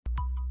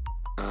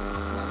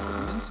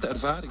slechte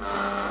ervaring.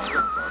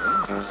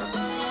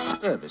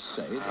 Service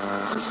said.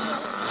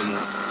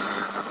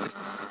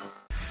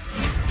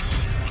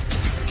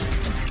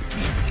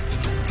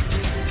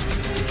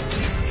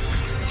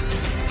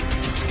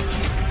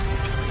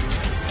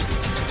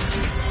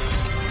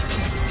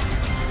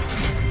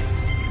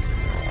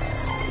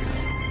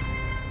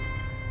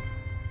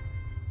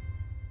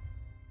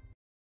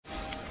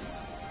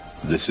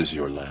 This is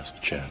your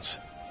last chance.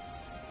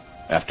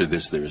 After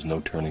this, there is no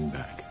turning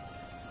back.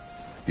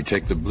 You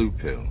take the blue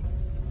pill.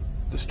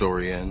 The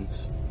story ends.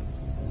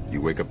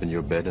 You wake up in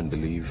your bed and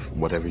believe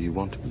whatever you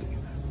want to believe.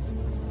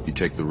 You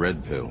take the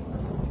red pill.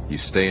 You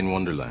stay in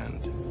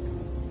Wonderland.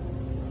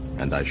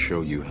 And I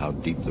show you how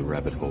deep the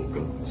rabbit hole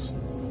goes.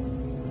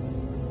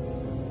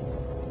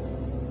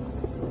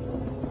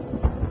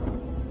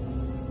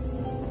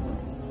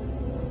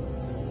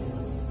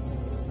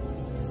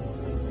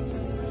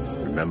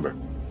 Remember,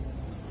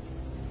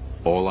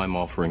 all I'm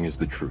offering is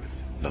the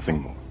truth,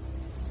 nothing more.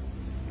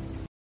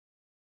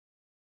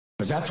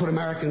 Because that's what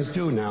Americans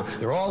do now.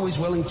 They're always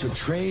willing to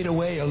trade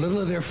away a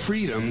little of their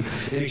freedom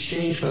in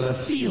exchange for the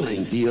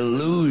feeling, the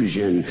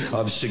illusion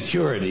of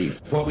security.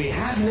 What we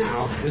have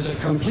now is a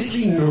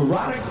completely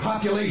neurotic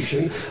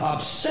population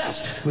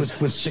obsessed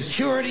with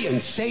security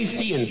and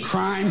safety and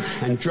crime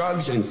and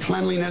drugs and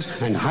cleanliness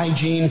and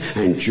hygiene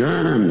and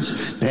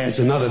germs. There's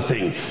another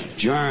thing,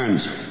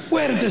 germs.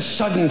 Where did this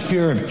sudden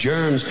fear of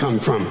germs come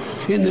from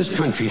in this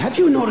country? Have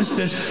you noticed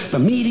this? The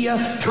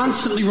media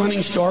constantly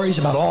running stories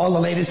about all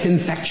the latest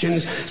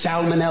infections,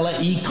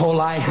 salmonella, E.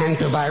 coli,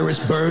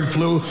 hantavirus, bird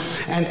flu,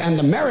 and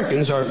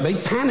Americans they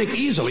panic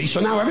easily, so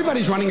now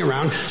everybody's running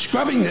around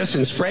scrubbing this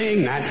and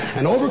spraying that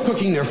and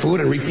overcooking their food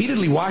and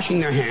repeatedly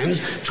washing their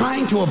hands,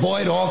 trying to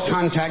avoid all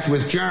contact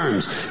with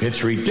germs.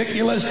 It's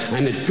ridiculous,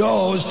 and it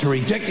goes to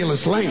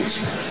ridiculous lengths.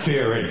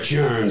 Fear of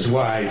germs,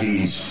 why,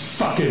 these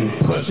fucking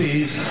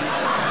pussies.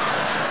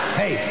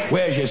 Hey,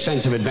 where's your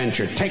sense of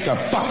adventure? Take a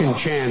fucking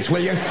chance,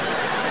 will you?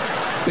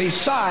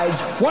 Besides,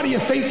 what do you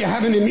think you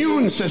have an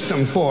immune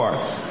system for?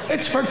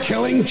 It's for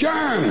killing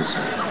germs.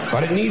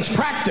 But it needs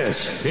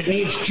practice. It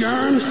needs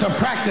germs to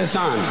practice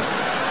on.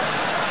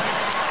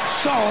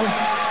 So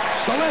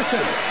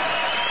listen.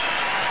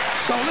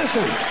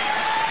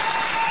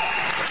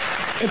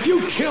 If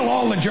you kill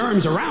all the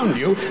germs around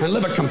you and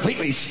live a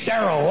completely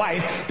sterile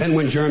life, then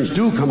when germs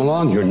do come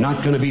along, you're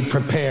not going to be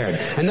prepared.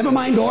 And never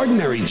mind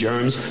ordinary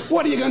germs,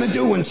 what are you going to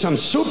do when some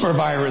super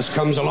virus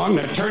comes along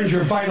that turns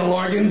your vital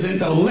organs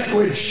into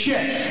liquid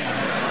shit?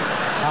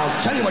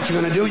 I'll tell you what you're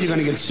going to do. You're going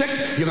to get sick,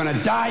 you're going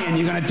to die, and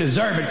you're going to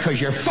deserve it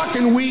because you're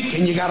fucking weak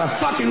and you got a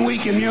fucking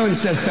weak immune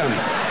system. Now,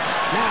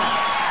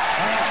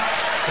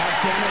 God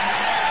damn it.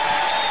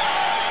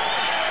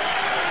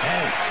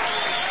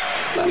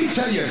 Let me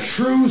tell you a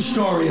true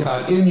story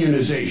about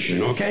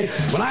immunization, okay?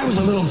 When I was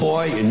a little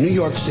boy in New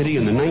York City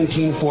in the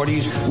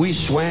 1940s, we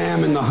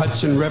swam in the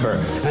Hudson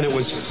River, and it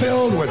was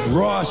filled with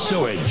raw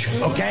sewage,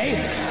 okay?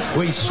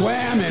 We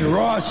swam in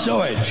raw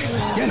sewage,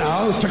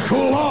 to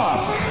cool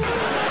off.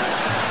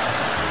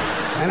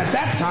 And at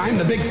that time,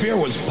 the big fear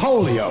was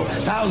polio.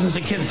 Thousands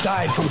of kids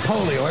died from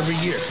polio every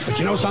year. But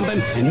you know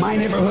something? In my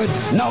neighborhood,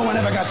 no one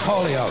ever got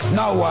polio.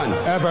 No one,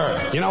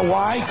 ever. You know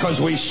why? Because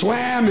we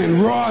swam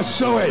in raw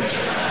sewage.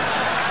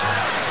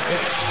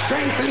 It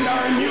strengthened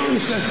our immune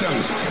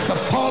systems. The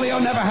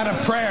polio never had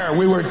a prayer.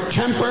 We were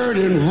tempered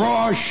in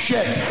raw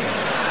shit.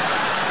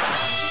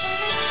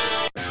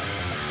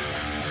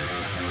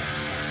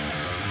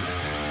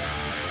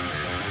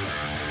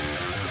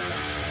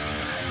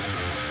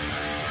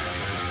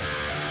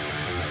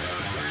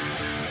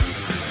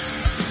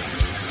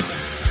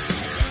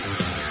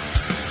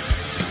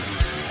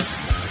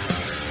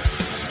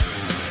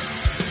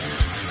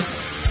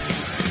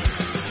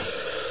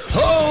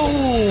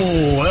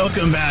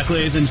 Welcome back,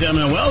 ladies and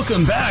gentlemen.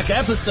 Welcome back.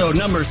 Episode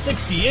number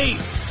 68.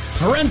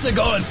 Forensic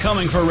audits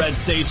coming for red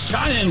states.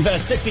 China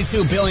invests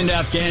 $62 billion to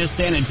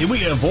Afghanistan. And do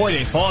we avoid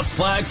a false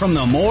flag from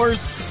the Moors?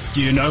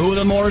 Do you know who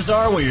the Moors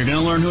are? Well, you're going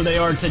to learn who they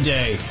are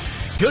today.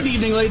 Good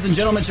evening, ladies and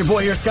gentlemen. It's your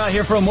boy here, Scott,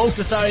 here from Woke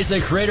Society,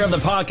 the creator of the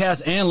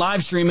podcast and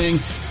live streaming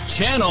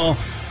channel.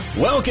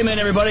 Welcome in,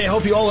 everybody. I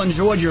hope you all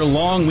enjoyed your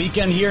long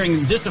weekend here.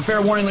 And just a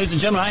fair warning, ladies and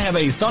gentlemen, I have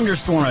a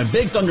thunderstorm, a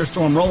big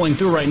thunderstorm rolling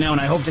through right now,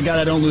 and I hope to God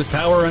I don't lose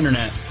power or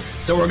internet.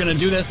 So we're going to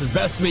do this as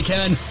best we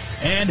can,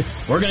 and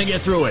we're going to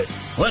get through it.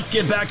 Let's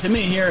get back to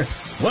me here.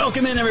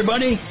 Welcome in,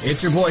 everybody.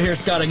 It's your boy here,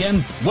 Scott,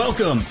 again.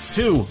 Welcome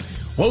to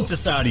Woke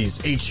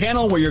Societies, a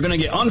channel where you're going to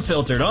get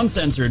unfiltered,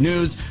 uncensored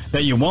news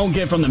that you won't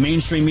get from the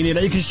mainstream media,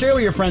 that you can share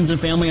with your friends and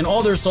family and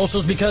all their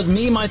socials, because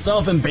me,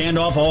 myself, am banned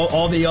off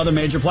all the other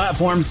major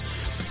platforms.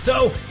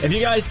 So, if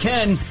you guys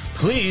can,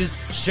 please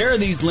share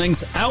these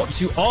links out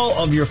to all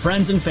of your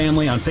friends and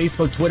family on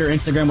Facebook, Twitter,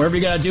 Instagram, wherever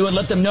you gotta do it.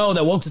 Let them know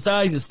that Woke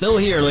Societies is still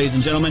here, ladies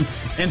and gentlemen.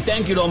 And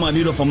thank you to all my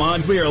beautiful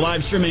mods. We are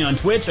live streaming on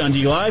Twitch, on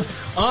DLive,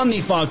 on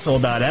the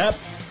Foxhole.app,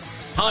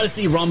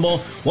 Odyssey, Rumble,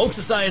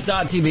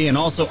 WokeSocieties.tv, and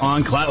also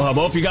on CloutHub.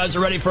 Hope you guys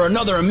are ready for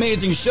another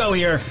amazing show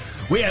here.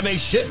 We have a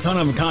shit ton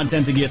of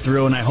content to get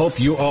through, and I hope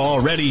you are all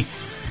ready.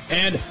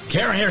 And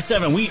Karen here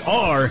 7, we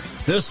are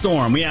the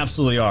Storm. We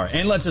absolutely are.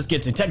 And let's just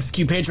get to Texas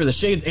Q Patriot, the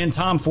Shades, and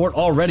Tom Ford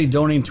already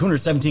donating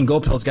 217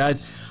 gold pills,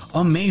 guys.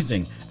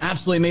 Amazing.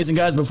 Absolutely amazing,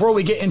 guys. Before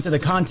we get into the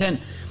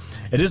content,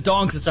 it is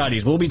Dong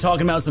Societies. We'll be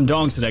talking about some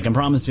dongs today, I can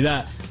promise you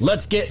that.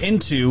 Let's get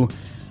into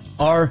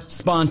our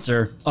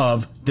sponsor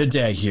of the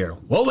day here.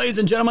 Well, ladies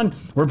and gentlemen,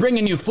 we're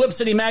bringing you Flip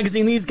City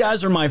Magazine. These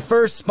guys are my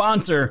first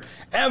sponsor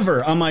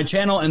ever on my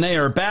channel, and they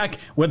are back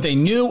with a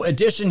new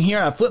edition here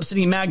at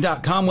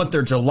flipcitymag.com with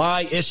their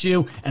July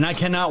issue, and I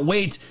cannot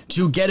wait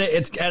to get it.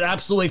 It's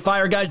absolutely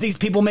fire, guys. These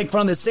people make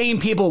fun of the same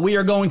people we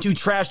are going to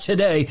trash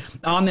today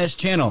on this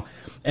channel.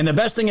 And the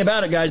best thing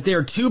about it, guys, there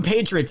are 2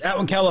 patriots out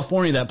in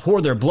California that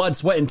pour their blood,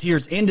 sweat, and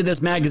tears into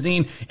this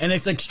magazine, and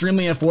it's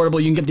extremely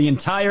affordable. You can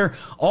get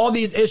all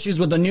these issues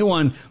with a new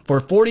one for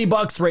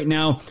 $40 right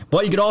now,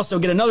 but you could also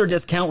get another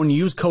discount when you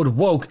use code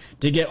WOKE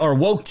to get, or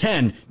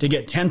WOKE10 to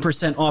get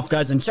 10% off,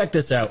 guys. And check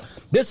this out.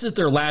 This is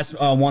their last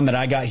one that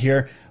I got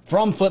here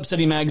from Flip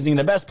City Magazine.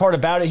 The best part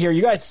about it here,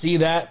 you guys see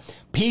that?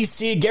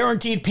 PC,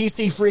 guaranteed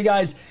PC free,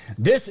 guys.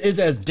 This is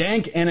as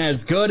dank and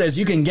as good as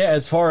you can get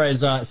as far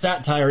as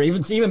satire.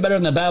 It's even better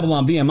than the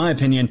Babylon Bee, in my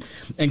opinion.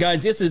 And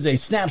guys, this is a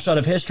snapshot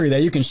of history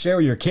that you can share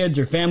with your kids,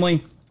 your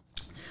family.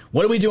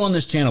 What do we do on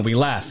this channel? We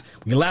laugh.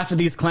 We laugh at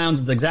these clowns.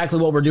 It's exactly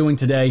what we're doing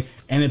today,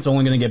 and it's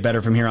only going to get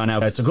better from here on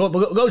out, guys. So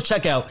go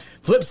check out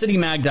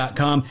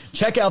flipcitymag.com.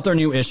 Check out their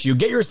new issue.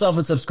 Get yourself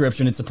a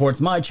subscription. It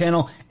supports my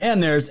channel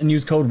and theirs, and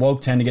use code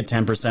WOKE10 to get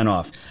 10%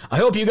 off. I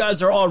hope you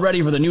guys are all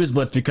ready for the News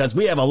Blitz, because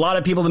we have a lot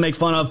of people to make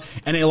fun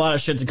of and a lot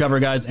of shit to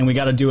cover, guys, and we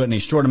got to do it in a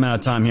short amount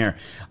of time here.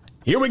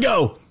 Here we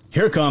go.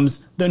 Here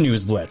comes the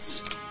News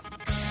Blitz.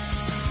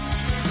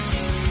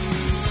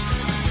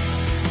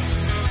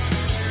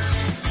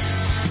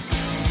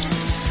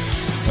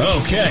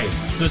 Okay,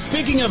 so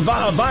speaking of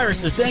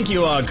viruses, thank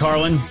you,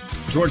 Carlin.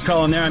 George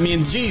Carlin there. I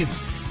mean, geez,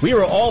 we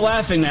were all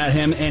laughing at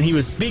him, and he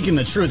was speaking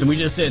the truth, and we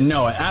just didn't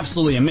know it.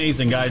 Absolutely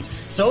amazing, guys.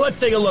 So let's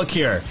take a look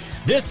here.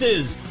 We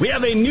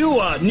have a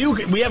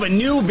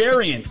new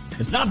variant.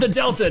 It's not the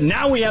Delta.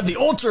 Now we have the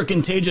ultra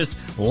contagious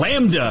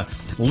Lambda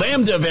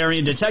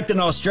variant detected in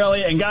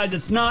Australia. And guys,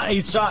 it's not a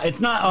shot.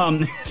 It's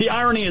not, the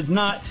irony is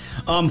not,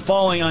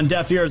 falling on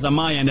deaf ears on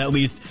my end, at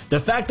least.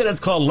 The fact that it's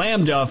called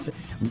Lambda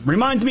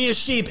reminds me of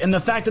sheep, and the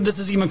fact that this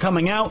is even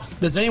coming out,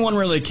 does anyone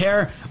really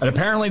care? And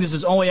apparently this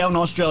is only out in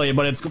Australia,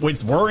 but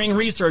it's worrying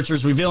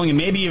researchers, revealing it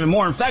may be even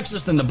more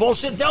infectious than the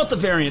bullshit Delta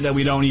variant that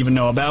we don't even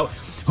know about.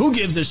 Who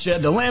gives a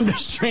shit? The Lambda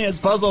strain has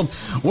puzzled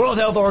World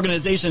Health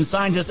Organization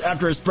scientists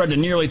after it spread to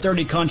nearly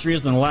 30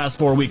 countries in the last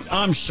 4 weeks.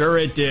 I'm sure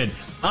it did.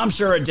 I'm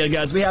sure it did,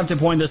 guys. We have to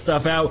point this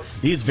stuff out.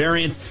 These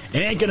variants, it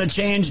ain't gonna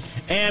change,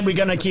 and we're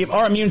gonna keep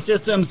our immune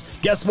systems.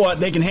 Guess what?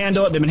 They can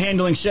handle it. They've been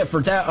handling shit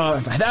for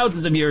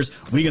thousands of years.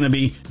 We're gonna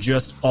be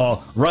just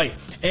all right.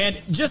 And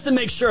just to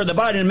make sure, the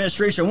Biden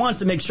administration wants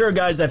to make sure,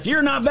 guys, that if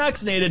you're not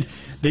vaccinated,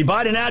 the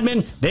Biden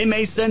admin, they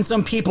may send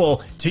some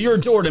people to your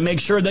door to make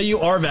sure that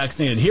you are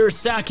vaccinated.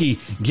 Here's Psaki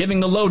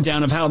giving the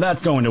lowdown of how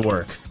that's going to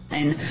work.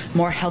 In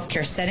more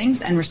healthcare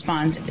settings and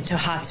respond to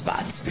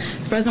hotspots.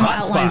 The president will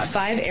outline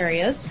 5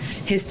 areas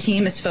his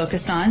team is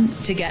focused on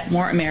to get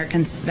more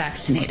Americans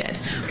vaccinated.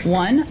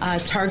 1,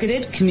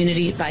 targeted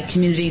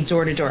community-by-community,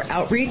 door-to-door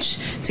outreach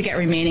to get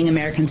remaining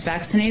Americans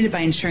vaccinated by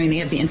ensuring they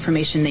have the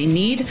information they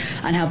need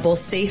on how both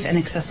safe and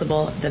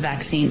accessible the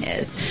vaccine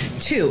is.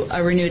 2,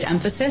 a renewed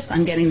emphasis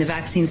on getting the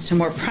vaccines to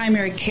more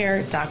primary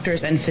care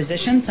doctors and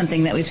physicians,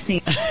 something that we've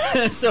seen.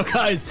 So,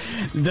 guys,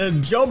 the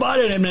Joe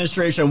Biden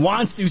administration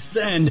wants to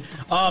send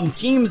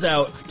teams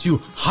out to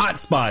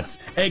hotspots,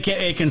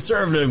 aka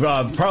conservative,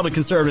 probably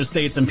conservative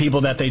states and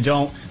people that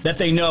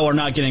they know are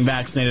not getting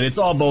vaccinated. It's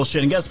all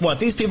bullshit. And guess what?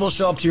 These people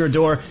show up to your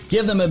door,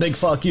 give them a big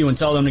fuck you, and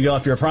tell them to get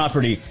off your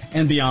property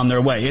and be on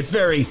their way. It's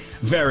very,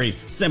 very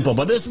simple.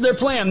 But this is their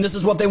plan. This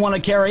is what they want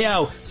to carry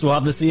out. So we'll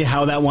have to see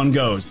how that one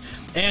goes.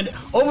 And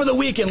over the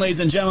weekend, ladies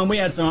and gentlemen, we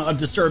had some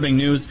disturbing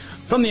news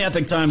from the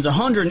Epoch Times.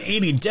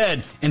 180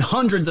 dead and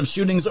hundreds of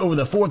shootings over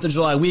the 4th of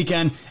July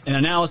weekend. An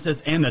analysis,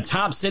 and the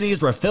top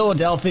cities were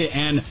Philadelphia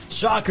and,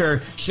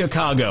 shocker,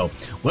 Chicago.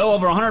 Well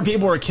over 100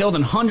 people were killed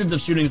in hundreds of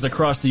shootings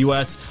across the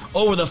U.S.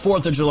 over the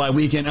 4th of July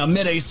weekend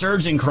amid a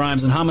surge in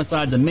crimes and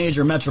homicides in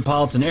major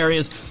metropolitan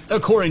areas,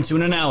 according to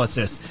an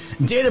analysis.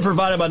 Data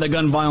provided by the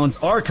Gun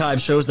Violence Archive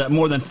shows that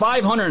more than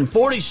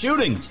 540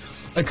 shootings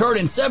occurred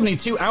in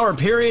 72-hour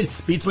period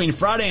between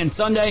Friday and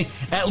Sunday.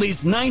 At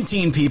least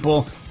 19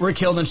 people were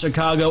killed in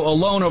Chicago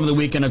alone over the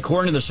weekend,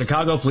 according to the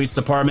Chicago Police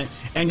Department.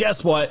 And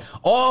guess what?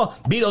 All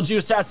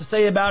Beetlejuice has to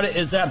say about it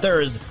is that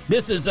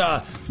this is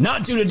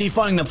not due to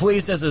defunding the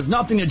police. This has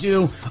nothing to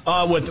do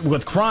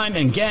with crime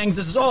and gangs.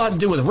 This is all had to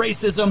do with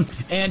racism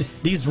and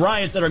these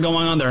riots that are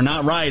going on. They're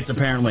not riots,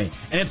 apparently.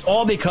 And it's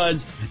all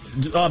because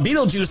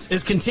Beetlejuice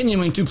is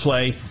continuing to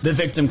play the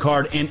victim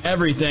card in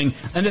everything.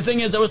 And the thing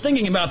is, I was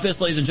thinking about this,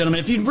 ladies and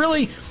gentlemen, if you'd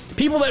really,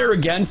 people that are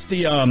against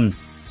the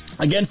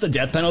against the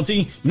death penalty,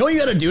 you know what you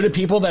gotta do to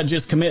people that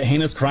just commit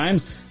heinous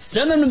crimes?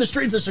 Send them to the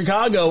streets of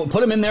Chicago,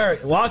 put them in there,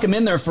 lock them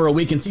in there for a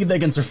week and see if they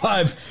can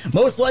survive.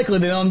 Most likely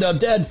they'll end up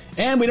dead,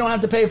 and we don't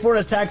have to pay for it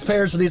as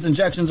taxpayers for these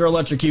injections or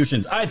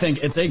electrocutions. I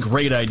think it's a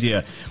great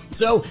idea.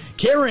 So,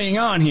 carrying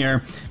on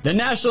here, the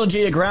National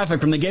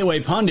Geographic from the Gateway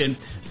Pundit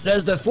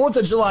says the 4th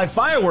of July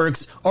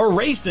fireworks are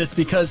racist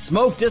because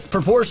smoke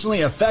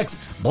disproportionately affects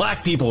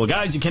black people.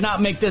 Guys, you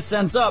cannot make this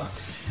sense up.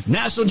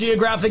 National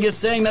Geographic is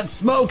saying that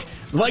smoke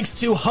likes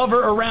to hover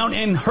around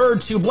and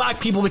herd to black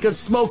people because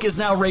smoke is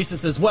now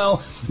racist as well,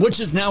 which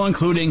is now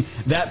including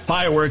that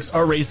fireworks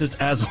are racist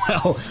as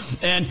well.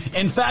 And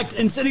in fact,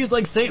 in cities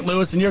like St.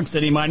 Louis and New York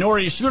City,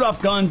 minorities shoot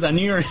off guns on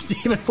New Year's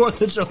Eve and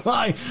 4th of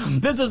July.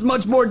 This is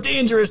much more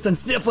dangerous than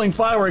sniffling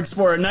fireworks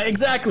for a night.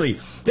 Exactly.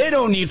 They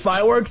don't need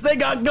fireworks. They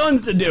got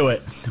guns to do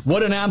it.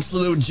 What an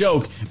absolute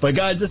joke. But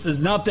guys, this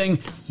is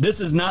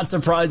not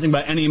surprising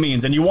by any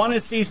means. And you want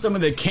to see some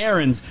of the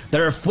Karens that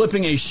are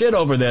flipping a shit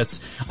over this.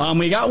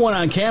 We got one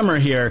on camera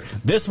here.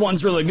 This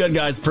one's really good,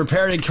 guys.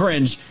 Prepare to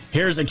cringe.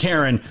 Here's a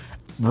Karen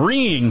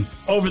reeing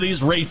over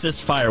these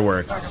racist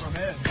fireworks.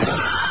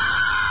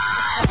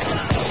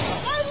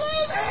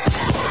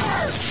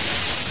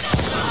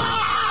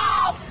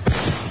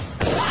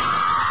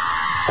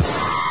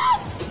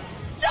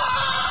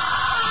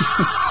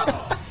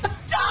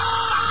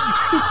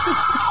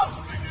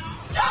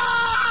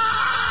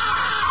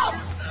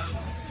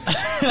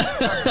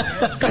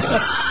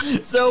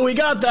 So we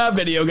got that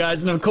video,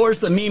 guys, and of course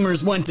the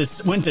memers went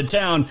to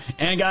town.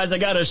 And guys, I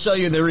gotta show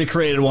you the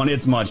recreated one.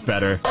 It's much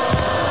better.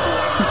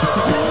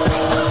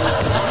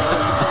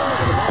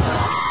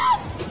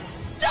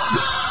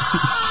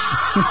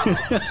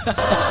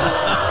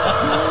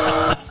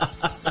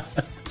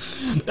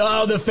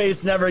 Oh, the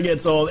face never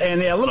gets old.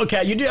 And yeah, little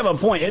cat, you do have a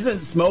point. Isn't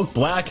smoke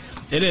black?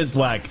 It is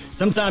black.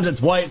 Sometimes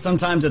it's white,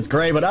 sometimes it's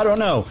gray, but I don't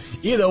know.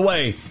 Either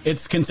way,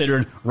 it's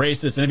considered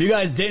racist. And if you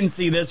guys didn't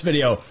see this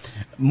video,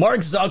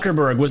 Mark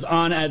Zuckerberg was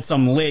on at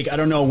some lake. I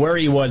don't know where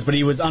he was, but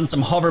he was on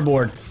some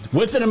hoverboard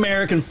with an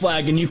American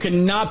flag, and you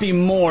cannot be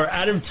more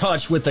out of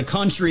touch with the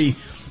country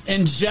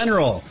in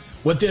general.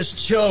 With this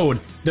chode,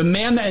 the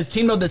man that has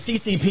teamed up with the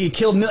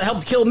CCP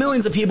helped kill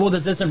millions of people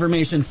with this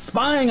disinformation,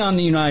 spying on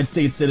the United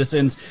States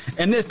citizens,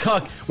 and this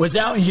cuck was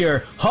out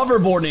here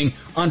hoverboarding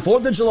on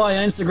 4th of July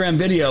Instagram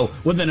video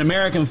with an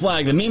American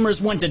flag. The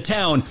memers went to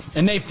town,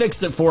 and they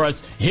fixed it for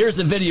us. Here's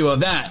a video of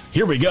that.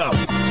 Here we go.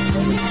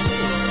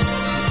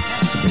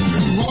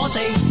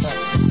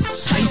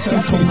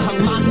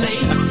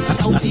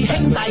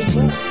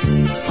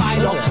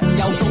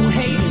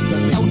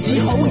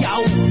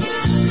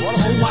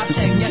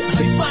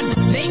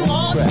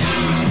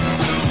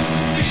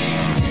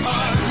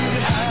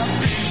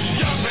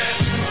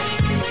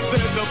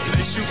 There's a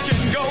place you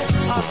can go.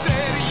 I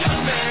said,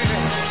 young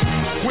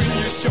man, when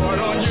you're short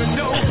on your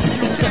dough,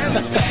 you can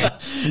stay.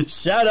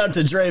 Shout out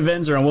to Dre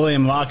Vinzer and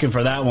William Locken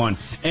for that one.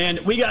 And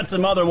we got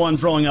some other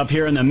ones rolling up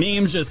here, and the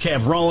memes just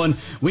kept rolling.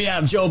 We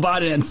have Joe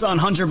Biden and son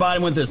Hunter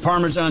Biden with his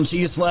Parmesan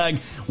cheese flag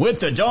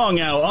with the dong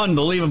out.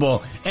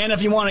 Unbelievable. And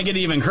if you want to get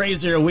even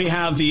crazier, we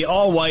have the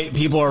all white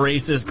people are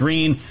racist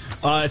green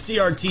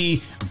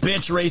CRT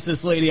bitch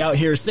racist lady out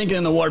here sinking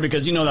in the water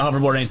because you know the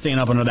hoverboard ain't staying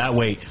up under that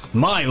weight.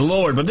 My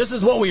lord. But this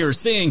is what we were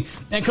seeing.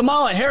 And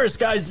Kamala Harris,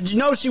 guys, did you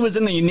know she was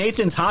in the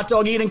Nathan's hot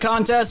dog eating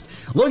contest?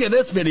 Look at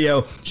this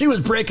video. She was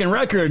breaking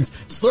records,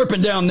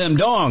 slurping down them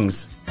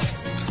dongs.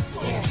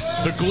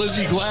 The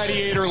Glizzy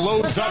Gladiator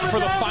loads up for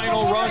the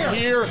final run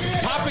here,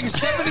 topping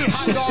 70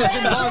 hot dogs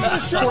and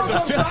buns for the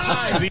 5th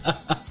time.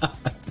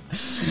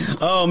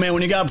 Oh man,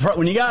 when you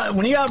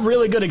got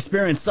really good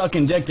experience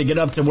sucking dick to get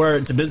up to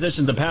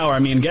positions of power, I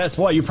mean, guess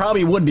what? You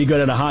probably would be good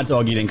at a hot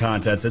dog eating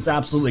contest. It's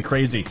absolutely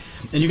crazy.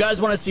 And you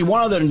guys want to see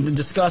one other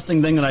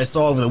disgusting thing that I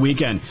saw over the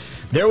weekend?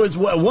 There was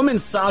a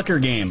women's soccer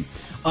game.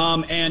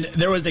 And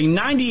there was a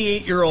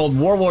 98-year-old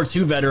World War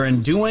II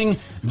veteran doing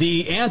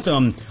the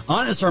anthem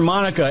on his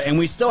harmonica, and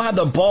we still have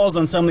the balls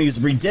on some of these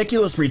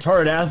ridiculous,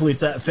 retarded athletes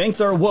that think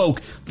they're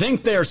woke,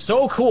 think they're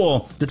so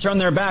cool to turn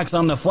their backs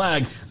on the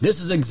flag. This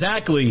is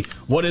exactly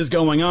what is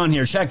going on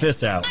here. Check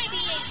this out.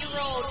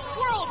 98-year-old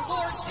World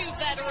War II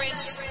veteran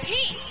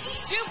Pete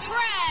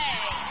Dupre.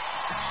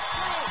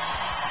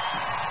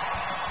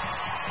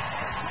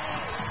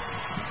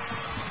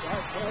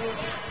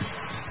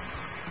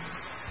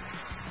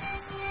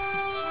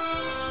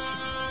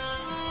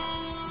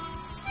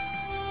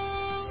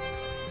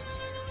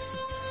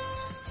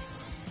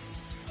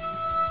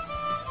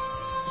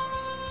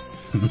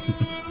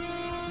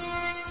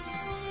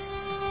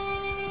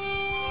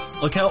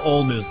 Look how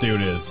old this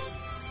dude is.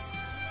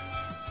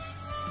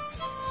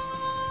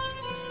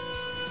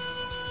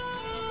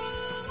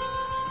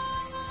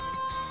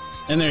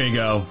 And there you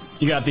go.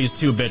 You got these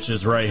two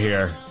bitches right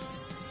here.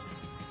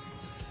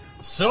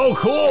 So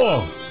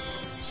cool.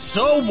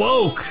 So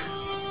woke.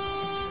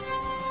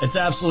 It's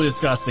absolutely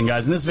disgusting,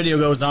 guys. And this video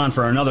goes on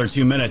for another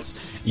 2 minutes.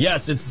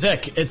 Yes, it's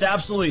sick. It's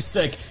absolutely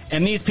sick.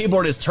 And these people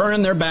are just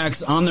turning their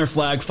backs on their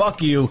flag.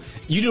 Fuck you.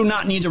 You do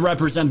not need to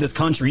represent this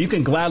country. You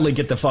can gladly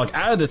get the fuck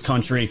out of this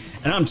country,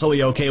 and I'm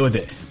totally okay with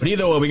it. But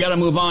either way, we gotta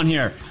move on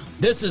here.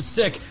 This is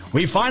sick.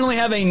 We finally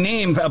have a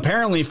name,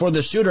 apparently, for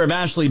the shooter of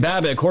Ashley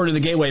Babbitt, according to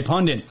the Gateway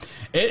Pundit.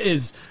 It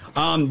is,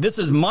 this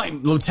is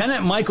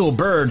Lieutenant Michael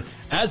Byrd.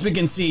 As we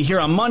can see here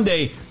on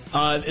Monday,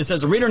 it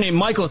says a reader named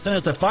Michael sent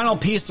us the final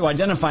piece to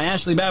identify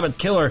Ashley Babbitt's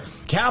killer.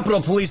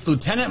 Capitol Police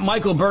Lieutenant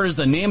Michael Byrd is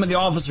the name of the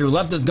officer who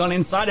left his gun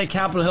inside a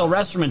Capitol Hill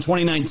restroom in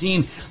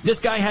 2019. This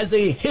guy has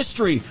a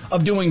history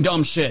of doing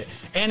dumb shit.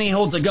 And he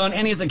holds a gun,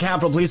 and he's a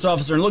Capitol Police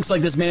officer, and it looks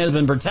like this man has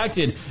been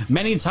protected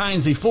many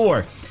times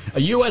before. A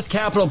U.S.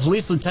 Capitol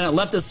Police lieutenant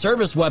left a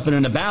service weapon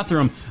in a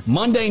bathroom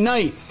Monday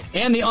night,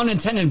 and the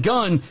unintended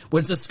gun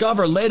was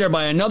discovered later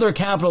by another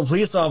Capitol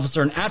Police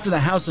officer, and after the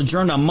House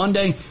adjourned on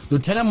Monday,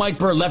 Lieutenant Mike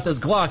Byrd left his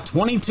Glock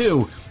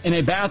 22 in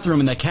a bathroom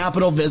in the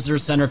Capitol Visitor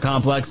Center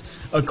complex,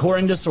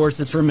 according to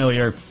sources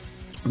familiar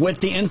with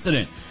the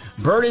incident.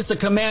 Byrd is the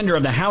commander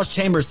of the House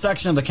Chambers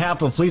section of the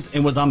Capitol Police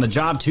and was on the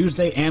job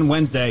Tuesday and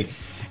Wednesday.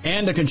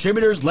 And the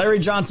contributors, Larry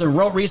Johnson,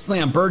 wrote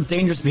recently on Byrd's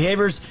dangerous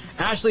behaviors,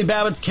 Ashley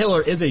Babbitt's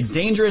killer is a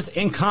dangerous,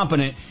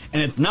 incompetent,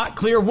 and it's not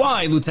clear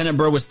why Lieutenant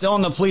Byrd was still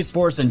in the police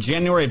force in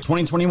January of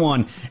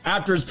 2021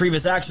 after his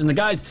previous actions. And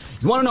guys,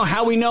 you want to know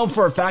how we know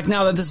for a fact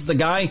now that this is the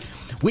guy?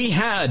 We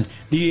had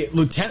the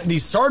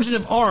sergeant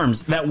of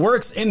arms that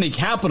works in the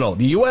Capitol,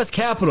 the U.S.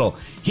 Capitol.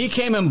 He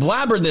came and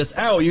blabbered this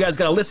out. You guys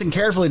got to listen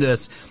carefully to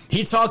this.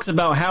 He talks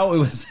about how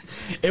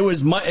it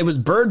was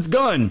Byrd's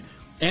gun.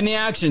 And the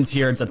actions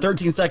here, it's a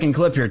 13-second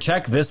clip here.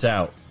 Check this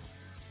out.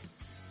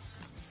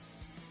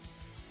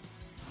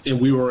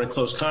 And we were in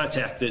close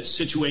contact. The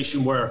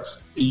situation where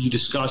you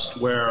discussed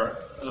where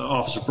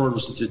Officer Byrd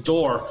was at the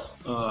door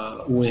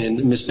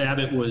when Miss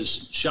Babbitt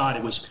was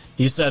shot,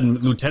 He said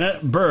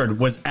Lieutenant Byrd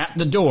was at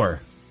the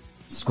door.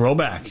 Scroll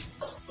back.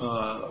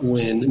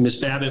 When Miss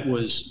Babbitt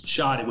was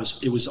shot, it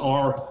was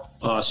our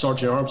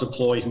Sergeant Arms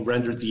employee who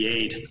rendered the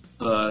aid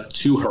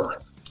to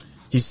her.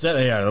 He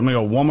said, yeah, let me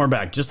go one more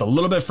back, just a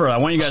little bit further. I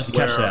want you guys to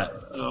catch that.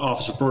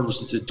 Officer Byrd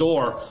was at the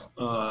door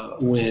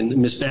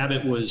when Miss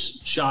Babbitt was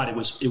shot. It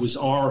was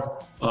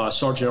our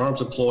Sergeant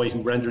Arms employee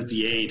who rendered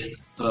the aid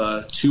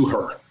to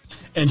her.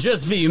 And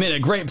Just V, you made a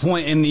great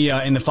point in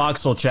the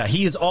Foxhole chat.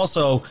 He is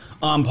also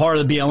part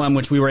of the BLM,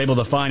 which we were able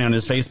to find on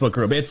his Facebook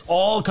group. It's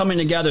all coming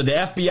together. The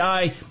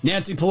FBI,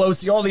 Nancy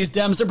Pelosi, all these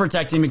Dems are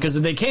protecting because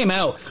if it came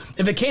out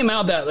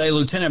that a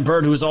Lieutenant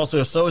Byrd, who is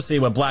also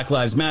associated with Black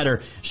Lives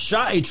Matter,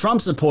 shot a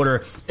Trump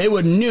supporter, it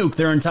would nuke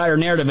their entire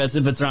narrative as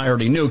if it's not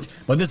already nuked.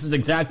 But this is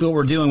exactly what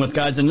we're dealing with,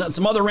 guys. And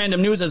some other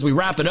random news as we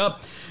wrap it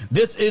up.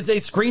 This is a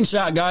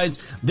screenshot, guys.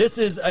 This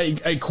is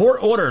a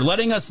court order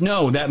letting us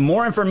know that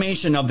more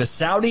information of the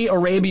Saudi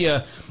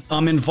Arabia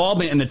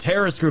involvement in the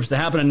terrorist groups that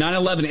happened on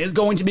 9/11 is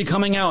going to be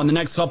coming out in the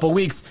next couple of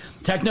weeks.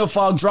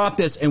 Technofog dropped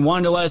this and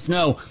wanted to let us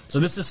know. So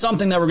this is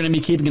something that we're going to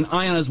be keeping an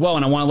eye on as well.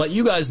 And I want to let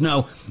you guys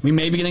know we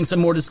may be getting some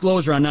more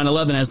disclosure on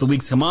 9/11 as the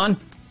weeks come on.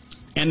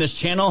 And this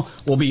channel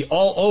will be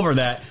all over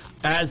that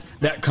as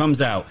that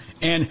comes out.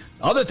 And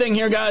other thing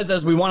here, guys,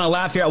 as we want to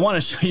laugh here, I want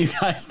to show you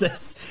guys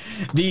this.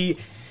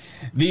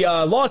 The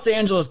Los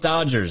Angeles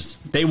Dodgers,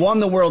 they won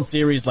the World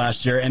Series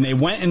last year, and they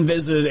went and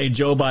visited a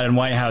Joe Biden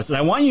White House. And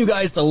I want you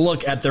guys to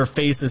look at their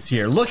faces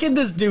here. Look at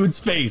this dude's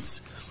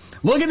face.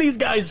 Look at these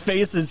guys'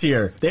 faces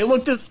here. They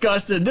look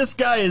disgusted. This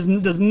guy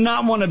does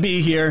not want to be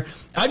here.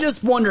 I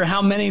just wonder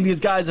how many of these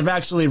guys have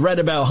actually read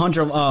about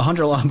Hunter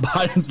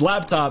Biden's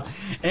laptop.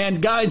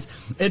 And guys,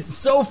 it's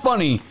so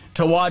funny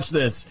to watch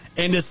this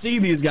and to see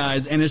these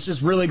guys, and it's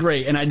just really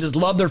great. And I just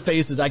love their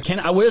faces. I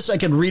wish I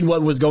could read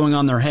what was going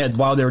on in their heads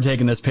while they were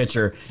taking this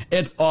picture.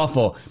 It's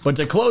awful. But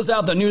to close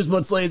out the News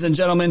Blitz, ladies and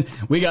gentlemen,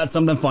 we got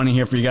something funny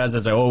here for you guys,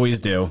 as I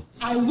always do.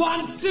 I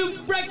want to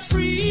break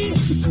free.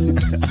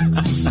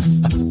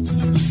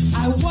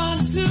 I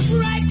want to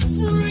break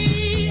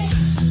free.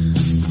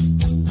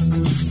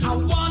 I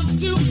want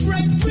to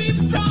break free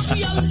from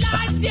your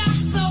lies. You're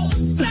so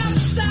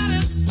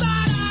self-satisfied.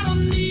 I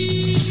don't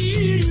need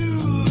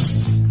you.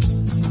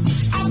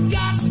 I've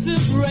got to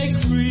break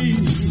free.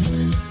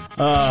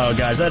 Oh,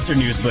 guys, that's your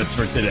News Blitz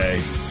for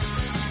today.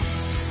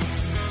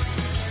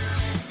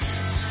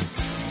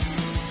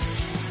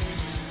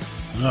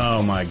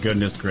 Oh, my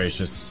goodness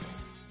gracious.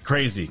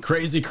 Crazy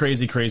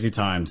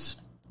times.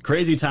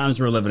 Crazy times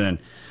we're living in.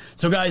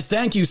 So, guys,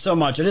 thank you so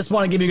much. I just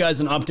want to give you guys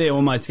an update on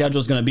what my schedule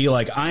is going to be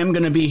like. I'm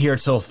going to be here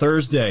till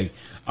Thursday.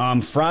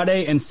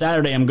 Friday and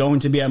Saturday, I'm going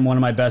to be at one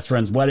of my best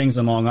friend's weddings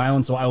in Long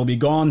Island, so I will be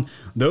gone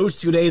those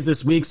 2 days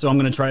this week, so I'm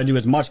going to try to do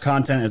as much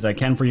content as I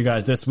can for you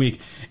guys this week.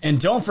 And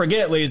don't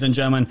forget, ladies and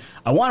gentlemen,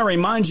 I want to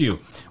remind you,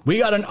 we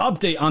got an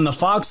update on the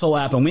Foxhole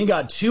app, and we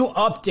got 2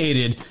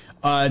 updated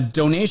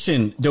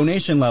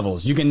donation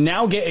levels. You can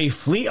now get a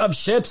fleet of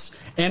ships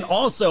and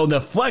also the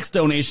flex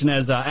donation,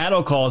 as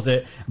Addo calls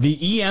it,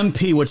 the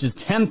EMP, which is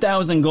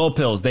 10,000 gold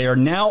pills. They are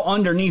now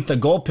underneath the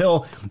gold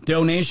pill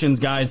donations,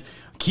 guys.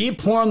 Keep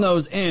pouring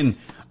those in.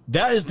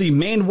 that is the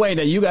main way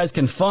that you guys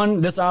can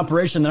fund this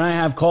operation that I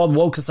have called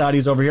Woke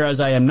Societies over here, as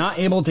I am not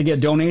able to get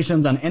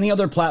donations on any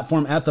other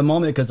platform at the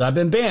moment because I've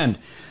been banned.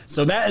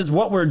 So that is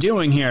what we're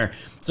doing here.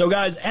 So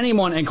guys,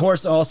 anyone, and of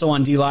course also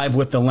on DLive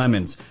with the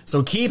Lemons.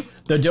 So keep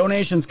the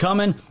donations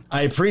coming.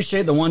 I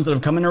appreciate the ones that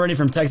have come in already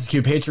from Texas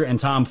Q Patriot and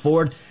Tom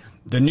Ford.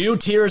 The new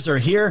tiers are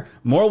here.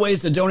 More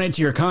ways to donate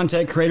to your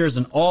content creators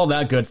and all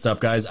that good stuff,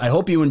 guys. I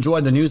hope you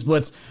enjoyed the News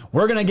Blitz.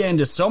 We're going to get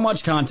into so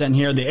much content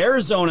here. There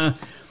is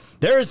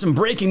some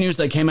breaking news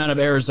that came out of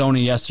Arizona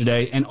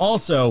yesterday, and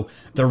also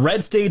the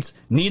red states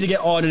need to get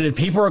audited.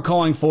 People are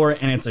calling for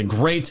it, and it's a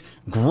great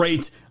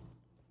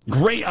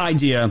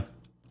idea,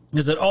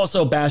 because it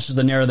also bashes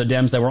the narrative of the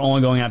Dems that we're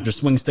only going after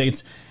swing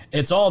states.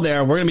 It's all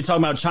there. We're going to be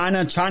talking about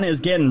China. China is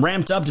getting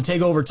ramped up to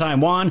take over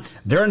Taiwan.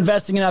 They're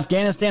investing in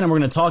Afghanistan, and we're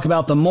going to talk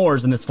about the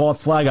Moors and this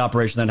false flag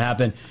operation that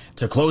happened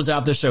to close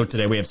out the show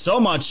today. We have so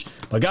much,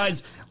 but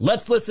guys,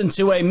 let's listen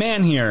to a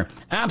man here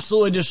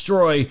absolutely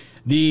destroy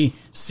the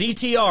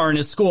CTR in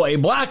his school, a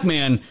black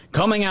man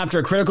coming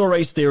after critical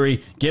race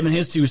theory, giving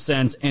his 2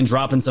 cents and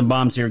dropping some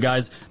bombs here,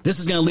 guys. This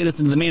is going to lead us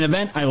into the main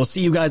event. I will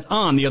see you guys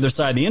on the other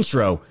side of the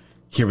intro.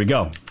 Here we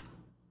go.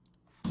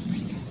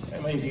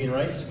 My name is Ian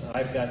Rice.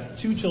 I've got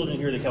 2 children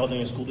here at the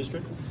Caledonia School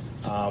District.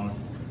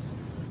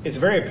 It's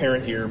very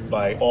apparent here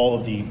by all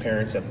of the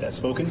parents that have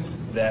spoken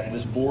that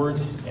this board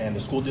and the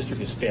school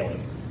district is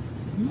failing.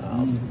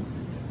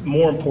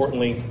 More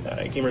importantly,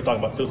 I came here to talk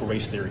about critical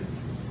race theory.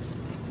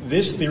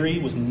 This theory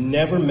was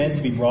never meant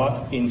to be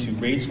brought into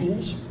grade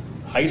schools,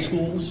 high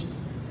schools,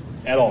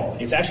 at all.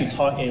 It's actually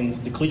taught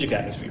in the collegiate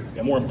atmosphere,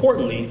 and more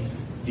importantly,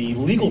 the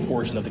legal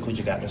portion of the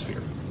collegiate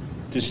atmosphere,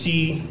 to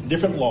see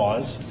different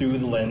laws through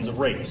the lens of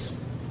race,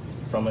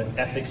 from an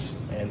ethics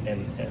and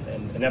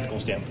an ethical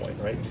standpoint,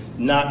 right?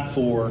 Not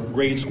for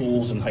grade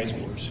schools and high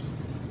schoolers.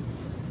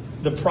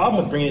 The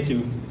problem with bringing it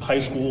to high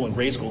school and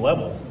grade school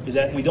level is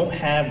that we don't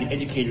have the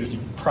educators to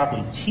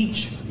properly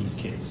teach these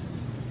kids.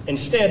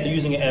 Instead, they're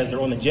using it as their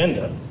own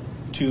agenda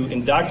to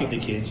indoctrinate the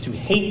kids to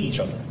hate each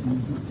other.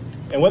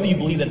 And whether you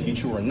believe that to be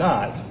true or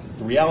not,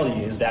 the reality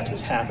is that's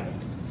what's happening.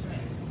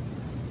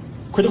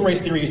 Critical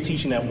race theory is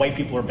teaching that white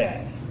people are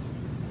bad.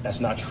 That's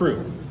not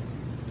true.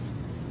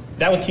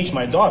 That would teach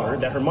my daughter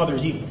that her mother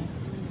is evil.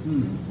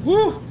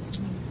 Woo!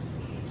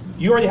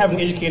 You already have an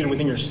educator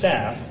within your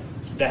staff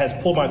that has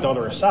pulled my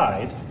daughter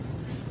aside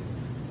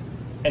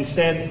and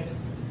said,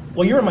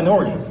 well, you're a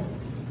minority,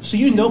 so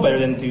you know better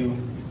than to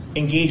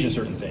engage in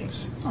certain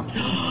things.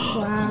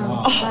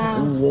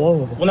 Wow.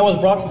 Whoa. When I was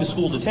brought to the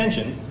school's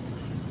attention,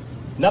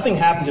 nothing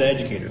happened to the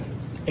educator.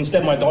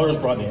 Instead, my daughter was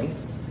brought in,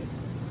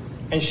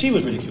 and she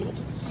was ridiculed.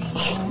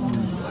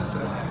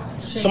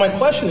 So my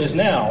question is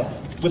now,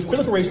 with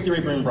critical race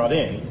theory being brought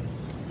in,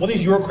 what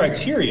is your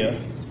criteria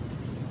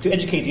to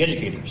educate the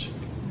educators?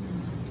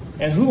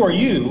 And who are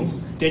you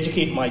to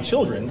educate my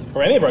children,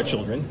 or any of our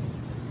children,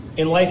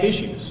 in life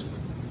issues?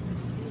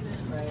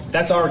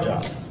 That's our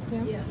job.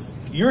 Yes.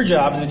 Your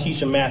job is to teach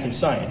them math and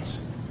science.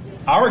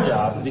 Our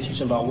job is to teach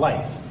them about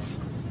life.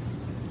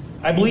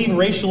 I believe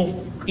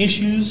racial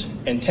issues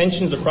and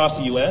tensions across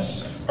the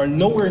U.S. are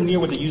nowhere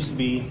near what they used to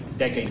be a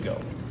decade ago.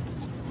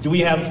 Do we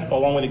have a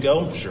long way to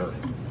go? Sure.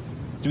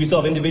 Do we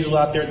still have individuals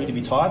out there that need to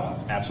be taught?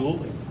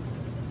 Absolutely.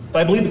 But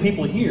I believe the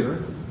people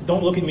here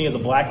don't look at me as a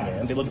black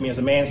man. They look at me as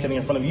a man standing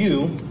in front of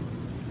you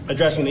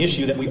addressing an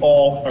issue that we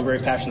all are very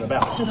passionate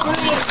about.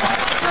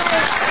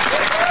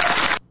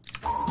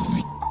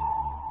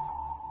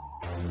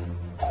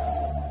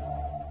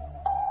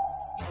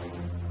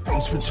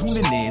 Thanks for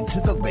tuning in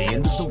to the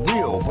land of the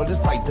real. But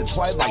it's like the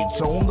Twilight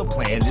Zone, the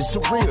plan is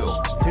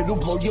surreal. It'll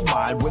blow your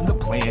mind when the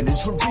plan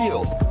is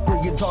revealed.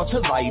 Bring it all to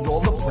light, all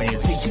the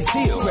plans they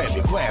conceal. Grab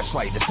your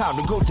flashlight, it's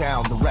time to go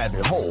down the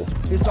rabbit hole.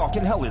 It's dark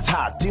and hell is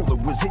hot,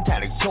 dealing with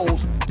satanic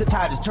souls. The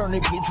tide is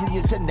turning,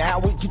 patriots are now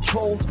in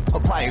control.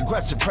 Apply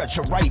aggressive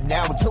pressure right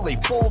now until they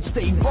fold,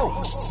 stay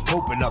woke.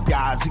 Open up your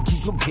eyes and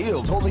keep them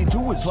peeled. All they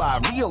do is lie,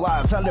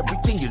 realize not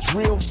everything is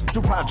real.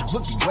 Through Project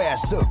Looking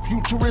Glass, the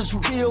future is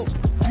revealed.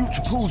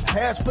 Future proves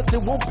past, but there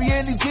won't be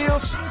any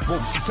deals.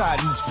 Woke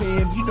Society's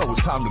fam, you know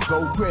it's time to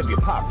go. Grab your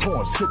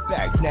popcorn, sit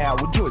back now,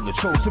 enjoy the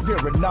show.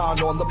 Severe and non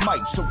on the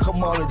mic, so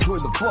come on, enjoy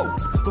the flow.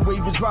 The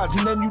wave is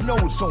rising and you know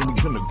it's only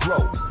gonna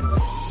grow.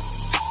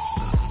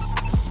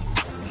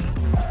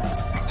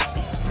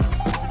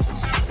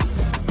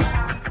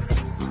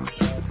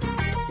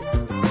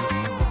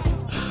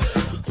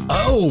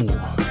 Oh,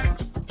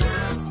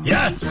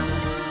 yes.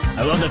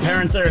 I love the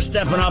parents that are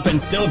stepping up and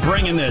still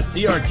bringing this.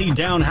 CRT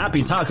down.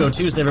 Happy Taco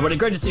Tuesday, everybody.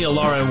 Great to see you,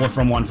 Laura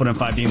from 1 Foot and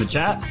 5D in the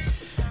chat.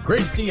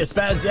 Great to see you,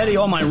 Spaz Yeti,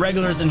 all my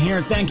regulars in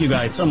here. Thank you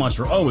guys so much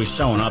for always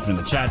showing up in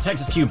the chat.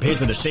 Texas Q Page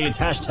for the Shades,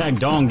 hashtag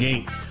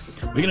Donggate.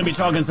 We're going to be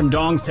talking some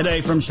dongs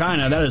today from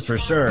China, that is for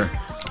sure.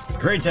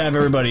 Great to have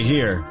everybody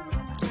here.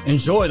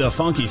 Enjoy the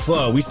funky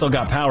flow. We still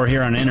got power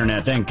here on the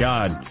internet, thank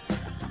God.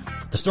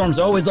 The storms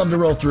always love to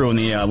roll through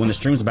when the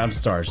stream's about to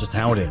start. It's just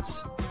how it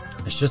is.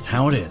 It's just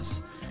how it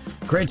is.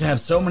 Great to have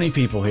so many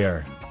people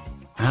here.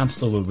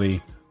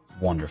 Absolutely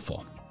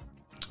wonderful.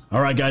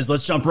 All right, guys,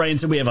 let's jump right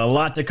into it. We have a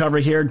lot to cover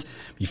here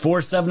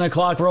before 7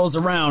 o'clock rolls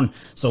around.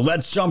 So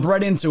let's jump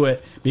right into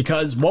it,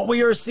 because what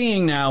we are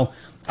seeing now,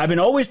 I've been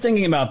always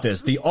thinking about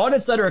this. The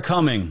audits that are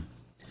coming,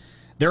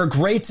 they're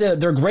great that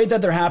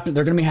they're happening.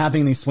 They're going to be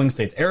happening in these swing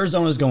states.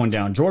 Arizona's going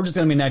down. Georgia's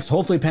going to be next.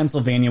 Hopefully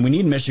Pennsylvania. We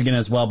need Michigan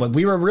as well. But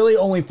we were really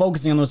only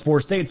focusing on those 4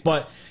 states.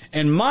 But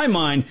in my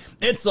mind,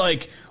 it's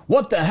like,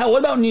 what the hell? What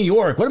about New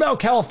York? What about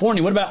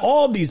California? What about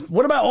all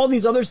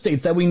these other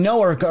states that we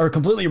know are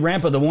completely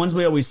rampant? The ones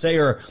we always say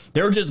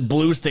they're just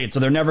blue states, so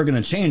they're never going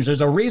to change.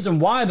 There's a reason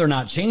why they're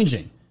not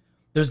changing.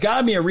 There's got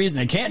to be a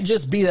reason. It can't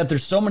just be that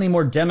there's so many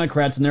more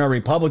Democrats than there are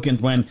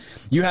Republicans when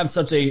you have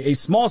such a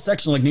small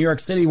section like New York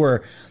City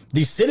where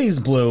the city's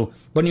blue,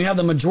 but you have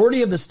the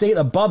majority of the state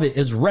above it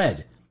is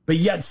red. But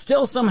yet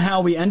still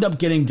somehow we end up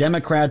getting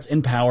Democrats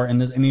in power in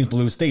these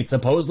blue states,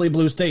 supposedly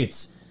blue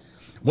states.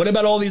 What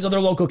about all these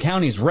other local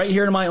counties? Right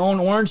here in my own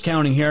Orange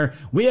County here,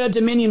 we had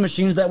Dominion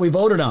machines that we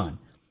voted on.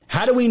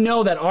 How do we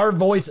know that our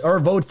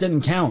votes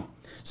didn't count?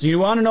 So you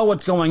want to know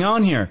what's going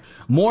on here.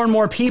 More and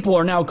more people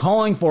are now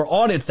calling for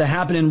audits to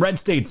happen in red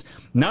states,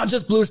 not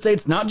just blue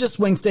states, not just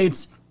swing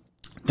states.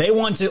 They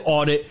want to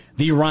audit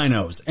the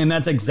rhinos, and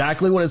that's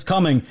exactly what is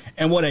coming.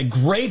 And what a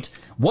great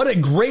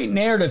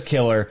narrative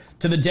killer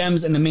to the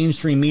Dems and the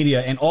mainstream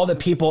media and all the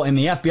people in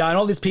the FBI and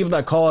all these people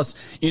that call us,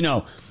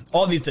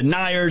 all these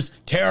deniers,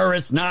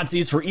 terrorists,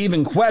 Nazis for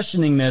even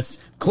questioning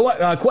this,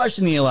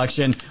 questioning the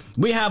election.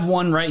 We have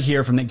one right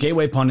here from the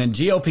Gateway Pundit.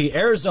 GOP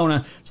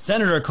Arizona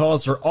senator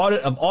calls for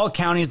audit of all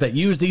counties that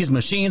use these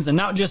machines, and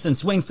not just in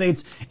swing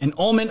states, an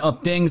omen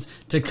of things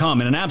to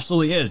come. And it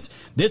absolutely is.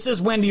 This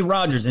is Wendy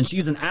Rogers, and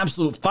she's an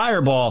absolute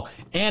fireball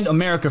and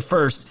America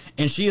first.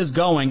 And she is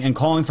going and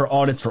calling for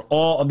audits for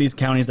all of these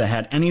counties that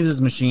had any of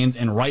these machines,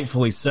 and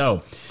rightfully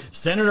so.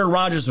 Senator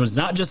Rogers was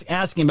not just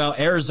asking about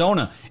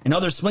Arizona and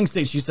other swing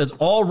states. She says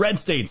all red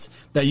states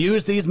that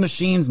use these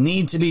machines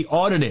need to be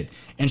audited.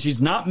 And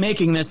she's not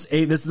making this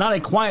is not a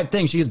quiet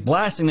thing. She's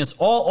blasting this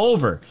all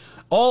over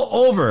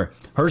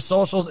her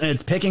socials, and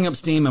it's picking up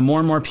steam, and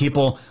more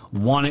people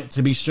want it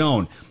to be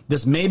shown.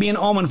 This may be an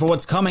omen for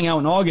what's coming out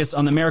in August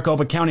on the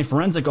Maricopa County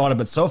forensic audit,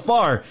 but so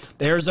far,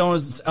 the Arizona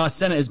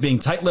Senate is being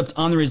tight-lipped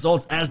on the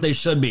results, as they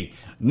should be.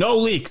 No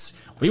leaks.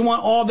 We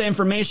want all the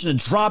information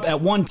to drop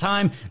at one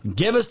time.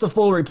 Give us the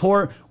full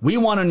report. We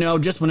want to know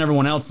just when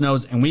everyone else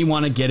knows, and we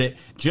want to get it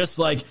just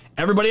like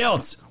everybody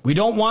else. We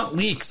don't want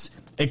leaks.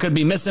 It could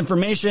be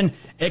misinformation.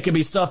 It could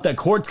be stuff that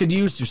courts could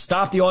use to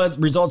stop the audit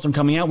results from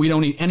coming out. We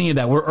don't need any of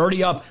that. We're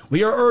already up.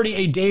 We are already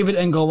a David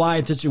and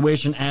Goliath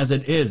situation as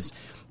it is.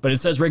 But it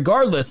says,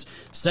 regardless,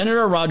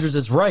 Senator Rogers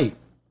is right.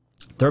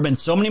 There have been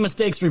so many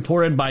mistakes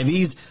reported by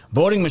these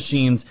voting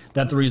machines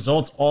that the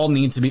results all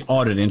need to be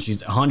audited. And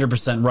she's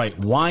 100% right.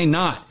 Why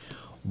not?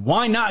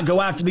 Why not go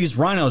after these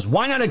rhinos?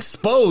 Why not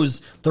expose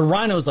the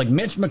rhinos like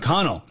Mitch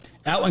McConnell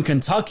out in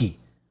Kentucky?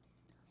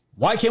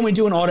 Why can't we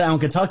do an audit out in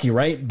Kentucky,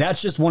 right?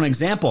 That's just one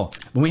example.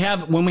 When we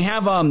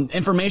have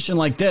information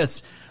like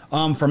this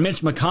from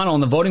Mitch McConnell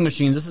on the voting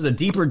machines, this is a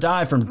deeper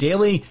dive from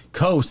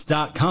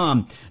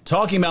dailycoast.com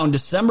talking about in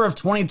December of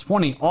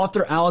 2020,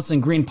 author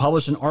Allison Green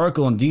published an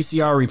article in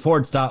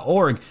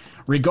DCRreports.org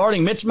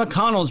regarding Mitch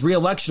McConnell's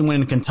re-election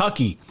win in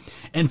Kentucky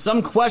and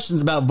some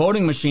questions about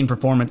voting machine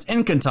performance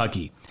in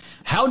Kentucky.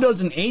 How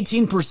does an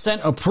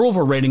 18%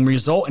 approval rating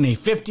result in a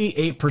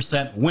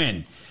 58%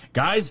 win?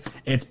 Guys,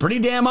 it's pretty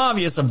damn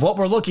obvious of what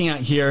we're looking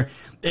at here.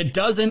 It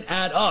doesn't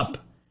add up.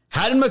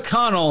 How did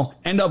McConnell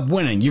end up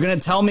winning? You're going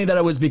to tell me that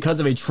it was because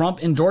of a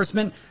Trump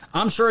endorsement?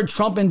 I'm sure a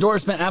Trump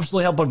endorsement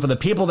absolutely helped, but for the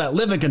people that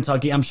live in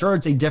Kentucky, I'm sure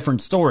it's a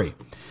different story.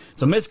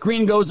 So Ms.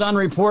 Green goes on to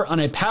report on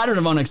a pattern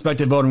of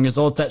unexpected voting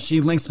results that she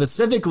links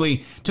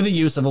specifically to the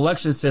use of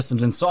election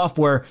systems and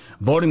software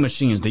voting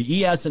machines,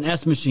 the ES and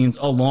S machines,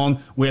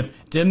 along with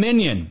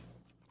Dominion.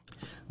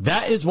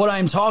 That is what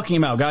I'm talking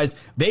about, guys.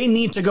 They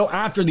need to go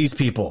after these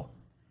people.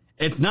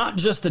 It's not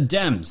just the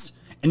Dems.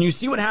 And you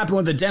see what happened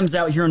with the Dems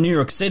out here in New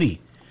York City.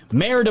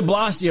 Mayor de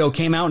Blasio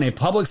came out in a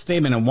public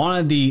statement and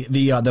wanted the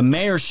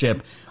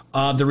mayorship,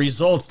 the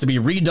results to be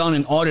redone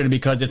and audited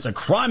because it's a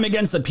crime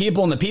against the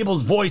people and the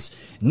people's voice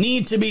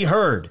need to be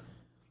heard.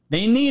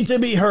 They need to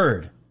be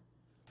heard.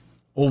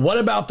 Well, what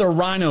about the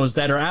rhinos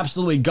that are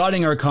absolutely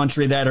gutting our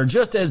country, that are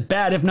just as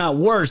bad, if not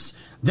worse,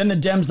 than the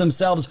Dems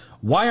themselves?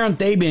 Why aren't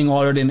they being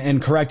audited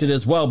and corrected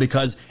as well?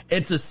 Because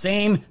it's the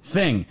same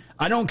thing.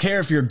 I don't care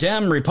if you're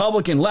Dem,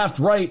 Republican, left,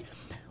 right.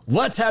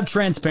 Let's have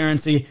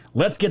transparency.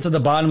 Let's get to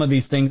the bottom of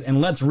these things, and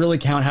let's really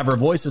have our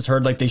voices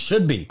heard like they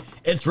should be.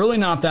 It's really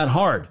not that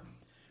hard.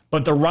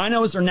 But the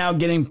rhinos are now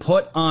getting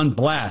put on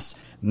blast.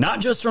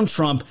 Not just from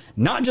Trump,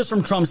 not just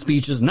from Trump's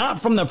speeches,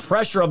 not from the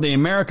pressure of the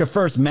America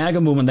First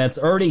MAGA movement that's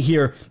already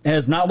here and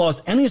has not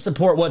lost any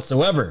support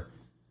whatsoever.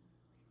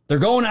 They're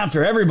going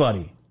after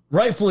everybody,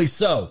 rightfully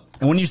so.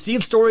 And when you see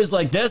stories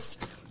like this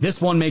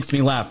one makes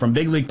me laugh. From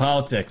Big League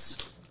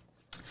Politics.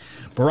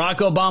 Barack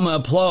Obama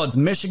applauds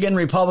Michigan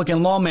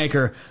Republican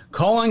lawmaker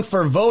calling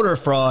for voter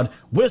fraud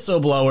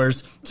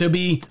whistleblowers to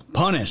be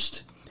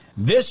punished.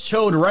 This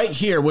chode right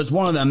here was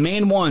one of the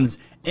main ones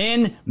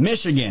in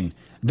Michigan.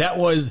 that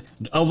was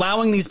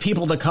allowing these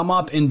people to come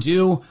up and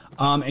do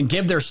and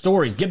give their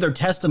stories, give their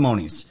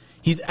testimonies.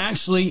 He's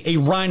actually a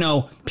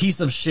rhino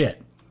piece of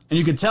shit. And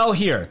you can tell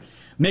here,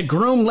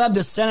 McGroom led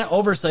the Senate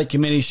Oversight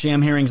Committee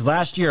sham hearings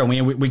last year,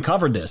 and we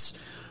covered this,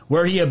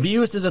 where he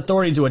abused his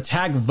authority to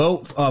attack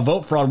vote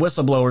fraud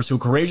whistleblowers who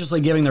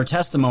courageously giving their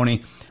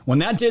testimony. When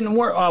that didn't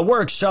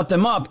work, shut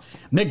them up.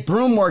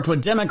 McBroom worked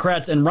with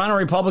Democrats and Rhino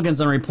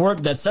Republicans on a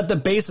report that set the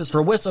basis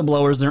for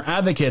whistleblowers and their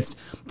advocates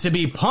to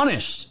be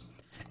punished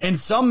in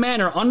some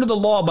manner under the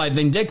law by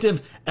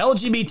vindictive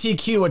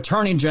LGBTQ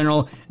Attorney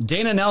General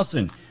Dana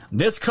Nelson.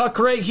 This cuck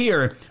right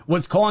here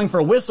was calling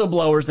for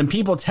whistleblowers and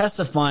people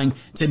testifying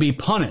to be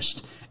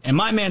punished. And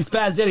my man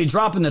Spaz Eddie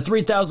dropping the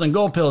 3,000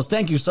 gold pills.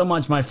 Thank you so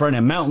much, my friend.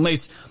 And Mountain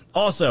Lace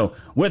also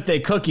with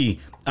a cookie.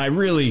 I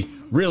really,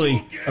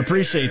 really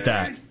appreciate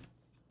that.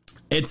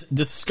 It's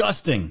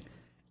disgusting.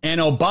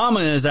 And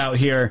Obama is out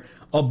here.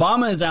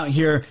 Obama is out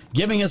here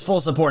giving his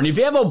full support. And if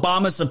you have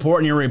Obama's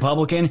support and you're a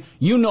Republican,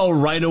 you know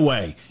right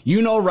away.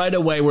 You know right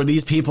away where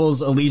these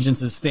people's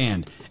allegiances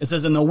stand. It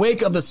says, in the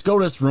wake of the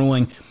SCOTUS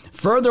ruling,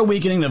 further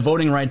weakening the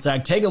Voting Rights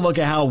Act, take a look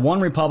at how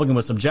one Republican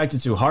was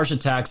subjected to harsh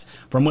attacks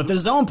from within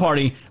his own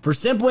party for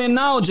simply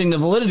acknowledging the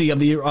validity of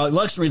the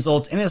election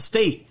results in his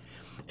state.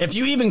 If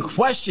you even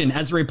question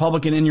as a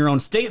Republican in your own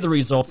state the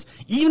results,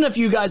 even if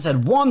you guys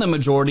had won the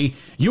majority,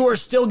 you are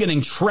still getting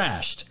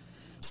trashed.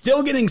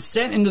 Still getting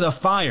sent into the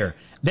fire.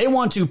 They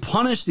want to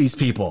punish these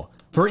people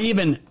for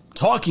even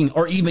talking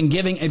or even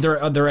giving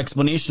their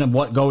explanation of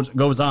what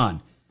goes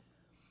on.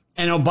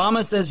 And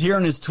Obama says here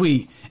in his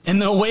tweet, in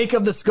the wake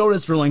of the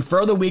SCOTUS ruling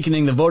further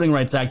weakening the Voting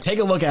Rights Act, take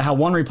a look at how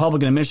one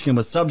Republican in Michigan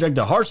was subject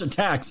to harsh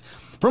attacks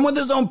from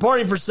within his own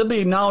party for simply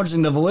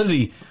acknowledging the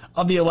validity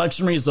of the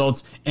election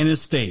results in his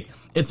state.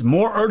 It's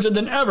more urgent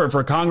than ever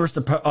for Congress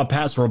to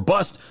pass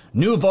robust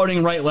new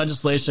voting right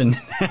legislation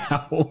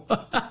now.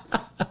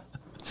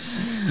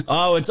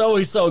 Oh, it's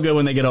always so good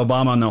when they get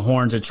Obama on the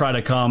horn to try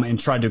to come and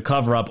try to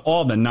cover up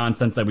all the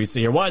nonsense that we see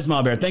here. Wise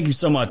Mom Bear, thank you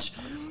so much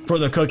for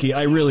the cookie.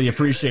 I really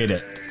appreciate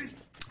it.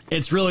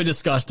 It's really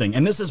disgusting.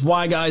 And this is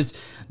why, guys,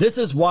 this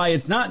is why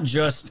it's not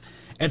just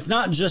the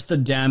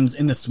Dems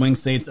in the swing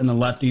states and the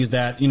lefties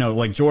that, you know,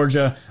 like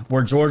Georgia,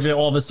 where Georgia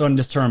all of a sudden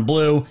just turned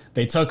blue.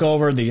 They took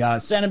over the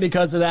Senate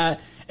because of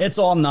that. It's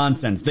all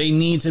nonsense. They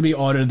need to be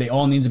audited. They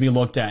all need to be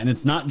looked at. And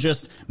it's not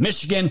just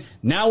Michigan.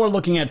 Now we're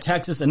looking at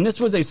Texas. And this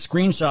was a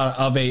screenshot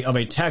of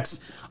a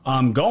text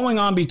going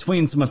on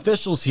between some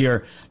officials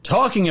here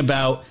talking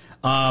about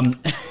Abbott.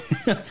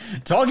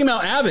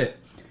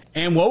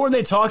 And what were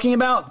they talking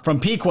about?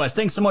 From PQuest,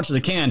 thanks so much for the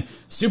can.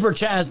 Super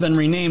Chat has been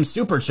renamed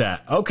Super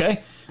Chat.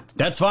 Okay,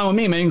 that's fine with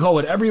me, man. You can call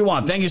whatever you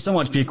want. Thank you so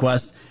much,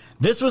 PQuest.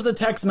 This was the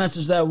text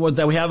message that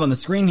we have on the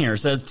screen here. It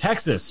says,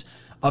 Texas,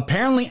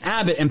 apparently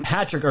Abbott and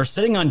Patrick are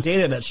sitting on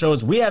data that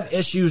shows we have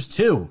issues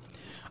too.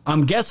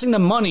 I'm guessing the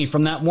money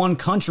from that one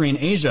country in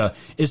Asia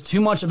is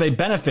too much of a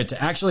benefit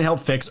to actually help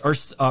fix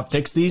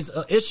these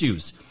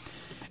issues.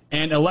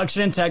 And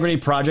Election Integrity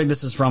Project,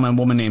 this is from a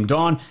woman named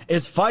Dawn,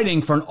 is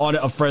fighting for an audit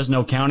of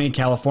Fresno County.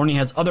 California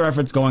has other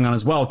efforts going on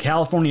as well.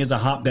 California is a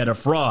hotbed of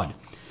fraud.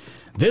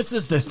 This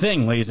is the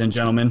thing, ladies and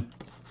gentlemen.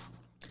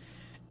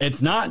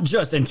 It's not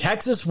just, and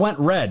Texas went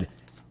red.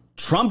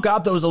 Trump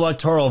got those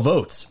electoral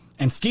votes.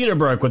 And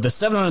Skeeterberg with the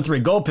 703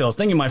 gold pills.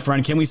 Thank you, my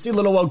friend. Can we see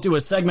Little Woke do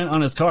a segment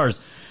on his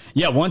cars?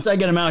 Yeah, once I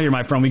get him out here,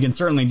 my friend, we can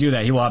certainly do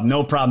that. He will have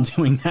no problem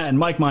doing that. And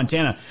Mike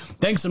Montana,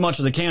 thanks so much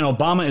for the can.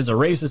 Obama is a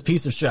racist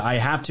piece of shit. I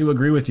have to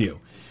agree with you.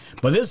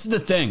 But this is the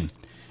thing.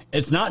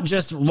 It's not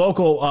just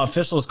local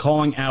officials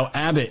calling out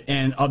Abbott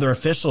and other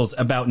officials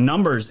about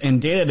numbers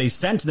and data they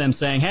sent to them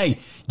saying, hey,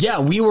 yeah,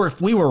 we were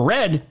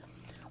red.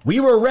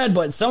 We were red,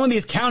 but some of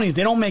these counties,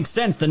 they don't make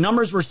sense. The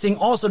numbers we're seeing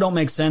also don't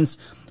make sense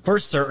for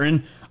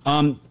certain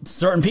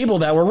people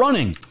that were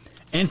running.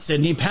 And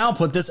Sidney Powell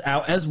put this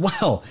out as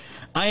well.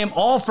 I am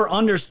all for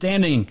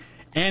understanding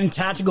and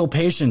tactical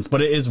patience, but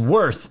it is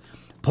worth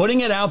putting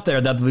it out there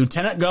that the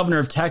lieutenant governor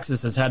of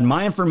Texas has had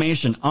my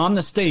information on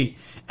the state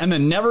and the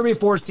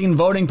never-before-seen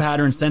voting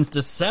pattern since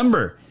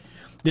December.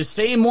 The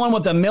same one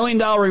with $1 million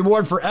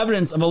reward for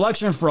evidence of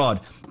election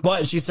fraud.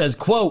 But she says,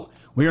 quote,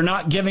 we are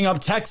not giving up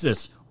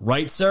Texas.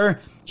 Right,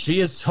 sir? She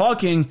is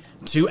talking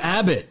to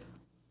Abbott.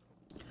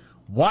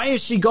 Why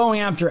is she going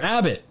after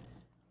Abbott?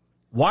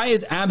 Why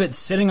is Abbott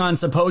sitting on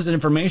supposed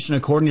information,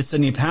 according to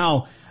Sidney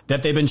Powell,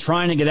 that they've been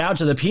trying to get out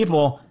to the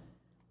people?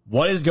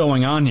 What is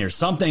going on here?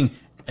 Something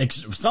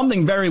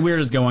very weird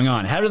is going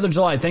on. Happy the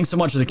July. Thanks so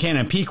much for the can.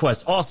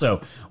 PQuest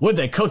also with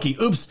a cookie.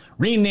 Oops,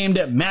 renamed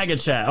it MAGA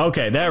Chat.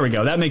 Okay, there we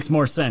go. That makes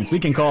more sense. We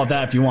can call it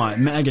that if you want.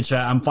 MAGA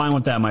Chat. I'm fine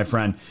with that, my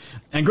friend.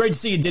 And great to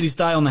see you, Diddy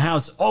Style in the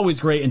house. Always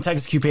great. And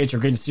Texas Q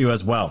Patriot, great to see you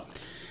as well.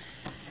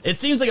 It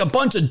seems like a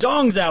bunch of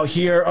dongs out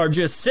here are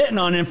just sitting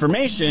on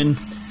information,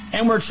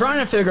 and we're trying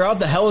to figure out what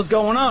the hell is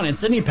going on. And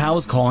Sidney Powell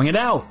is calling it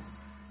out.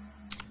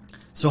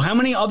 So how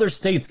many other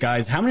states,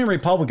 guys, how many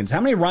Republicans,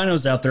 how many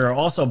rhinos out there are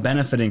also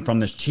benefiting from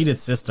this cheated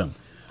system?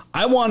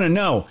 I want to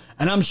know,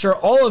 and I'm sure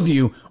all of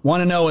you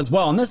want to know as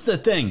well. And this is the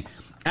thing.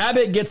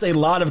 Abbott gets a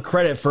lot of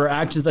credit for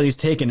actions that he's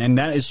taken, and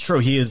that is true.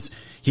 He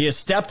He has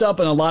stepped up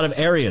in a lot of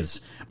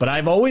areas. But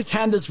I've always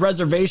had this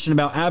reservation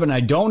about Abbott, and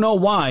I don't know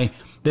why.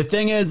 The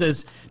thing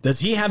is does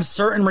he have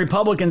certain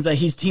Republicans that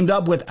he's teamed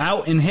up with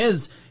out in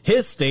his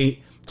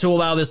state to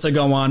allow this to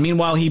go on?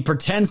 Meanwhile, he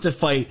pretends to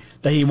fight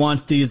that he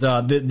wants these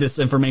this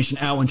information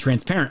out and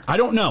transparent. I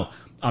don't know.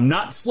 I'm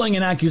not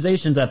slinging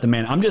accusations at the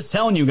man. I'm just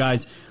telling you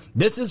guys,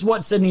 this is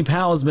what Sidney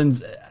Powell has been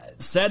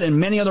said, and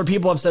many other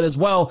people have said as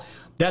well,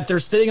 that they're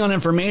sitting on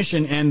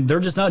information and they're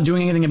just not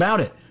doing anything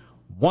about it.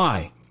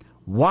 Why?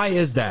 Why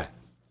is that?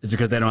 Is it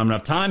because they don't have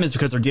enough time? Is it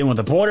because they're dealing with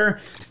the border?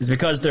 Is it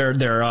because their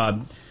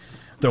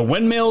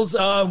windmills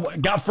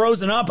got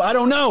frozen up? I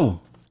don't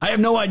know. I have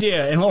no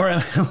idea. And Laura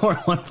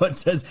One-Foot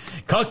says,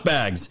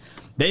 cuckbags.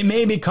 They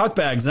may be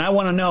cuckbags, and I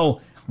want to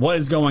know what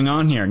is going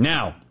on here.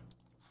 Now,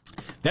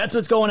 that's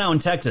what's going on in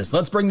Texas.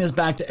 Let's bring this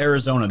back to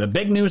Arizona. The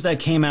big news that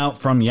came out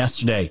from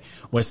yesterday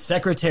was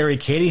Secretary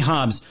Katie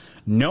Hobbs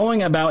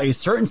knowing about a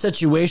certain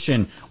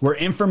situation where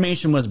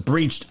information was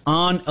breached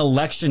on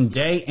election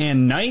day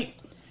and night,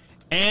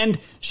 and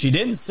she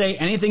didn't say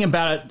anything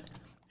about it,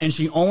 and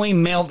she only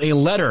mailed a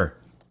letter,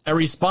 a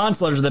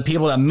response letter to the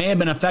people that may have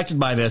been affected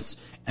by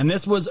this. And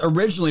this was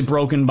originally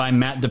broken by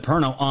Matt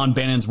DePerno on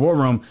Bannon's War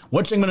Room,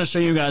 which I'm going to show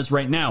you guys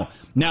right now.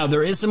 Now,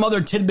 there is some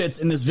other tidbits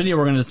in this video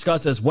we're going to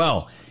discuss as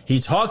well. He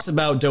talks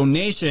about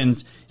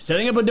donations,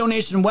 setting up a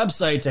donation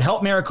website to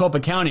help Maricopa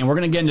County. And we're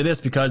going to get into this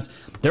because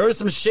there is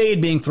some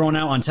shade being thrown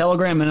out on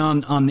Telegram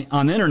and on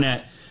the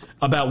internet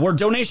about where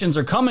donations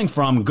are coming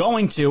from,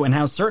 going to, and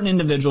how certain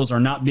individuals are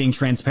not being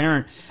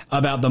transparent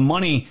about the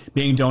money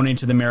being donated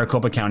to the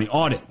Maricopa County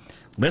audit.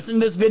 Listen to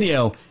this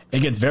video.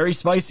 It gets very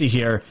spicy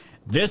here.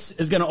 This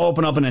is going to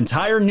open up an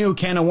entire new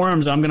can of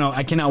worms.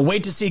 I cannot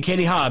wait to see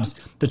Katie Hobbs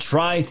to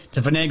try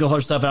to finagle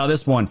herself out of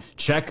this one.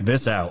 Check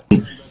this out.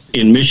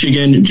 In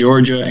Michigan,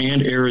 Georgia,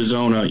 and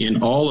Arizona,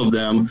 in all of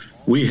them,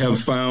 we have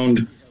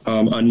found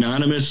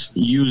anonymous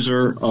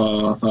user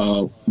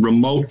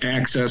remote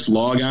access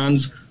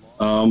logons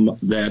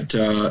that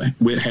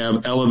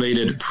have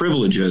elevated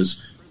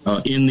privileges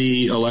in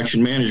the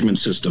election management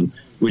system,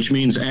 which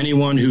means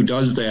anyone who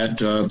does that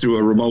through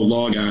a remote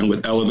logon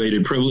with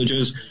elevated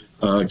privileges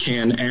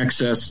can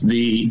access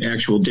the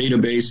actual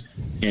database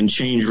and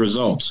change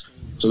results.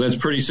 So that's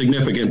pretty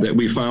significant that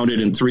we found it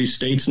in 3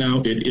 states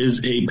now. It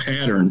is a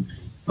pattern,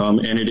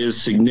 and it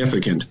is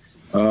significant.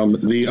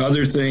 The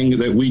other thing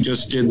that we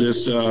just did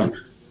this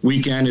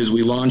weekend is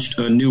we launched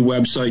a new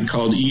website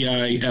called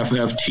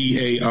EIFFTAR,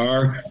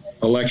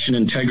 Election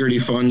Integrity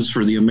Funds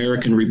for the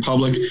American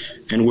Republic,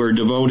 and we're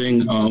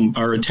devoting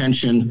our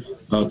attention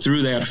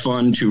through that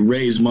fund to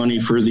raise money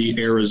for the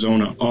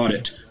Arizona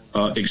audit.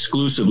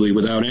 Exclusively,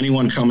 without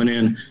anyone coming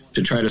in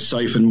to try to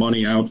siphon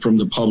money out from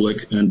the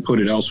public and put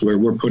it elsewhere.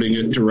 We're putting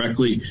it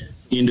directly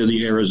into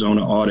the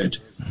Arizona audit.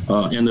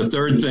 And the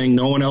third thing,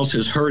 no one else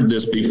has heard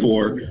this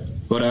before,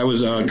 but I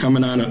was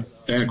coming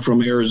back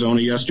from Arizona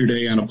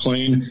yesterday on a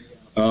plane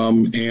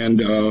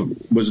and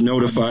was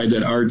notified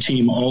that our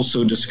team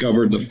also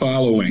discovered the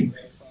following,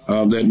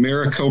 that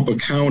Maricopa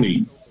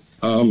County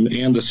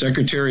and the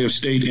Secretary of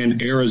State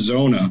in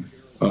Arizona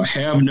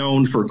have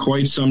known for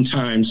quite some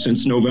time,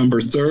 since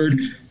November 3rd,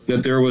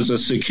 that there was a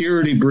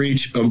security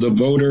breach of the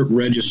voter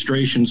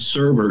registration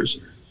servers,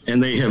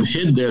 and they have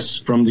hid this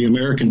from the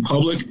American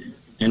public,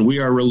 and we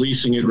are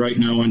releasing it right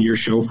now on your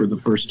show for the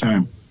first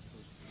time.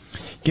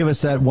 Give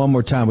us that one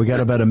more time. We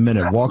got about a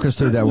minute. Walk us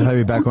through that. We'll have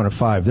you back on at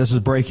 5. This is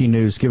breaking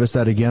news. Give us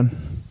that again.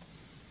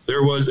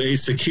 There was a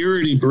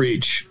security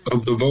breach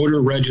of the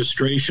voter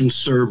registration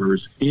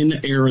servers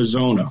in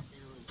Arizona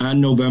on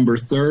November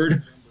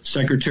 3rd.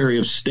 Secretary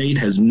of State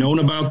has known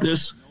about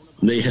this.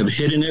 They have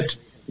hidden it.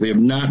 They have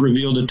not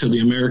revealed it to the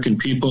American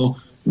people.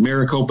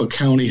 Maricopa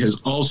County has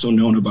also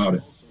known about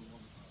it.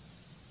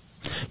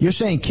 You're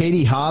saying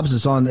Katie Hobbs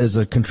is on as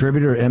a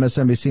contributor at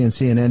MSNBC and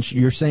CNN.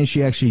 You're saying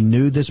she actually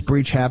knew this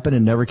breach happened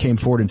and never came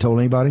forward and told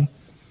anybody?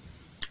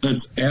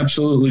 That's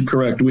absolutely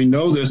correct. We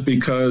know this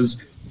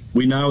because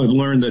we now have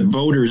learned that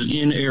voters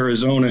in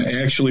Arizona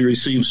actually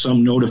received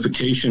some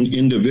notification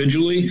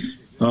individually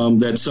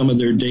that some of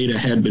their data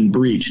had been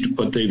breached,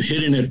 but they've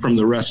hidden it from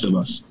the rest of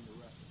us.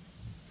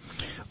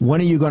 When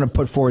are you going to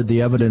put forward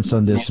the evidence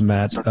on this,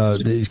 Matt?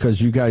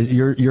 Because you guys,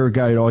 you're a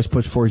guy who always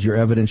puts forward your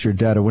evidence, your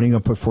data. When are you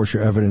going to put forth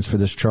your evidence for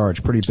this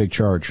charge? Pretty big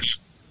charge.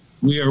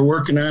 We are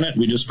working on it.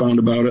 We just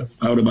found out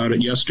about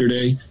it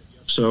yesterday.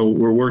 So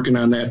we're working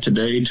on that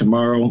today.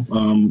 Tomorrow,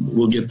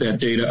 we'll get that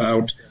data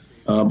out.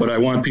 But I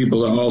want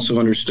people to also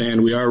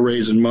understand we are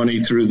raising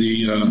money through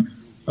the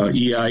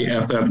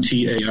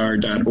EIFFTAR.org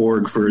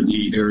for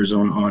the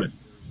Arizona audit.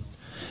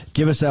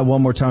 Give us that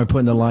one more time. Put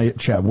in the live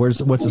chat. What's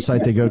the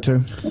site they go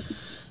to?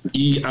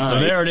 So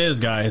there it is,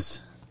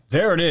 guys.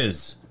 There it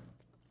is.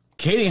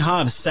 Katie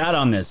Hobbs sat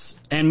on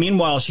this, and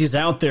meanwhile, she's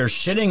out there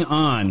shitting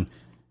on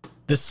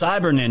the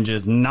cyber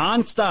ninjas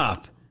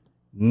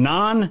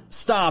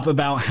nonstop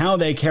about how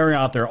they carry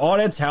out their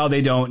audits, how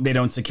they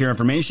don't secure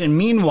information.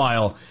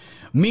 Meanwhile,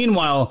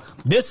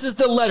 this is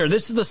the letter.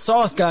 This is the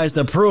sauce, guys,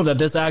 to prove that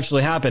this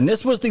actually happened.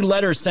 This was the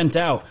letter sent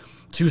out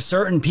to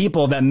certain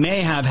people that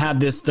may have had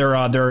this their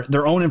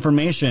own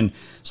information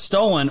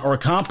stolen or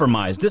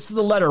compromised. This is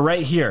the letter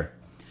right here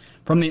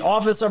from the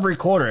Office of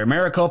Recorder,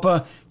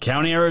 Maricopa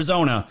County,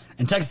 Arizona.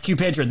 And Texas Q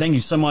Patriot, thank you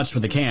so much for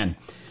the can.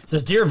 It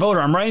says, Dear voter,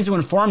 I'm writing to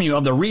inform you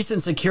of the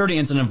recent security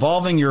incident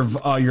involving your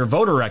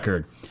voter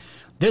record.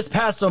 This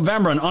past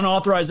November, an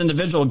unauthorized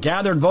individual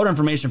gathered voter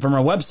information from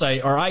our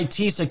website. Our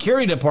IT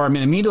security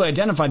department immediately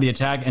identified the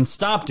attack and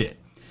stopped it.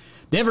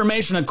 The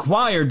information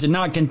acquired did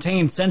not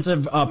contain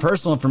sensitive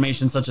personal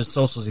information such as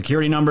social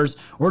security numbers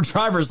or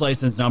driver's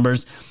license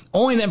numbers,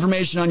 only the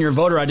information on your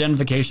voter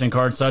identification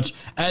card such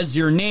as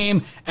your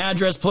name,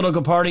 address,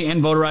 political party,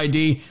 and voter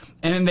ID,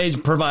 and then they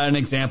provide an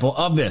example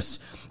of this.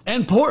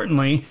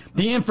 Importantly,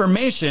 the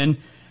information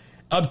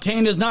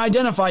obtained does not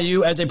identify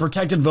you as a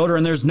protected voter,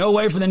 and there's no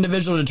way for the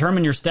individual to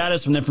determine your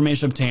status from the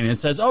information obtained. And it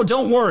says, oh,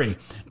 don't worry,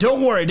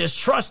 just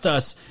trust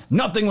us.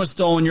 Nothing was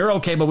stolen. You're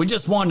okay, but we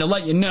just wanted to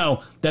let you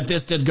know that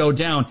this did go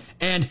down.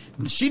 And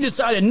she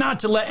decided not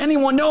to let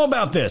anyone know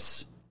about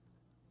this.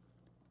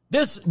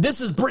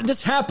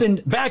 This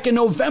happened back in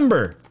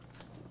November.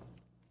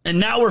 And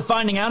now we're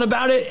finding out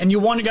about it, and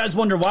you guys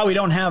wonder why we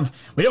don't have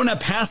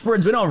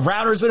passwords, we don't have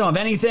routers, we don't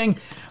have anything.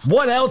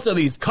 What else are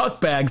these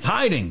cuckbags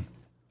hiding?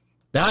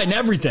 They're hiding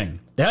everything.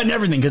 They're hiding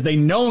everything because they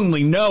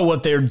knowingly know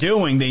what they're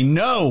doing. They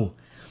know.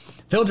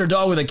 Filter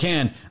Dog with a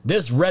can.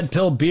 This red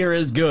pill beer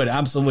is good.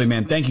 Absolutely,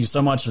 man. Thank you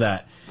so much for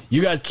that.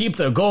 You guys keep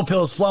the gold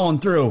pills flowing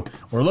through.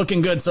 We're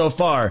looking good so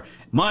far.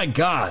 My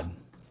God.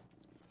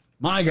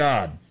 My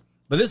God.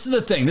 But this is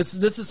the thing. This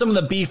is some of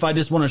the beef I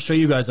just want to show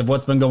you guys of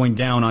what's been going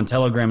down on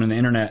Telegram and the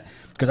internet.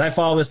 Because I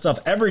follow this stuff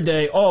every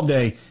day, all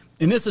day.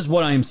 And this is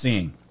what I am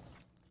seeing.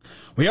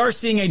 We are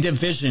seeing a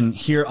division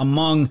here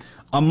among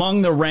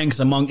the ranks,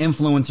 among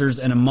influencers,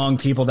 and among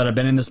people that have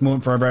been in this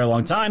movement for a very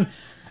long time.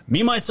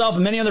 Me, myself,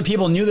 and many other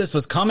people knew this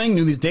was coming,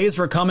 knew these days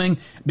were coming,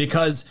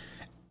 because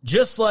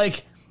just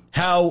like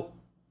how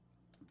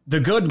the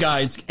good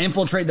guys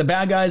infiltrate the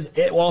bad guys,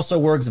 it also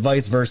works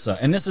vice versa.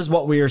 And this is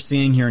what we are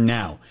seeing here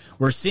now.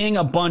 We're seeing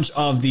a bunch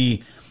of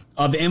the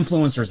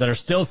influencers that are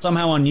still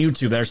somehow on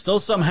YouTube, that are still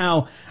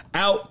somehow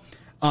out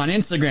on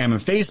Instagram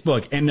and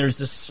Facebook, and there's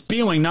this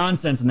spewing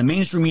nonsense, and the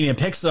mainstream media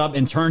picks it up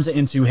and turns it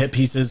into hit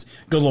pieces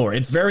galore.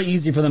 It's very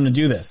easy for them to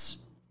do this.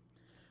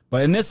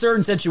 But in this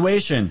certain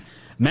situation,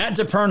 Matt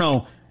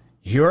DePerno,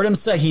 you heard him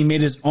say he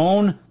made his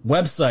own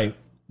website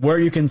where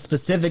you can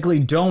specifically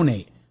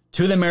donate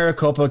to the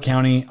Maricopa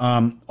County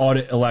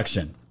audit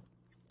election,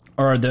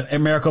 or the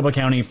Maricopa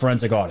County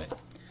forensic audit.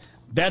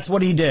 That's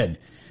what he did,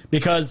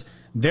 because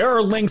there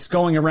are links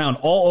going around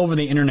all over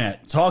the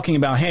internet talking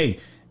about, hey,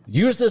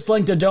 use this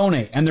link to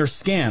donate, and they're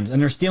scams,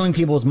 and they're stealing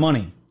people's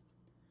money.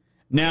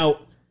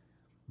 Now,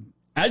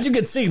 as you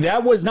can see,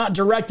 that was not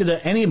directed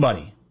at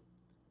anybody,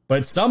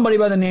 but somebody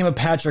by the name of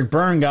Patrick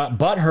Byrne got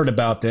butthurt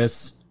about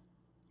this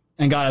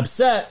and got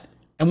upset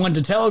and went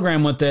to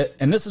Telegram with it,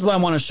 and this is what I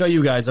want to show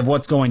you guys of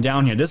what's going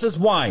down here. This is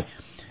why.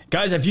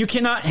 Guys, if you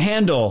cannot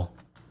handle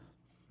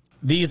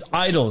these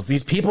idols,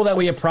 these people that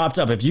we have propped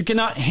up, if you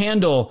cannot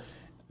handle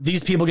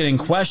these people getting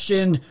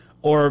questioned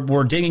or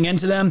we're digging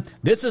into them,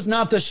 this is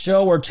not the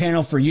show or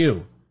channel for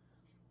you.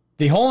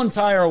 The whole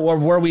entire, or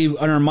where we,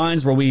 in our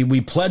minds, where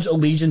we pledge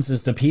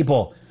allegiances to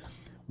people,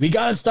 we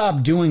got to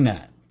stop doing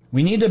that.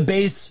 We need to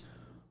base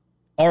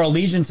our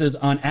allegiances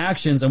on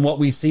actions and what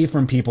we see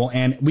from people,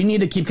 and we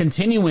need to keep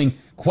continuing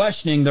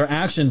questioning their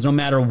actions no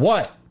matter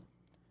what.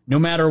 No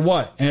matter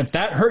what. And if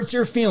that hurts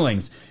your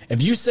feelings,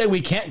 if you say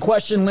we can't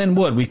question Lynn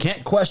Wood, we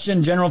can't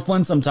question General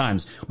Flynn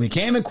sometimes, we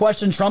can't even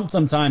question Trump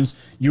sometimes,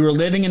 you are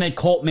living in a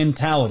cult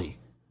mentality.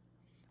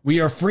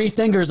 We are free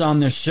thinkers on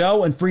this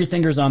show and free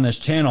thinkers on this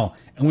channel,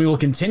 and we will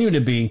continue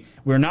to be.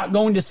 We're not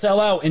going to sell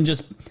out and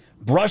just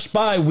brush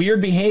by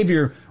weird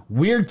behavior,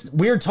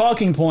 weird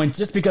talking points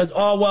just because,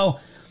 oh, well,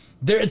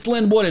 it's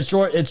Lynn Wood,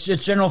 it's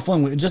General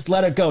Flynn, just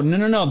let it go.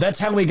 No. That's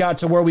how we got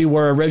to where we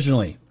were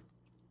originally.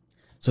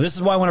 So this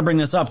is why I want to bring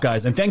this up,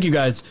 guys. And thank you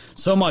guys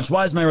so much.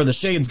 Wise Mayor of the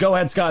Shades. Go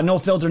ahead, Scott. No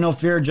filter, no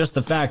fear, just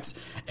the facts.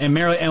 And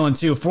Mary Ellen,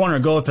 too.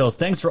 400 Gold Pills.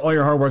 Thanks for all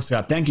your hard work,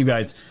 Scott. Thank you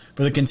guys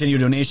for the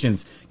continued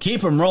donations. Keep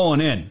them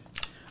rolling in.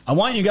 I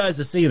want you guys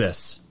to see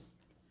this.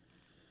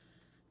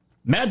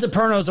 Matt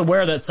DePerno is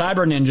aware that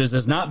Cyber Ninjas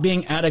is not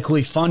being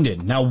adequately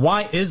funded. Now,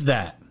 why is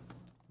that?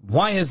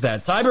 Why is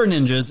that? Cyber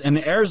Ninjas and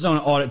the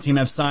Arizona audit team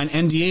have signed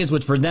NDAs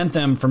which prevent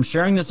them from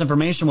sharing this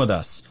information with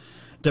us.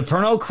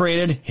 DePerno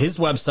created his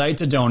website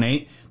to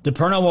donate.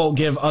 DePerno will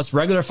give us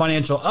regular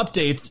financial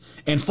updates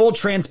and full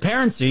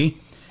transparency.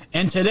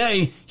 And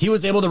today, he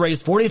was able to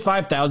raise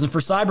 $45,000 for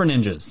Cyber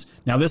Ninjas.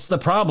 Now, this is the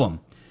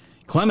problem.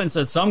 Clemens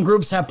says some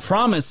groups have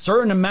promised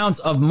certain amounts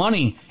of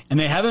money, and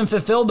they haven't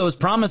fulfilled those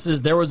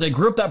promises. There was a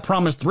group that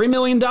promised $3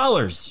 million to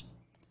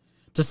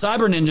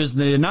Cyber Ninjas.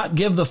 They did not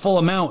give the full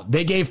amount.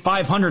 They gave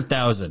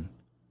 $500,000.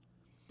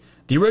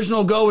 The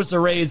original goal was to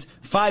raise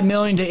 $5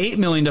 million to $8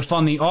 million to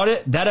fund the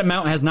audit. That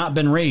amount has not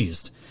been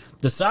raised.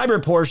 The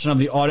cyber portion of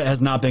the audit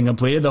has not been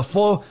completed. The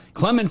full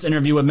Clemens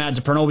interview with Matt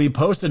DePerno will be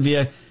posted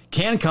via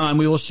CanCon,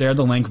 we will share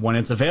the link when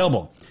it's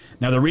available.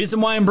 Now, the reason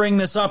why I'm bringing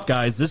this up,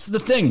 guys, this is the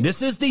thing.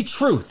 This is the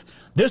truth.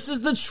 This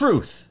is the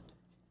truth.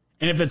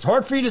 And if it's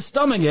hard for you to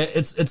stomach it,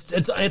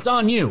 it's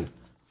on you.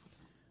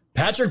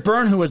 Patrick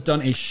Byrne, who has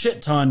done a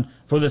shit ton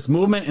for this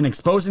movement and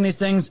exposing these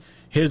things,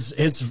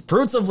 his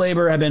fruits of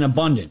labor have been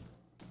abundant.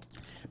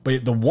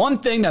 But the one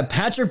thing that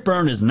Patrick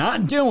Byrne is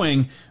not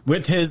doing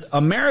with his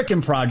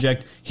American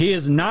project, he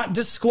is not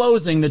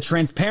disclosing the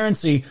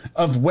transparency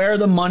of where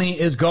the money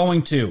is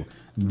going to.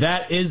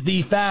 That is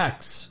the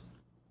facts.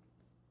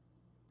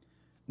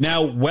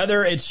 Now,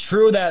 whether it's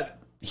true that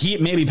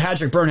maybe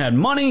Patrick Byrne had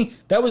money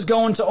that was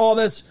going to all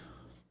this,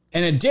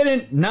 and it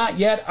didn't, not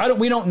yet.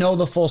 We don't know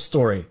the full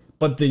story.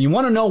 But you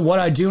want to know what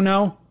I do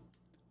know?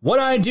 What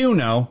I do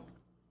know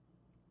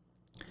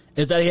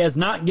is that he has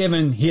not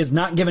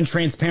given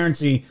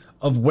transparency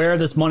of where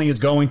this money is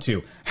going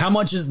to, how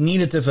much is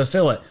needed to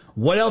fulfill it,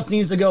 what else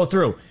needs to go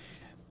through.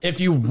 If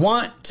you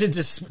want to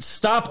just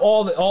stop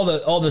all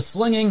the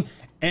slinging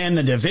and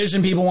the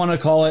division people want to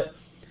call it,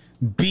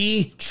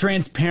 be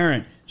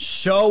transparent.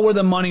 Show where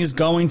the money is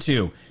going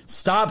to.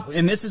 Stop,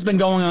 and this has been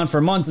going on for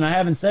months, and I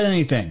haven't said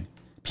anything.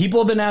 People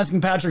have been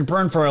asking Patrick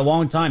Byrne for a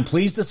long time,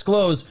 please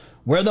disclose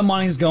where the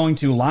money is going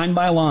to, line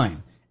by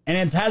line. And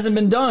it hasn't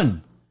been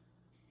done.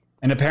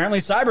 And apparently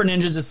Cyber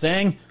Ninjas is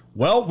saying,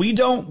 well, we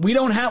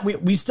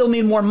still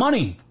need more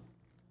money.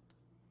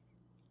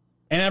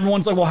 And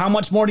everyone's like, well, how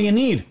much more do you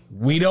need?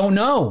 We don't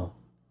know.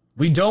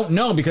 We don't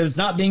know because it's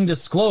not being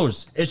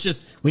disclosed. It's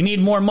just, we need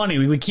more money.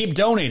 We keep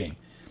donating.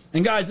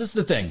 And guys, this is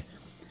the thing.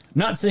 I'm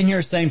not sitting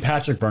here saying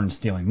Patrick Byrne is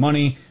stealing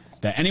money,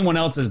 that anyone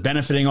else is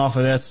benefiting off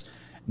of this.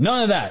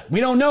 None of that. We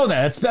don't know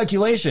that. It's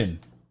speculation.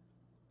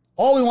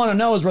 All we want to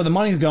know is where the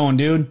money's going,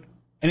 dude.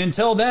 And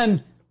until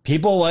then,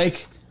 people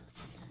like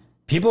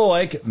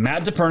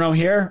Matt DePerno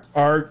here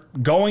are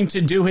going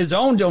to do his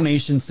own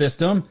donation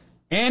system,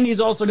 and he's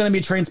also going to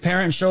be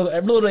transparent and show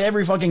literally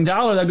every fucking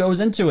dollar that goes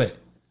into it.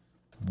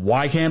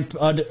 Why can't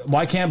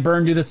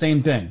Byrne do the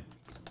same thing?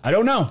 I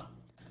don't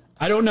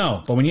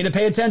know, but we need to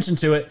pay attention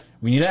to it.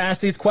 We need to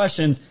ask these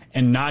questions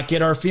and not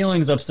get our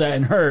feelings upset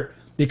and hurt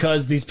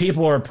because these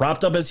people are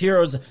propped up as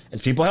heroes,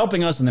 as people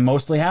helping us, and they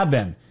mostly have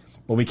been.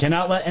 But we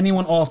cannot let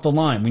anyone off the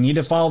line. We need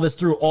to follow this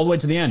through all the way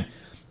to the end.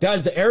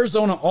 Guys, the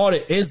Arizona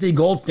audit is the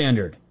gold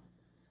standard.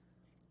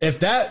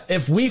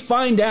 If we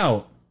find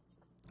out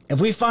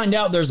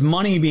there's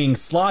money being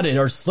slotted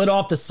or slid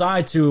off the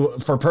side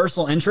for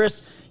personal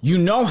interest, you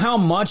know how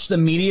much the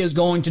media is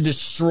going to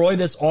destroy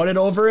this audit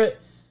over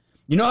it?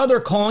 You know how they're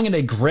calling it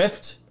a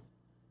grift?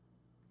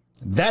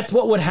 That's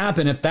what would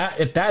happen if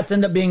that's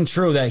end up being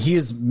true, that he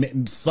is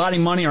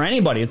slotting money, or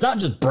anybody. It's not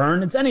just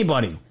Byrne, it's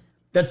anybody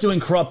that's doing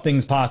corrupt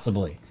things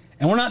possibly.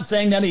 And we're not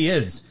saying that he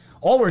is.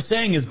 All we're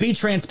saying is be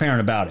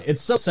transparent about it.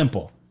 It's so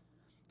simple.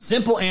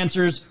 Simple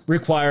answers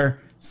require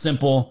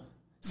simple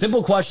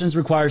questions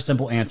require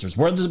simple answers.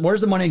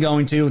 Where's the money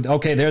going to?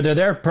 Okay,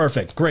 there.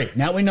 Perfect. Great.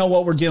 Now we know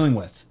what we're dealing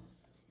with.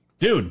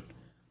 Dude,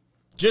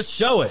 just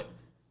show it.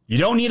 You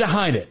don't need to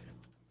hide it.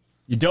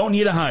 You don't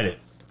need to hide it.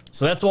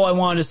 So that's all I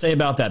wanted to say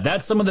about that.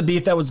 That's some of the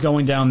beef that was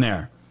going down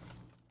there.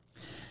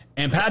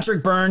 And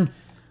Patrick Byrne,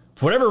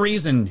 for whatever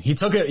reason, he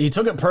took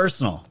it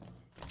personal.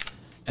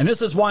 And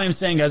this is why I'm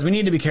saying, guys, we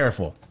need to be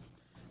careful.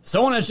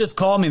 Someone has just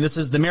called me. This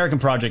is the American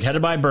Project,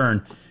 headed by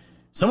Byrne.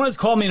 Someone has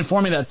called me and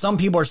informed me that some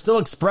people are still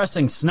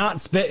expressing snot,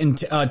 spit, and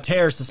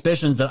tear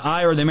suspicions that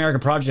I or the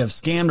American Project have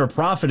scammed or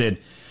profited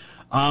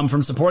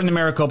from supporting the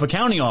Maricopa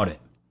County audit.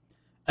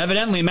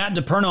 Evidently, Matt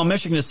DePerno of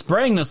Michigan is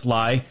spraying this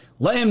lie.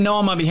 Let him know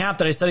on my behalf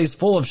that I said he's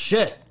full of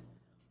shit.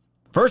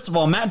 First of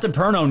all, Matt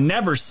DePerno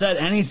never said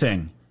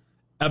anything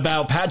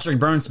about Patrick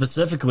Byrne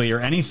specifically or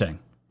anything.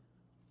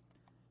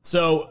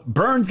 So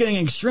Byrne's getting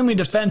extremely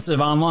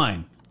defensive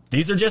online.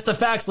 These are just the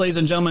facts, ladies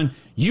and gentlemen.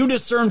 You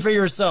discern for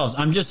yourselves.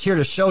 I'm just here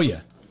to show you.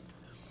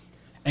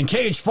 And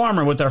Cage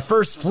Farmer with our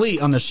first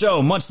fleet on the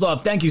show. Much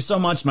love. Thank you so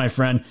much, my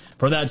friend,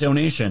 for that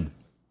donation.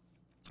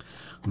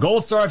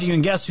 Gold Star, if you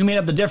can guess who made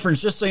up the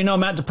difference, just so you know,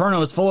 Matt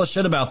DePerno is full of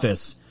shit about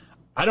this.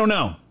 I don't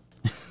know.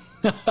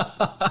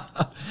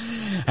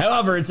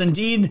 However, it's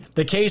indeed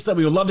the case that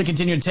we would love to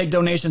continue to take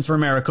donations for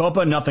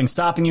Maricopa. Nothing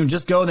stopping you.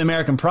 Just go to the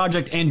American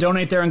Project and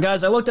donate there. And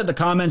guys, I looked at the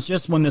comments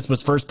just when this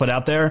was first put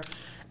out there.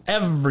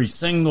 Every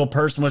single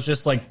person was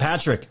just like,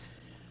 Patrick,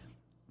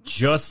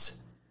 just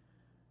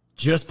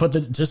put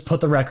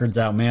the records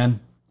out, man.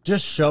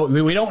 Just show.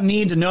 We don't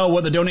need to know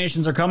where the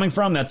donations are coming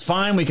from. That's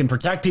fine. We can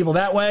protect people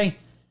that way.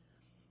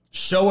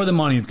 Show where the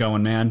money's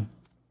going, man.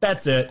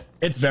 That's it.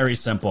 It's very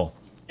simple.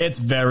 It's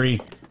very,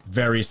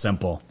 very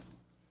simple.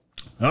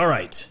 All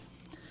right.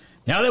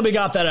 Now that we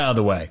got that out of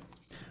the way,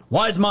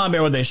 Wise Mom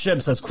Bear with a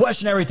ship says,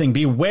 question everything.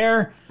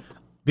 Beware,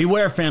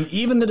 fam.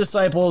 Even the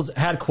disciples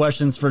had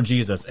questions for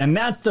Jesus. And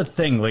that's the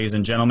thing, ladies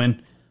and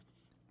gentlemen.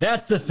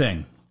 That's the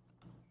thing.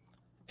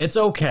 It's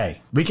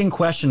okay. We can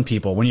question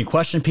people. When you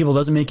question people, it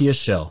doesn't make you a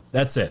shill.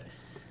 That's it.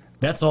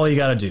 That's all you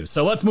got to do.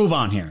 So let's move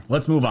on here.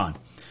 Let's move on.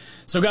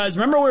 So guys,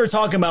 remember we were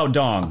talking about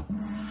Dong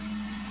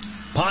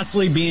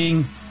possibly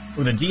being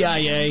with the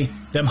DIA,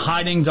 them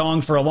hiding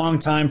Dong for a long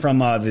time from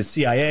the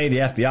CIA, the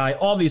FBI,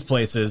 all these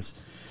places.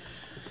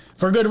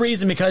 For good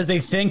reason, because they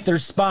think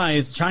there's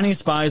spies, Chinese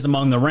spies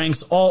among the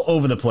ranks all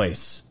over the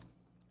place.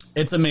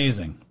 It's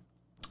amazing.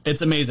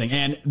 It's amazing.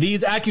 And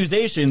these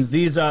accusations,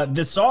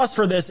 the sauce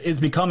for this is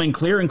becoming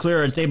clearer and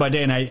clearer day by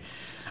day. And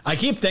I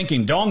keep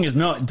thinking Dong,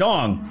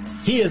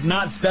 he is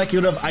not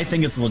speculative. I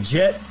think it's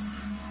legit.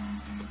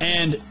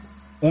 And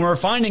when we're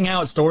finding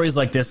out stories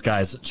like this,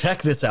 guys,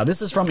 check this out.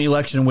 This is from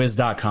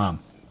electionwiz.com.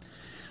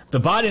 The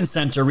Biden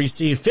Center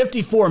received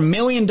 $54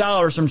 million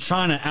from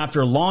China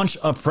after launch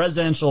of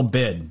presidential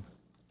bid.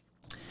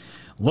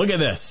 Look at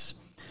this.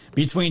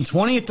 Between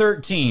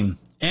 2013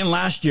 and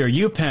last year,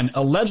 UPenn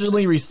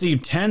allegedly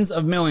received tens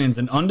of millions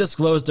in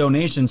undisclosed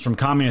donations from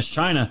Communist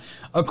China,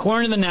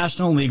 according to the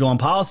National Legal and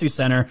Policy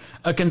Center,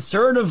 a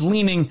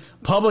conservative-leaning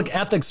public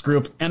ethics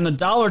group, and the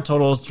dollar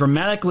totals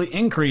dramatically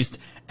increased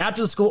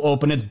after the school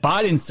opened its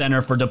Biden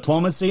Center for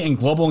Diplomacy and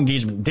Global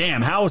Engagement.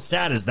 Damn, how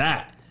sad is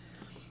that?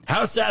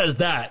 How sad is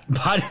that?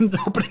 Biden's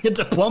opening a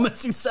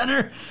diplomacy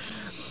center?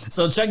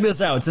 So check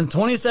this out. Since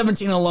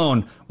 2017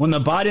 alone, when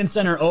the Biden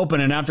Center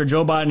opened and after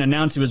Joe Biden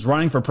announced he was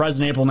running for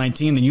president April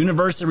 19, the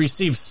university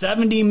received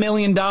 $70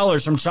 million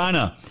from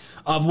China,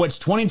 of which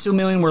 $22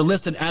 million were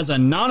listed as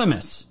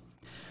anonymous.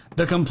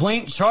 The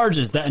complaint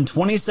charges that in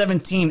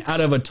 2017,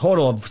 out of a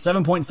total of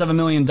 $7.7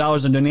 million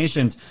in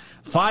donations,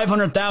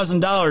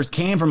 $500,000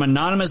 came from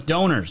anonymous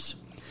donors.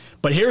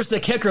 But here's the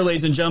kicker,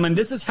 ladies and gentlemen.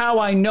 This is how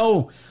I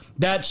know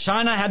that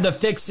China had the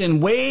fix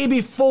in way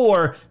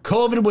before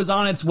COVID was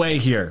on its way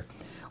here.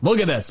 Look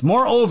at this.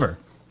 Moreover,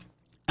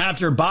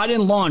 after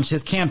Biden launched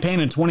his campaign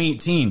in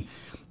 2018,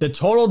 the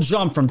total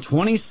jumped from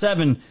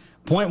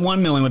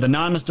 27.1 million with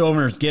anonymous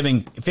donors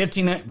giving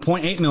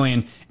 15.8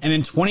 million. And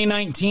in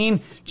 2019,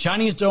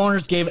 Chinese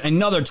donors gave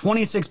another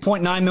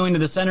 26.9 million to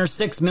the center,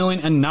 6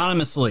 million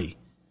anonymously.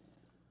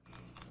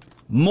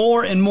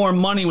 More and more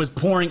money was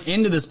pouring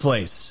into this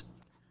place.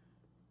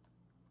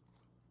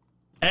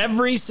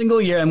 Every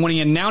single year, and when he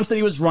announced that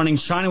he was running,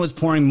 China was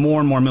pouring more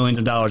and more millions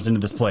of dollars into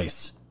this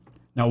place.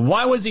 Now,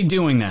 why was he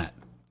doing that?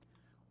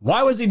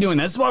 Why was he doing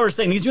that? This is why we're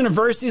saying these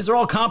universities are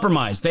all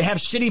compromised. They have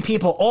shitty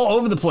people all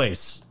over the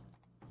place.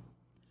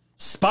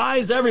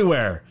 Spies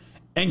everywhere.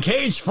 And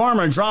Cage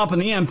Farmer dropping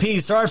the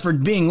EMP. Sorry for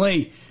being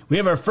late. We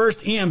have our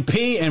first EMP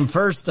and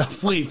first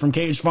fleet from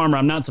Cage Farmer.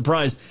 I'm not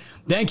surprised.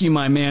 Thank you,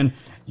 my man.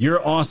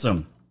 You're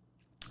awesome.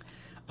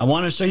 I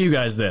want to show you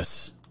guys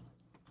this.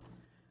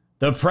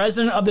 The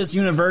president of this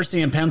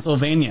university in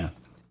Pennsylvania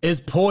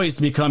is poised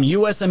to become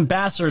U.S.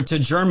 ambassador to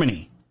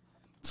Germany.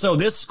 So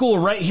this school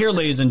right here,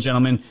 ladies and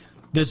gentlemen,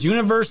 this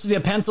University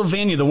of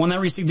Pennsylvania, the one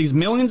that received these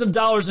millions of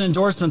dollars in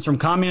endorsements from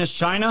Communist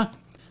China,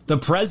 the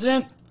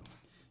president,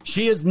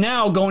 she is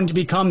now going to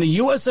become the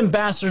U.S.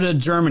 ambassador to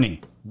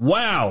Germany.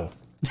 Wow.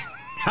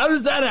 How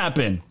does that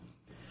happen?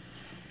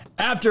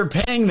 After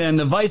paying then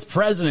the vice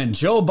president,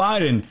 Joe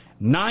Biden,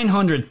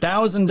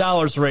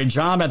 $900,000 for a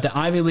job at the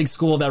Ivy League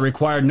school that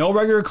required no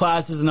regular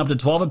classes and up to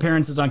 12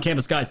 appearances on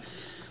campus. Guys,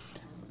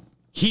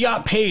 he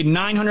got paid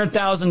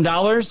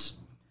 $900,000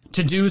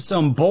 to do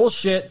some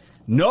bullshit,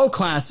 no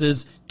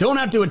classes, don't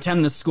have to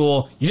attend the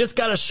school. You just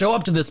got to show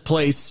up to this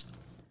place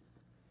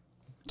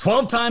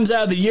 12 times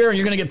out of the year and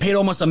you're going to get paid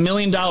almost $1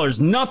 million.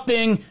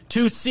 Nothing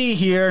to see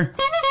here.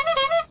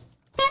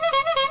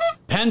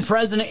 Penn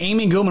President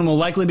Amy Goodman will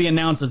likely be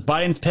announced as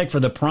Biden's pick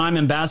for the prime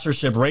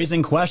ambassadorship,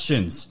 raising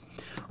questions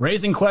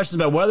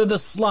about whether the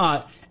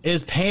slot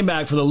is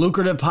payback for the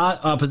lucrative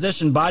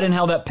position Biden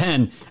held at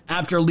Penn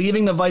after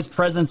leaving the vice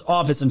president's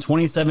office in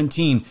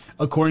 2017,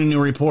 according to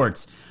new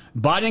reports.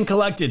 Biden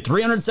collected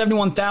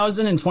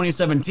 $371,000 in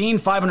 2017,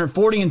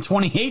 $540,000 in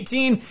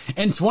 2018,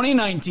 and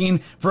 2019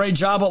 for a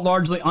job at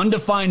largely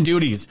undefined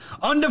duties.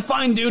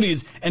 Undefined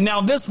duties, and now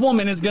this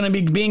woman is going to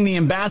be being the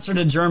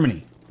ambassador to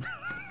Germany.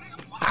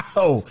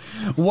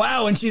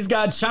 Wow, and she's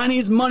got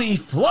Chinese money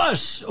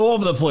flush all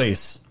over the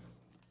place.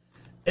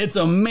 It's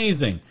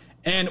amazing.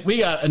 And we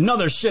got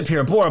another ship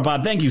here.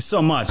 Borabot, thank you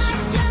so much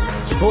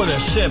for the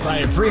ship. I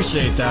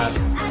appreciate that.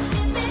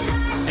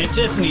 And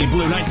Tiffany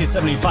Blue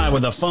 1975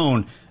 with a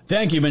phone.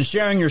 Thank you. Been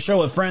sharing your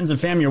show with friends and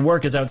family. Your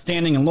work is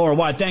outstanding. And Laura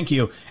White, thank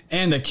you.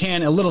 And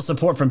a little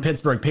support from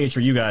Pittsburgh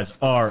Patriot. You guys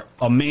are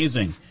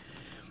amazing.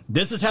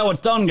 This is how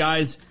it's done,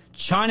 guys.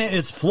 China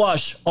is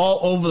flush all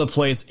over the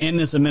place in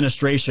this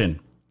administration.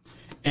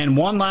 And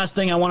one last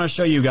thing I want to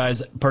show you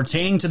guys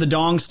pertaining to the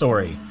Dong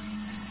story.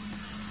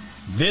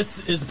 This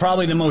is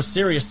probably the most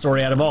serious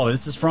story out of all.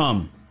 This is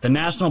from the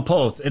National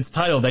Post. It's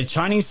titled, "A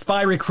Chinese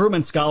Spy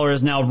Recruitment Scholar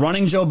is Now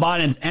Running Joe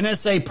Biden's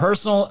NSA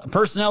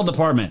Personnel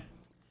Department."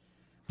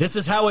 This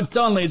is how it's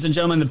done, ladies and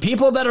gentlemen. The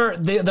people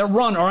that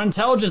run our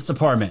intelligence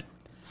department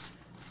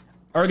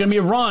are going to be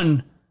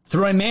run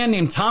through a man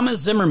named Thomas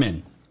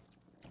Zimmerman.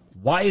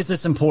 Why is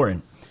this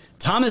important?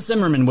 Thomas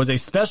Zimmerman was a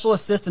special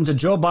assistant to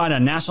Joe Biden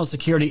on National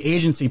Security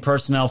Agency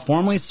personnel,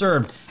 formerly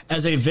served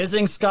as a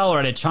visiting scholar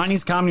at a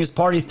Chinese Communist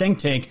Party think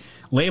tank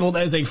labeled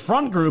as a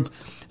front group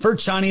for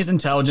Chinese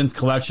intelligence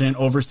collection and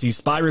overseas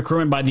spy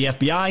recruitment by the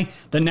FBI,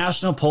 the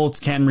National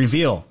Post can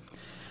reveal.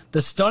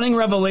 the stunning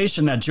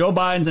revelation that Joe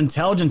Biden's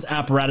intelligence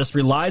apparatus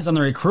relies on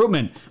the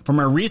recruitment from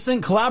a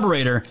recent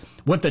collaborator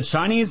with the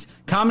Chinese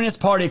Communist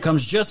Party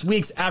comes just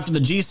weeks after the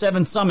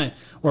G7 summit,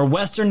 where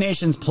Western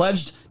nations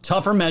pledged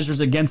tougher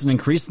measures against an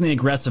increasingly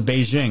aggressive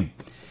Beijing.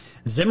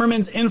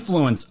 Zimmerman's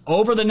influence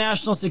over the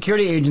National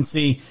Security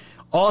Agency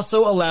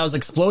also allows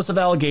explosive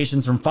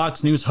allegations from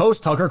Fox News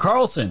host Tucker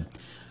Carlson.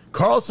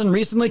 Carlson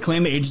recently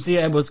claimed the agency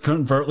was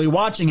covertly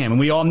watching him, and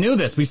we all knew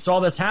this. We saw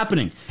this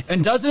happening.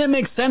 And doesn't it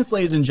make sense,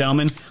 ladies and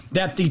gentlemen,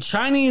 that the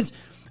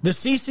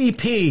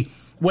CCP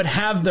would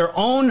have their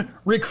own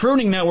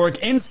recruiting network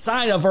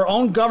inside of our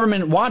own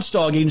government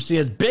watchdog agency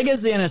as big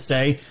as the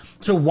NSA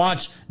to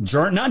watch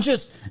not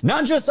just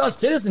us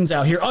citizens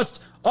out here, us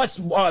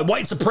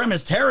white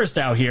supremacist terrorists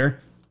out here.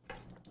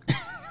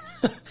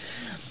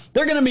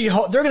 They're gonna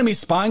be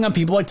spying on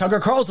people like Tucker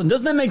Carlson.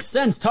 Doesn't that make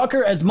sense?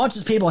 Tucker, as much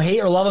as people hate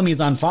or love him,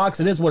 he's on Fox.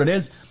 It is what it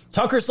is.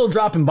 Tucker's still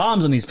dropping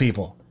bombs on these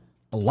people.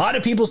 A lot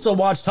of people still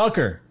watch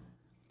Tucker,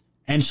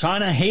 and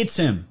China hates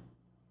him.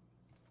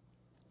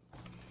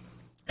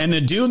 And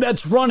the dude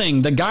that's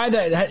running, the guy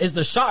that is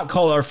the shot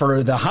caller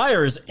for the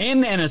hires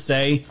in the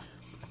NSA,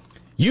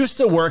 used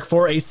to work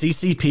for a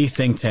CCP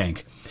think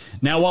tank.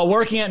 Now, while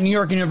working at New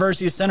York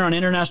University's Center on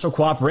International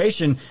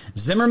Cooperation,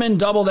 Zimmerman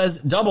doubled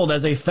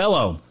as a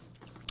fellow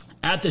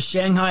at the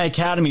Shanghai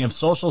Academy of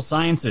Social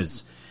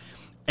Sciences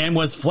and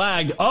was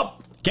flagged.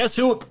 Guess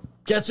who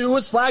it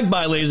was flagged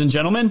by, ladies and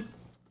gentlemen?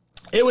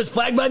 It was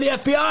flagged by the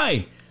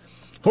FBI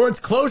for its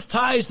close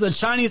ties to the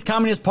Chinese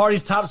Communist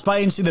Party's top spy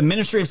agency, the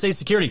Ministry of State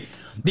Security.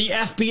 The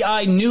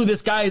FBI knew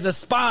this guy is a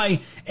spy,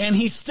 and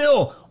he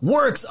still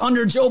works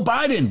under Joe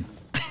Biden.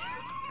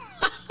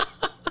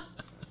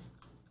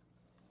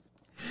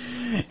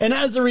 And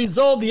as a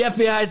result, the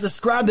FBI has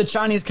described the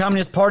Chinese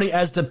Communist Party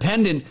as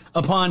dependent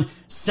upon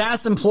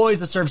SAS employees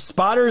to serve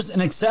spotters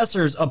and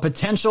accessors of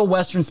potential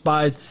Western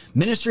spies.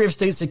 Ministry of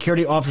State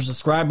Security officers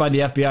described by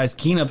the FBI as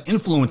keen of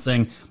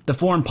influencing the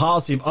foreign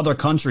policy of other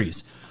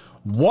countries.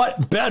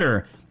 What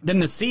better than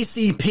the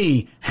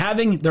CCP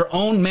having their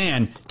own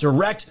man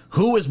direct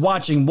who is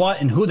watching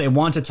what and who they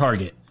want to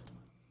target?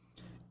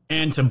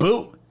 And to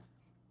boot,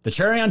 the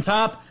cherry on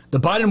top, the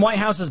Biden White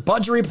House's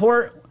budget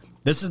report.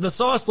 This is the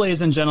sauce,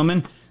 ladies and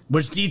gentlemen,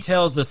 which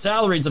details the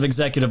salaries of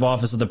executive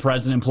office of the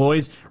president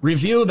employees,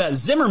 reveal that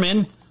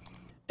Zimmerman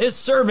is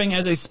serving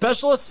as a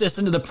special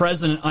assistant to the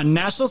president on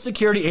National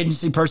Security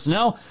Agency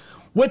personnel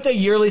with a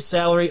yearly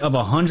salary of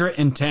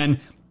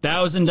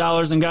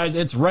 $110,000. And guys,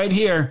 it's right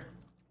here.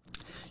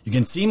 You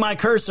can see my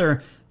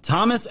cursor.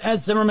 Thomas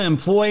S. Zimmerman,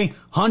 employee,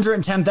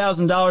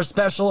 $110,000,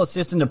 special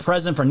assistant to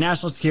president for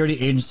National Security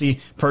Agency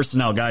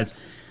personnel. Guys,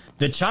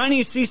 the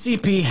Chinese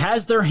CCP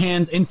has their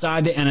hands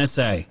inside the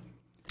NSA.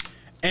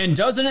 And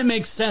doesn't it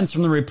make sense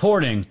from the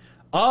reporting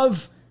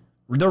of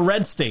the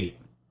Red State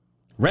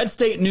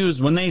News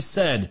when they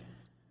said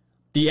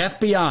the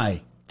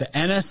FBI, the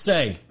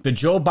NSA, the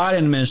Joe Biden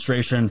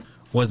administration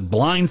was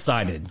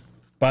blindsided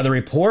by the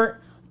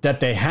report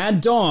that they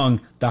had Dong,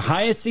 the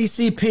highest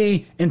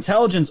CCP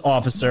intelligence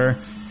officer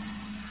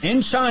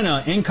in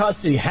China, in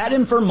custody, had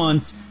him for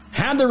months,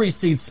 had the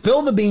receipts,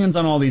 spilled the beans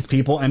on all these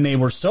people, and they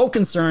were so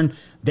concerned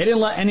they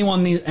didn't let any one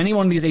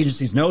of these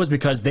agencies know,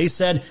 because they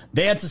said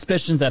they had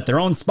suspicions that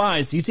their own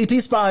spies,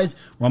 CCP spies,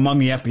 were among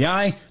the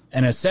FBI,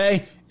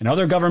 NSA, and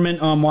other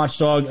government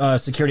watchdog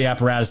security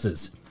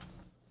apparatuses.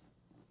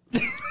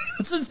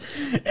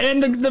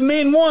 And the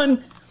main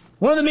one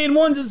of the main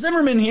ones is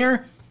Zimmerman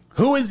here,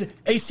 who is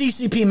a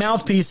CCP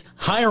mouthpiece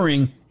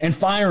hiring and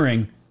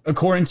firing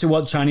according to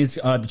what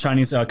the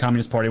Chinese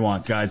Communist Party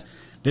wants, guys.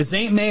 This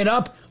ain't made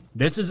up.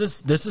 This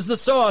is the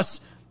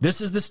sauce.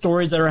 This is the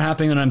stories that are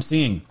happening that I'm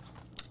seeing.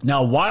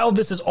 Now, while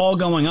this is all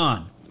going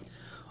on,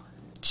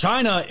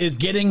 China is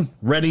getting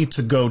ready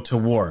to go to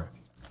war.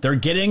 They're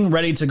getting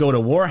ready to go to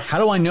war. How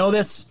do I know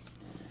this?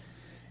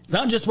 It's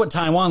not just with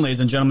Taiwan,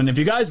 ladies and gentlemen. If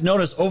you guys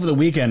noticed over the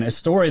weekend, a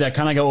story that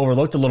kind of got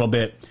overlooked a little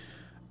bit,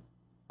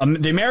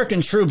 the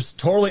American troops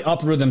totally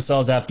uprooted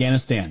themselves in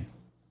Afghanistan.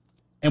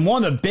 And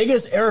one of the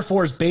biggest Air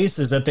Force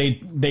bases that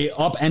they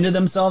upended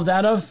themselves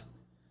out of,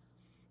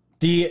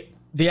 the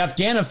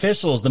Afghan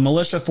officials, the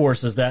militia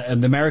forces that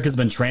America's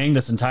been training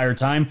this entire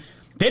time,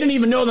 they didn't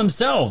even know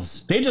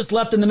themselves. They just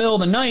left in the middle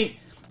of the night,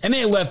 and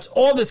they left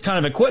all this kind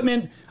of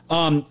equipment,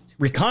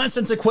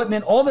 reconnaissance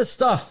equipment, all this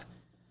stuff.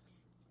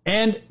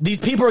 And these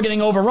people are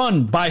getting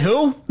overrun by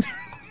who?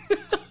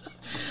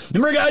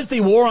 Remember, guys,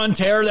 the war on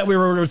terror that we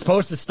were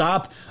supposed to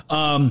stop?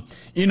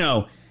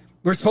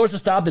 We're supposed to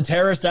stop the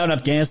terrorists out in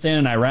Afghanistan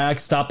and Iraq,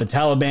 stop the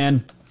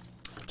Taliban.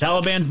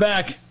 Taliban's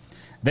back.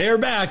 They're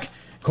back.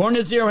 According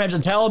to Zero Hedge, the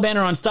Taliban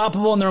are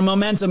unstoppable in their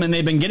momentum, and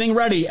they've been getting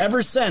ready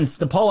ever since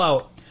the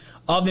pullout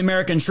of the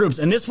American troops.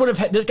 And this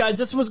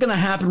was going to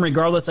happen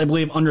regardless, I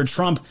believe, under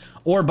Trump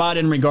or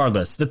Biden,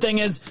 regardless. The thing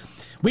is,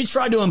 we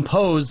tried to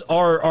impose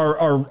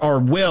our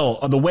will,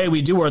 or the way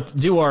we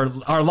do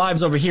our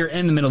lives over here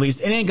in the Middle East.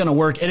 It ain't going to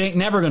work. It ain't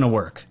never going to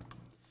work.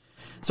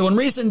 So in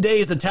recent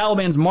days, the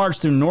Taliban's march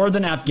through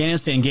northern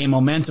Afghanistan gained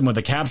momentum with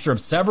the capture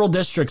of several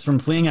districts from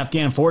fleeing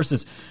Afghan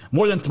forces.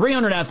 More than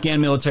 300 Afghan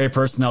military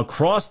personnel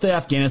crossed to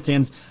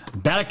Afghanistan's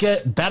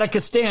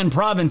Badakistan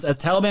province as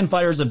Taliban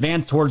fighters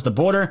advanced towards the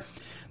border.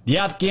 The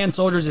Afghan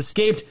soldiers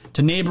escaped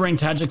to neighboring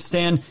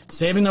Tajikistan,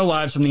 saving their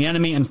lives from the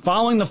enemy. And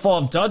following the fall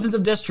of dozens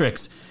of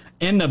districts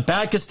in the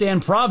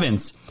Badakistan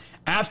province,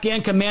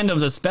 Afghan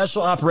commandos of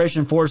Special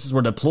Operation Forces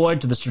were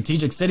deployed to the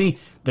strategic city.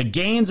 The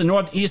gains in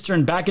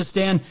northeastern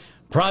Pakistan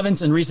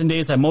province in recent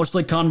days have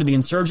mostly come to the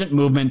insurgent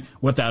movement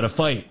without a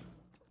fight.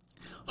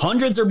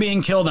 Hundreds are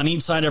being killed on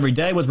each side every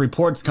day, with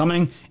reports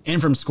coming in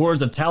from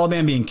scores of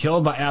Taliban being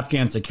killed by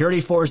Afghan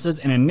security forces.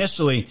 And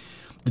initially,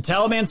 the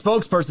Taliban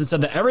spokesperson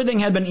said that everything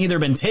had been either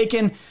been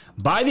taken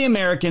by the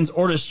Americans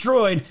or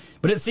destroyed,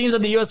 but it seems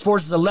that the U.S.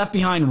 forces have left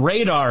behind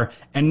radar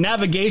and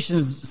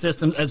navigation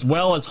systems as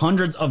well as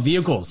hundreds of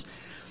vehicles.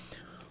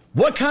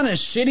 What kind of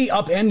shitty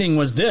upending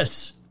was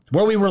this,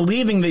 where we were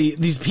leaving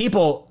these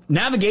people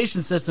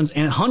navigation systems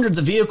and hundreds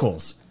of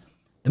vehicles?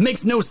 It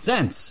makes no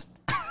sense.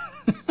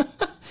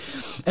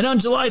 And on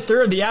July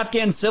 3rd, the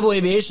Afghan Civil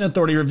Aviation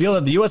Authority revealed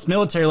that the U.S.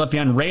 military left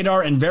behind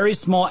radar and very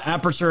small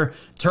aperture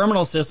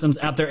terminal systems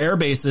at their air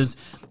bases.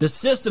 The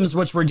systems,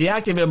 which were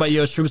deactivated by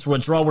U.S. troops for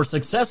withdrawal, were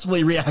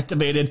successfully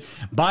reactivated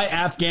by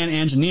Afghan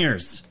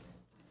engineers.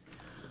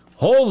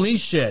 Holy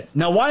shit.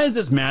 Now, why does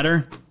this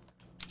matter?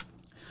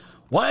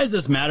 Why does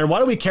this matter? Why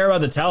do we care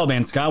about the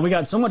Taliban, Scott? We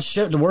got so much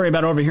shit to worry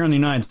about over here in the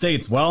United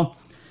States. Well,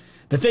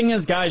 the thing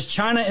is, guys,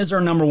 China is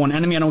our number one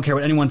enemy. I don't care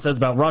what anyone says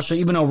about Russia,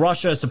 even though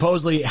Russia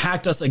supposedly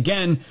hacked us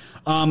again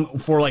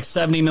for like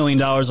 $70 million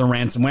in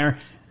ransomware.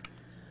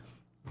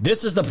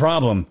 This is the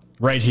problem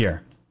right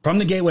here. From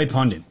the Gateway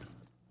Pundit.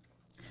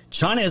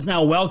 China is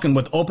now welcomed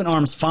with open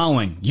arms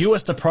following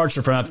U.S.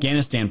 departure from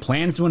Afghanistan,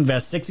 plans to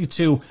invest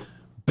 $62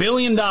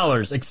 billion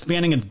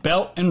expanding its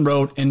Belt and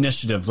Road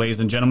Initiative, ladies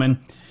and gentlemen.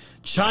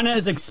 China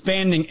is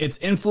expanding its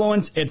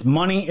influence, its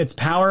money, its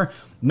power,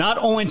 not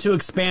only to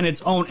expand its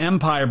own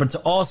empire, but to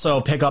also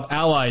pick up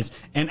allies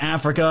in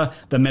Africa,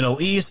 the Middle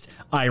East,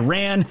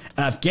 Iran,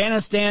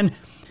 Afghanistan.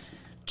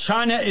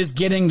 China is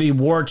getting the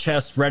war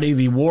chest ready,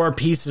 the war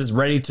pieces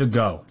ready to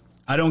go.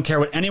 I don't care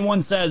what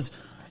anyone says.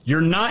 You're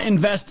not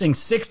investing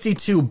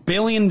 $62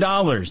 billion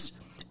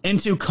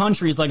into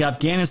countries like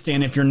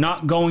Afghanistan if you're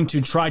not going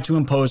to try to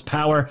impose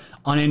power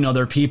on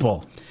another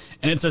people.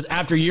 And it says,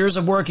 after years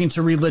of working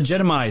to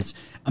re-legitimize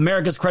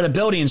America's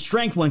credibility and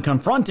strength when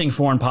confronting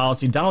foreign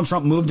policy, Donald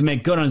Trump moved to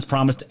make good on his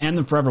promise to end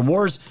the forever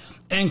wars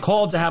and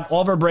called to have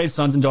all of our brave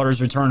sons and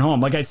daughters return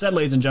home. Like I said,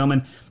 ladies and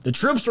gentlemen, the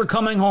troops were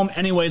coming home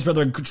anyways,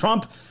 whether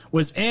Trump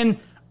was in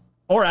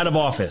or out of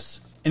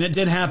office. And it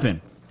did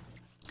happen.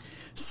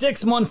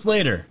 6 months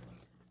later,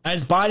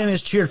 as Biden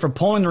is cheered for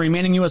pulling the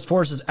remaining U.S.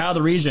 forces out of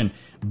the region,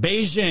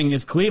 Beijing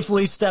is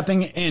gleefully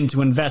stepping in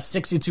to invest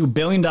 $62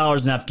 billion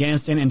in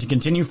Afghanistan and to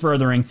continue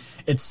furthering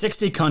its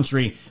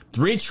 60-country,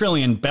 $3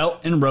 trillion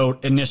Belt and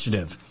Road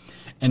Initiative.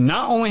 And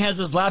not only has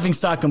this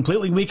laughingstock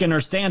completely weakened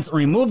her stance and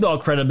removed all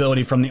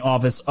credibility from the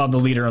office of the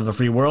leader of the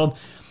free world,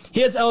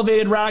 he has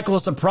elevated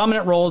radicals to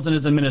prominent roles in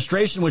his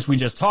administration, which we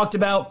just talked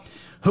about,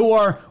 who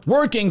are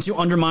working to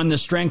undermine the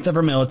strength of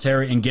our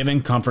military and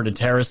giving comfort to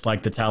terrorists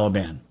like the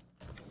Taliban.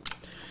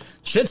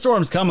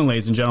 Shitstorm's coming,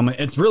 ladies and gentlemen.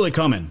 It's really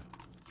coming.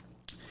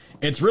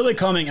 It's really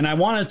coming, and I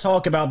want to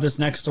talk about this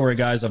next story,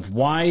 guys, of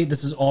why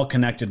this is all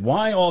connected,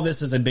 why all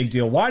this is a big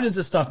deal. Why does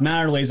this stuff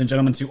matter, ladies and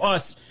gentlemen, to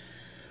us?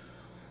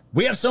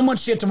 We have so much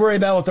shit to worry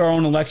about with our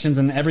own elections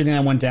and everything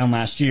that went down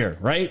last year,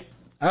 right?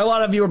 A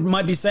lot of you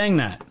might be saying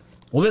that.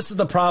 Well, this is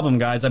the problem,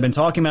 guys. I've been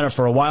talking about it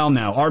for a while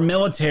now. Our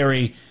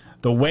military,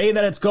 the way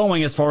that it's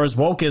going as far as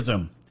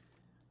wokeism.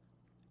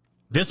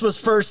 This was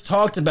first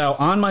talked about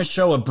on my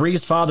show with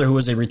Bree's father, who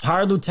was a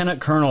retired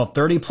lieutenant colonel of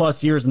 30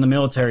 plus years in the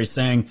military,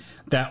 saying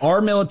that our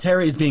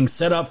military is being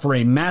set up for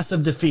a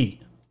massive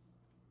defeat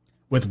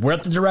with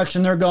what the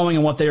direction they're going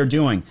and what they are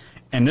doing.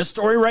 And this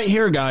story right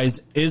here,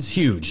 guys, is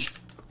huge.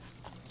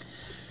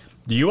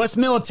 The U.S.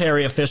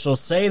 military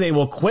officials say they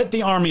will quit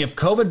the Army if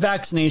COVID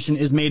vaccination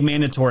is made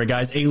mandatory,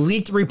 guys. A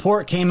leaked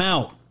report came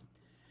out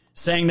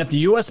saying that the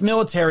U.S.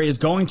 military is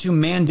going to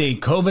mandate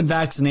COVID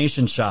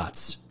vaccination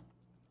shots.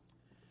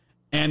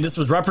 And this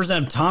was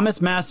Representative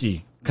Thomas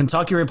Massie,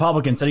 Kentucky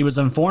Republican, said he was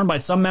informed by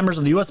some members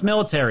of the U.S.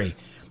 military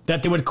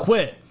that they would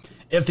quit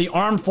if the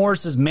armed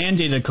forces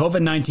mandated a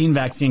COVID-19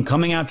 vaccine.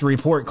 Coming after a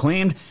report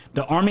claimed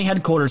the Army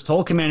headquarters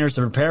told commanders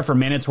to prepare for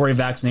mandatory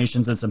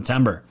vaccinations in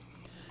September.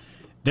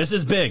 This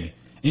is big.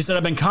 He said,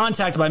 I've been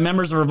contacted by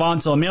members of our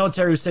volunteer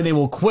military who say they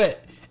will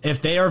quit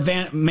if they are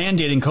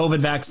mandating COVID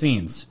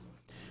vaccines.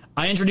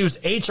 I introduced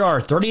H.R.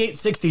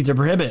 3860 to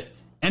prohibit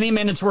any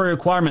mandatory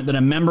requirement that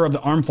a member of the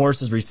armed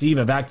forces receive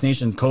a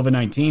vaccination against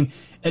COVID-19.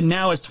 It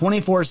now has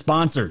 24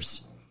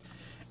 sponsors.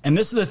 And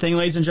this is the thing,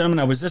 ladies and gentlemen,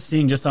 I was just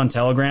seeing just on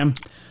Telegram.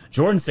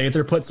 Jordan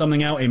Sather put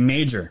something out, a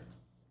major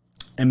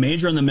in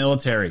the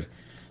military,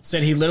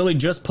 said he literally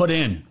just put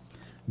in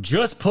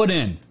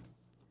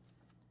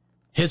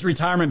his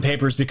retirement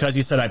papers because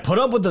he said, I put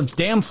up with the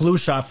damn flu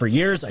shot for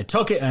years. I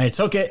took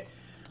it.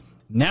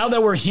 Now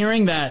that we're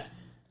hearing that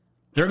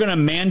they're going to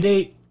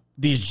mandate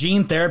these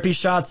gene therapy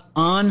shots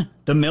on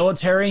the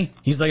military.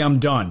 He's like, I'm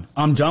done.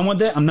 I'm done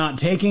with it. I'm not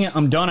taking it.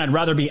 I'm done. I'd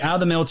rather be out of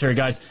the military,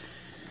 guys.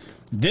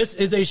 This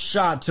is a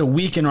shot to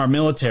weaken our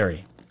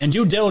military. And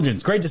due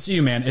diligence, great to see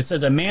you, man. It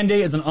says a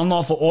mandate is an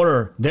unlawful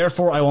order,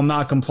 therefore I will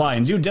not comply.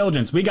 And due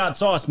diligence, we got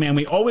sauce, man.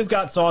 We always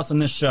got sauce in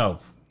this show.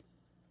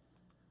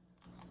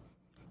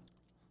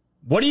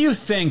 What do you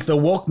think the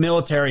woke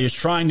military is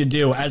trying to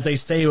do as they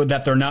say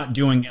that they're not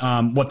doing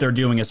what they're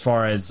doing as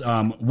far as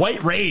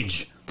white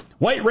rage?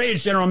 White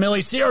rage, General Milley.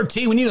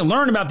 CRT, we need to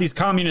learn about these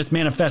communist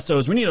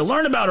manifestos. We need to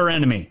learn about our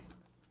enemy.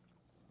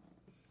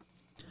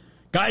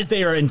 Guys,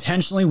 they are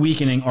intentionally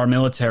weakening our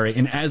military.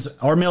 And as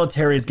our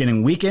military is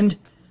getting weakened,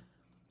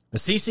 the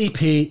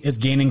CCP is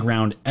gaining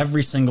ground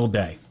every single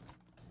day.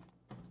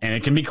 And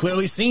it can be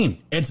clearly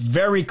seen. It's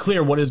very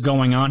clear what is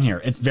going on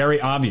here. It's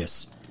very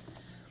obvious.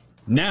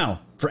 Now,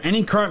 for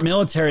any current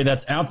military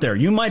that's out there,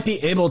 you might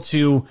be able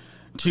to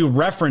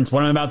reference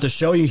what I'm about to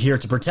show you here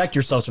to protect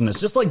yourselves from this.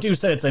 Just like Dude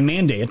said, it's a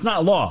mandate. It's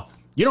not law.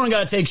 You don't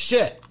got to take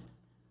shit.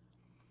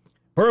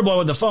 Birdboy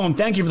with the phone,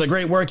 thank you for the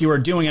great work you are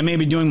doing. I may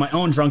be doing my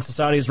own drunk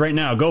societies right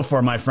now. Go for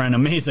it, my friend.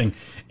 Amazing.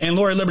 And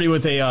Lori Liberty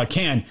with a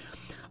can.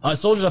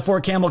 Soldiers at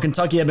Fort Campbell,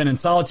 Kentucky have been in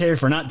solitary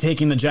for not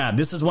taking the jab.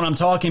 This is what I'm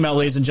talking about,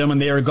 ladies and gentlemen.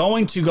 They are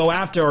going to go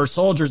after our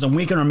soldiers and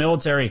weaken our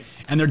military,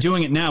 and they're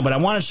doing it now. But I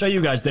want to show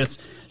you guys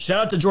this.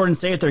 Shout out to Jordan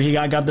Sather. He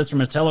got this from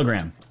his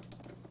Telegram.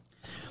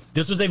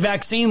 This was a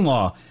vaccine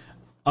law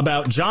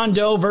about John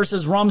Doe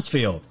versus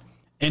Rumsfeld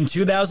in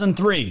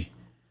 2003,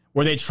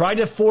 where they tried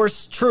to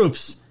force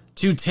troops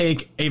to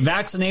take a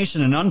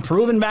vaccination, an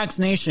unproven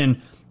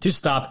vaccination, to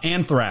stop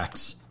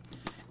anthrax.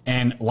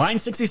 And line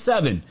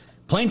 67,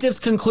 plaintiffs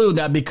conclude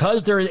that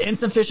because there is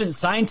insufficient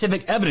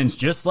scientific evidence,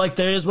 just like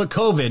there is with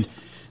COVID,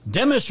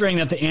 demonstrating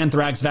that the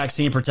anthrax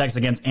vaccine protects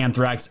against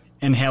anthrax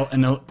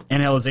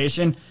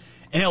inhalation,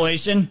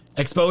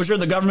 exposure,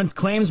 the government's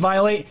claims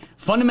violate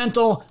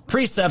fundamental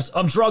precepts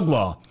of drug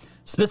law.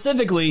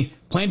 Specifically,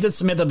 plaintiffs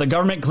submit that the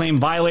government claim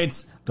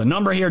violates the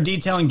number here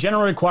detailing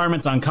general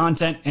requirements on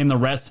content, and the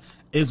rest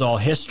is all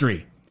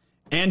history.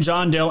 And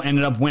John Doe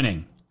ended up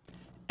winning,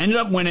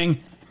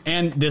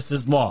 and this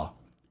is law.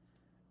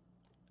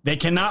 They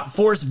cannot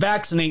force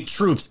vaccinate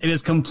troops. It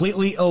is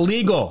completely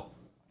illegal.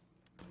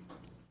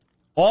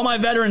 All my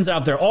veterans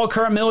out there, all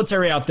current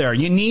military out there,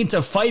 you need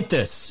to fight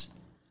this.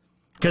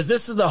 Because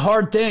this is the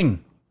hard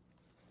thing.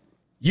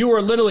 You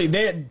are literally,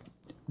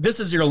 this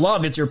is your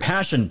love, it's your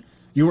passion.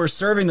 You are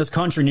serving this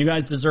country, and you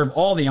guys deserve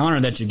all the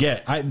honor that you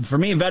get. For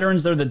me,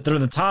 veterans, they're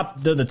the top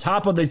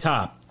of the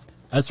top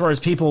as far as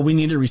people we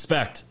need to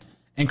respect.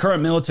 And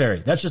current military,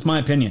 that's just my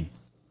opinion.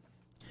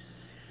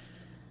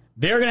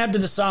 They're going to have to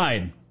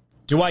decide,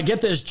 do I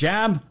get this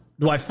jab?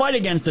 Do I fight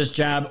against this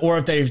jab? Or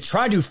if they've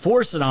tried to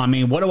force it on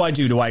me, what do I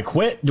do? Do I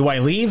quit? Do I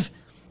leave?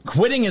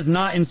 Quitting is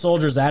not in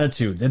soldiers'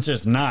 attitudes. It's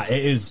just not.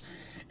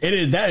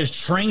 That is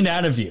trained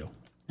out of you.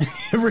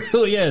 It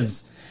really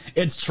is.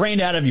 It's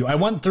trained out of you. I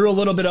went through a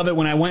little bit of it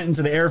when I went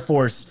into the Air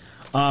Force,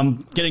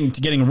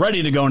 getting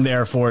ready to go into the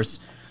Air Force.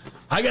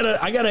 I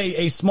got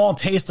a small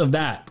taste of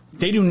that.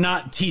 They do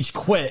not teach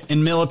quit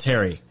in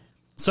military.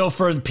 So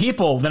for the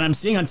people that I'm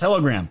seeing on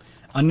Telegram,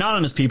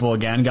 anonymous people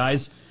again,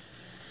 guys,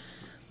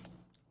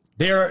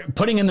 they're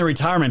putting in the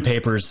retirement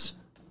papers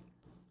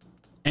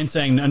and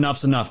saying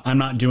enough's enough. I'm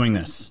not doing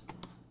this.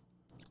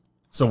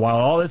 So while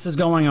all this is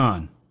going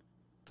on,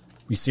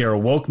 we see our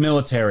woke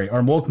military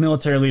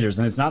leaders,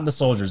 and it's not the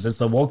soldiers, it's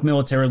the woke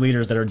military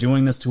leaders that are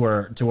doing this to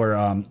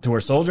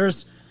our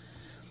soldiers.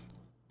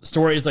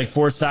 Stories like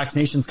forced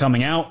vaccinations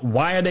coming out.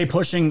 Why are they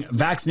pushing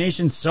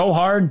vaccinations so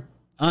hard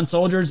on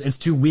soldiers? It's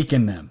to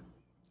weaken them.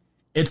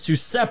 It's to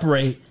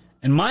separate.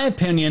 In my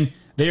opinion,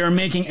 they are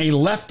making a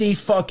lefty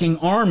fucking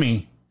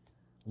army,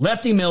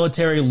 lefty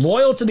military,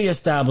 loyal to the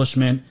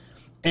establishment,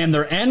 and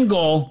their end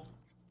goal,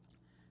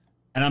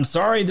 and I'm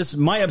sorry, this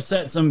might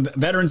upset some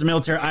veterans of the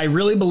military, I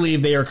really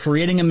believe they are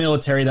creating a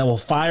military that will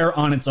fire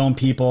on its own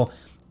people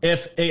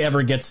if it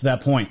ever gets to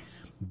that point.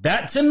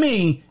 That, to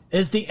me,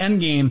 is the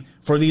end game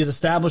for these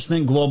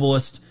establishment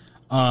globalist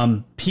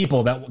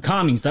people,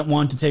 commies that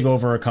want to take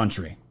over a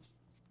country.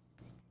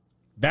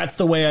 That's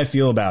the way I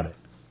feel about it.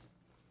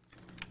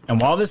 And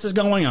while this is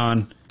going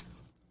on,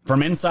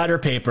 from Insider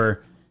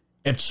Paper,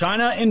 if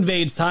China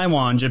invades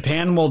Taiwan,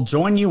 Japan will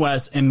join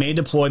U.S. and may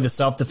deploy the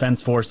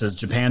self-defense forces.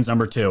 Japan's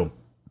number 2.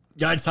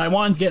 Guys,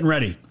 Taiwan's getting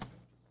ready.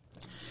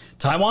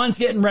 Taiwan's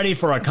getting ready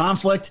for a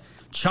conflict.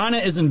 China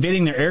is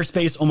invading their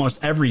airspace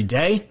almost every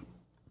day.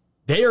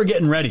 They are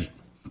getting ready.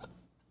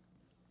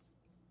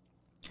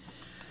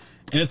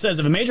 And it says,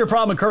 if a major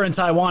problem occurred in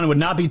Taiwan, it would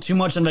not be too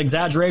much of an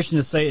exaggeration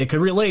to say it could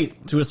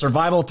relate to a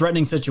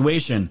survival-threatening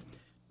situation.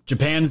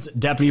 Japan's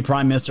Deputy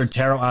Prime Minister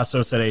Taro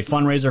Aso said a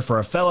fundraiser for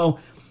a fellow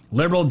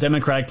Liberal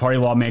Democratic Party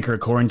lawmaker,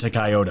 according to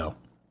Kyodo.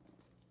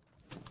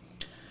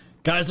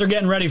 Guys, they're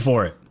getting ready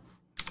for it.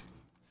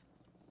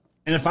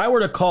 And if I were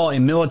to call a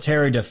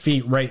military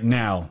defeat right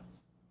now,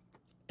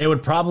 it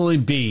would probably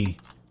be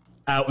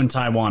out in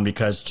Taiwan,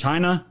 because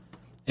China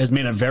has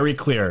made it very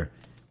clear.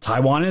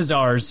 Taiwan is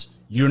ours.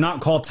 You do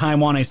not call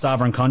Taiwan a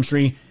sovereign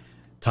country.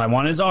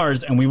 Taiwan is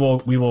ours, and we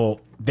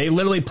will. They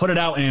literally put it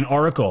out in an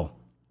article.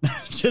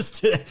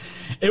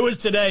 It was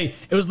today.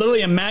 It was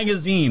literally a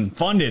magazine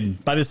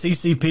funded by the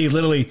CCP,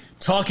 literally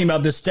talking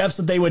about the steps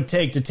that they would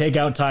take to take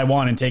out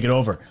Taiwan and take it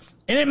over.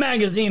 In a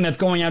magazine that's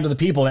going out to the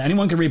people that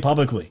anyone can read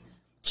publicly.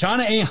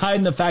 China ain't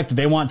hiding the fact that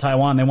they want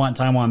Taiwan. They want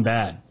Taiwan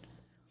bad.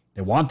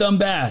 They want them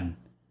bad.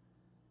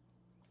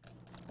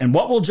 And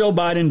what will Joe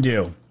Biden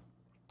do?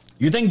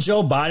 You think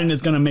Joe Biden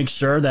is going to make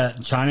sure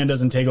that China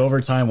doesn't take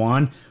over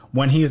Taiwan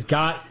when he's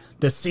got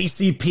the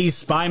CCP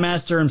spy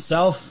master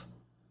himself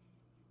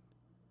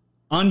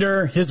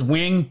under his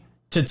wing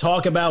to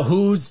talk about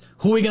who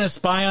we going to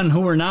spy on,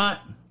 who we're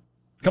not?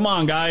 Come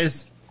on,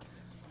 guys.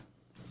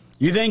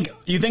 You think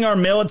our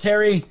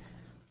military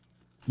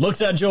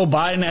looks at Joe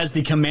Biden as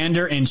the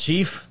commander in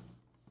chief?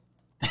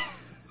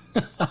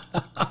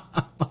 Oh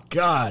my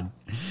God.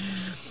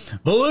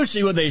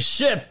 Belushi with a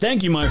ship.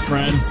 Thank you, my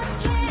friend.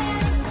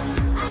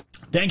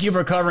 Thank you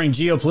for covering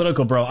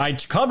geopolitical, bro. I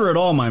cover it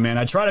all, my man.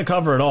 I try to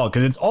cover it all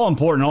because it's all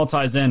important, all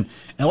ties in.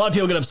 And a lot of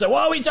people get upset.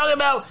 What are we talking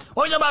about?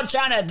 What are we talking about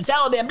China, the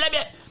Taliban, blah,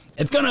 blah.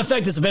 It's going to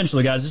affect us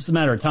eventually, guys. It's just a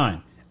matter of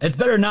time. It's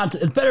better not to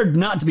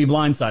be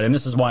blindsided, and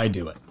this is why I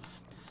do it.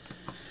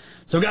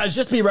 So, guys,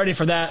 just be ready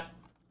for that.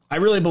 I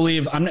really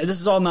believe this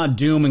is all not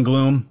doom and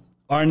gloom.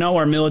 I know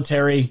our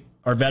military,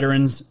 our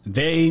veterans,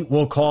 they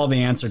will call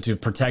the answer to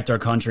protect our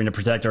country and to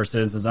protect our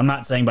citizens. I'm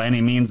not saying by any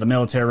means the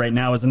military right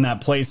now is in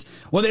that place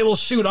where they will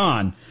shoot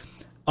on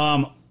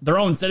their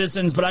own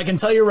citizens. But I can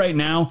tell you right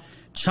now,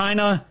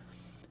 China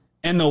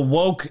and the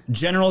woke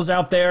generals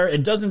out there,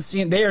 it doesn't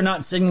seem they are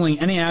not signaling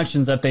any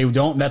actions that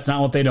that's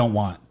not what they don't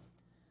want.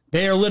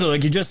 They are literally,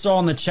 like you just saw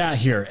in the chat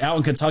here out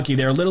in Kentucky,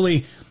 they're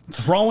literally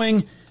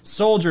throwing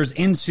soldiers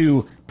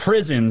into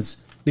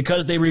prisons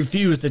because they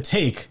refuse to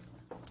take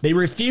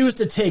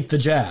the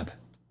jab.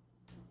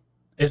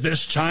 Is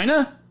this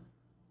China?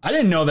 I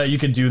didn't know that you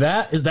could do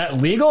that. Is that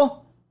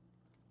legal?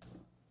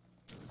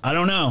 I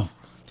don't know.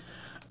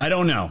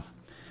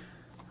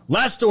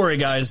 Last story,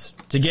 guys,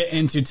 to get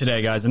into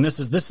today, guys, and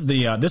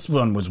this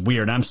one was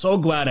weird. I'm so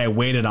glad I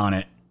waited on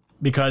it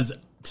because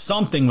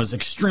something was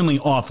extremely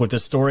off with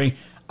this story.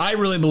 I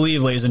really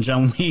believe, ladies and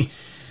gentlemen,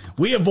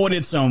 we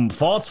avoided some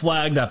false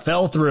flag that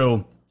fell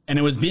through, and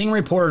it was being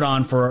reported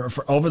on for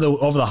over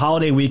the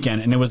holiday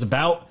weekend, and it was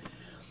about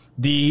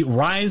the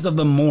rise of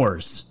the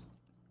Moors.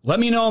 Let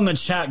me know in the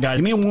chat,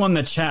 guys. Give me one in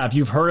the chat if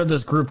you've heard of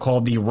this group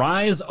called the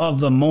Rise of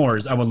the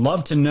Moors. I would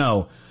love to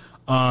know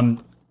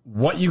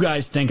what you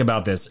guys think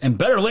about this. And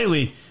better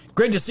lately,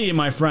 great to see you,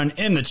 my friend,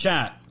 in the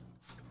chat.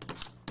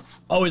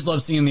 Always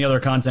love seeing the other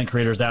content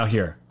creators out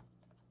here.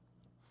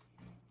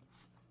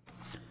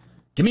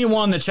 Give me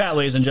one in the chat,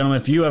 ladies and gentlemen,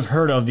 if you have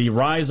heard of the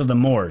Rise of the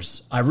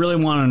Moors. I really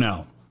want to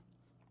know.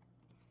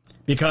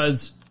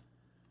 Because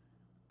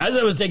as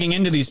I was digging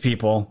into these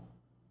people,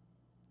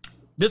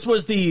 this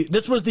was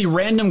the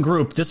random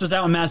group. This was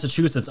out in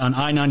Massachusetts on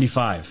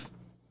I-95.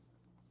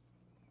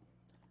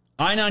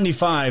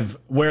 I-95,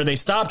 where they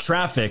stopped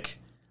traffic.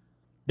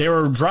 They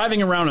were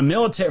driving around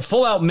a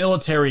full-out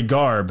military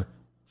garb,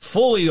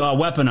 fully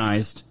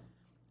weaponized,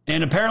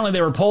 and apparently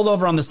they were pulled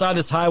over on the side of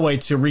this highway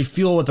to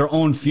refuel with their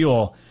own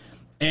fuel,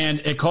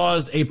 and it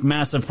caused a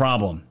massive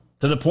problem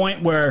to the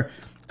point where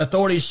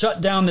authorities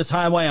shut down this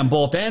highway on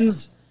both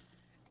ends,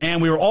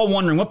 and we were all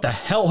wondering, what the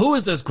hell? Who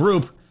is this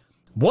group?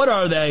 What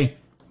are they?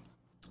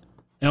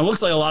 And it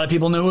looks like a lot of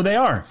people know who they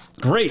are.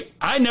 Great.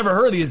 I never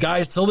heard of these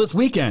guys till this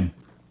weekend.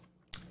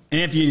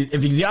 And if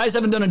you guys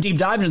haven't done a deep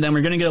dive into them,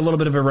 we're going to get a little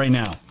bit of it right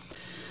now.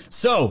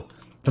 So,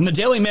 from the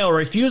Daily Mail,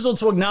 refusal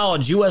to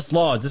acknowledge U.S.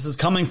 laws. This is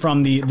coming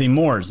from the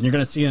Moors, and you're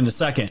going to see it in a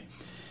second.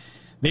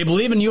 They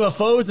believe in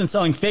UFOs and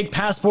selling fake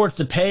passports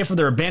to pay for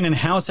their abandoned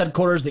house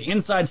headquarters. The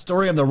inside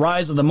story of the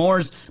Rise of the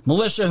Moors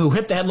militia who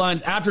hit the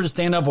headlines after the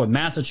standoff with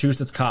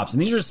Massachusetts cops.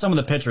 And these are some of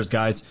the pictures,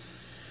 guys.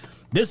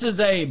 This is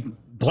a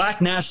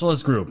black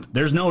nationalist group.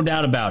 There's no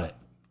doubt about it.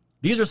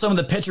 These are some of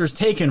the pictures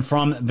taken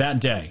from that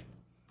day.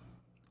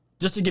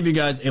 Just to give you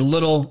guys a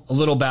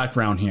little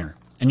background here.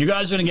 And you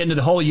guys are going to get into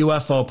the whole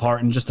UFO part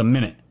in just a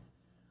minute.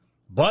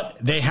 But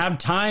they have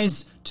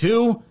ties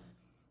to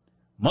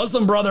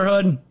Muslim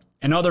Brotherhood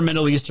and other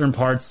Middle Eastern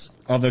parts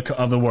of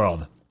the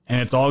world.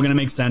 And it's all going to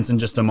make sense in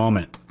just a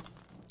moment.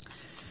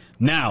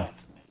 Now,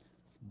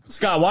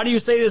 Scott, why do you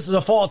say this is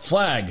a false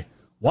flag?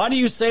 Why do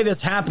you say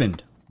this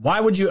happened?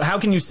 How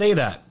can you say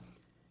that?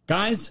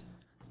 Guys,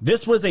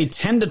 this was a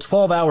 10 to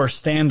 12 hour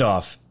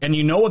standoff. And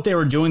you know what they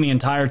were doing the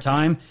entire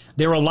time?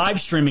 They were live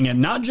streaming it,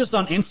 not just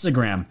on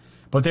Instagram,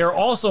 but they were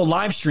also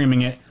live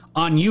streaming it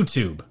on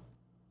YouTube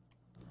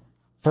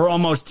for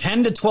almost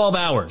 10 to 12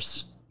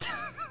 hours.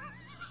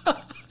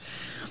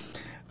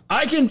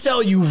 I can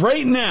tell you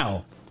right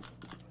now,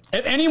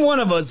 if any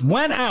one of us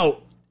went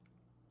out,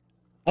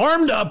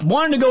 armed up,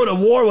 wanted to go to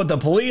war with the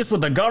police,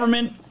 with the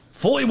government,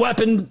 fully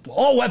weaponed,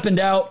 all weaponed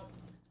out,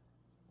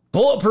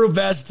 bulletproof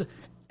vest,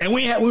 and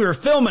we were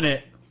filming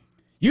it,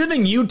 you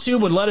think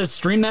YouTube would let us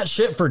stream that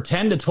shit for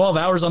 10 to 12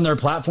 hours on their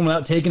platform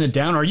without taking it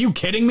down? Are you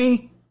kidding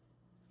me?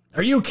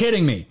 Are you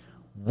kidding me?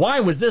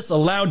 Why was this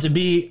allowed to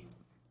be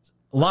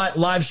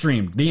live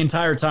streamed the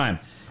entire time?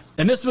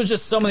 And this was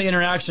just some of the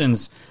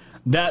interactions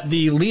that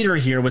the leader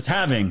here was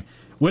having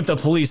with the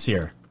police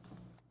here.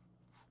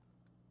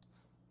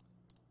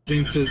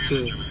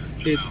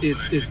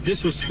 It's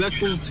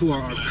disrespectful to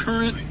our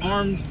current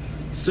armed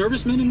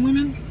servicemen and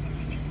women,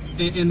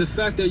 and the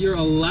fact that you're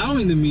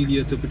allowing the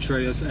media to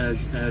portray us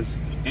as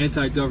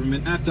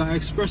anti-government after I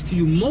expressed to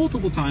you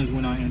multiple times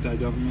we're not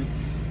anti-government.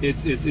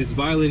 It's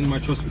violating my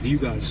trust with you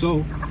guys.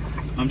 So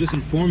I'm just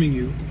informing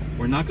you,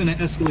 we're not going to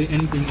escalate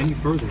anything any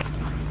further.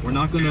 We're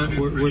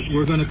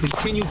going to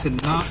continue to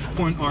not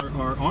point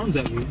our arms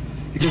at you,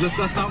 because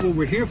that's not what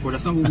we're here for.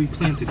 That's not what we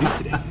plan to do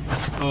today.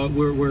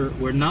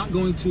 We're not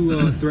going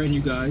to threaten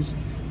you guys.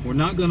 We're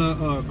not going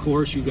to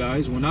coerce you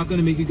guys. We're not going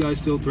to make you guys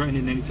feel threatened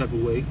in any type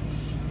of way.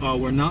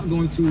 We're not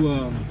going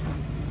to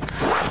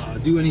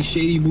do any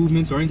shady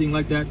movements or anything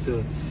like that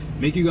to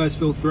make you guys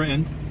feel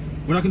threatened.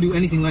 We're not going to do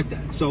anything like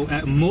that. So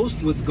at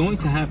most, what's going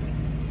to happen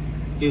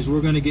is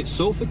we're going to get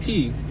so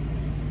fatigued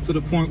to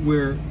the point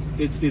where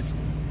it's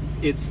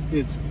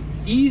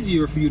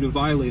easier for you to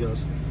violate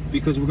us,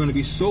 because we're going to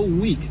be so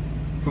weak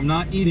from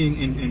not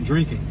eating and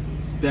drinking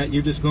that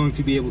you're just going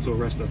to be able to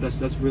arrest us.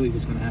 That's really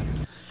what's going to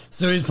happen.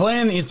 So he's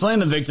playing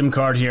the victim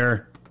card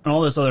here and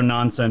all this other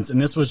nonsense, and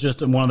this was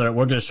just one of the.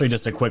 We're going to show you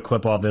just a quick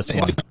clip of this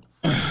one.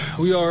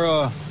 We are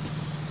on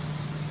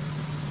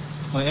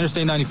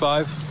Interstate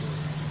 95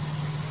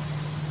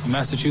 in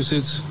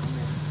Massachusetts,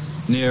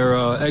 near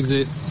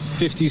exit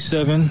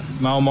 57,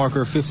 mile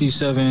marker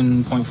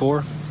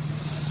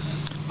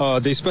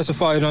 57.4. They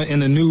specified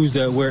in the news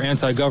that we're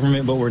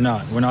anti-government, but we're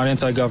not. We're not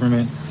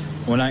anti-government.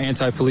 We're not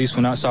anti-police.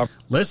 We're not sovereign.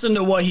 Listen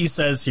to what he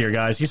says here,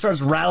 guys. He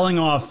starts writing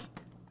off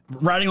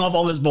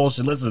all this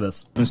bullshit. Listen to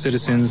this.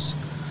 Citizens.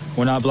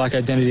 We're not black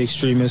identity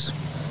extremists.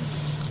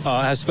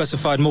 Has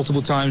specified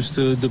multiple times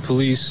to the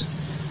police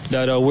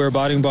that we're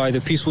abiding by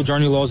the peaceful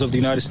journey laws of the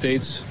United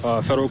States,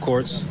 federal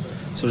courts.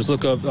 So just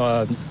look up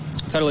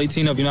Title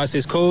 18 of the United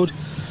States Code,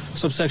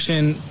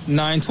 subsection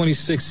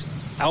 926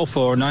 alpha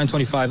or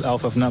 925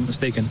 alpha, if I'm not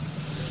mistaken,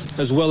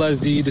 as well as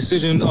the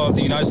decision of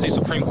the United States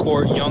Supreme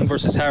Court, Young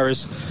versus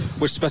Harris,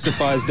 which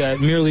specifies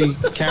that merely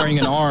carrying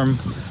an arm,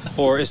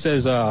 or it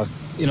says,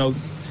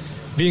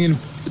 being in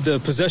the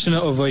possession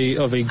of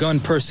a gun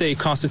per se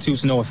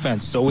constitutes no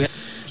offense. So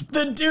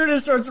the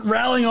dude starts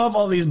rattling off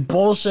all these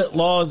bullshit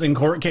laws in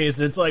court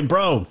cases. It's like,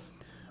 bro,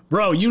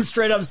 you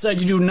straight up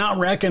said you do not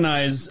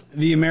recognize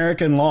the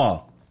American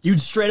law. You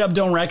straight up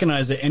don't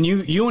recognize it. And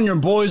you and your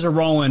boys are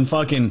rolling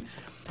fucking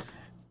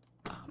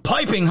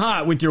piping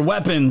hot with your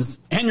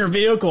weapons and your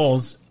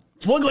vehicles.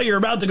 Look like you're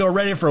about to go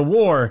ready for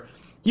war.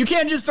 You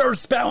can't just start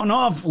spouting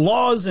off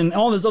laws and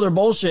all this other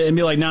bullshit and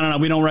be like, no,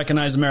 we don't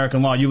recognize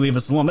American law. You leave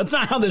us alone. That's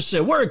not how this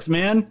shit works,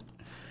 man.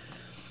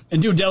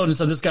 And due diligence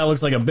said this guy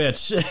looks like a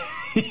bitch.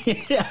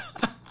 Yeah.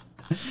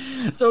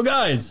 So,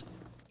 guys,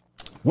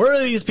 where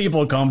do these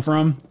people come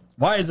from?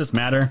 Why does this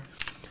matter?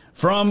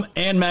 From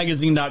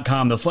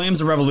andmagazine.com, the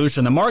flames of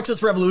revolution. The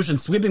Marxist revolution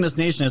sweeping this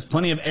nation has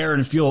plenty of air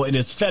and fuel. It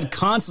is fed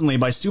constantly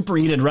by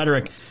superheated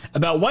rhetoric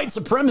about white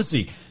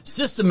supremacy,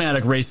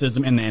 systematic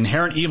racism, and the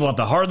inherent evil at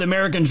the heart of the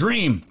American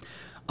dream.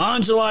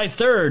 On July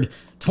 3rd,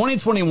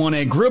 2021,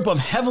 a group of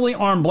heavily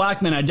armed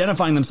black men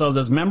identifying themselves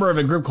as member of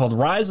a group called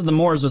Rise of the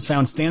Moors was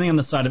found standing on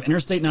the side of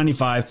Interstate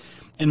 95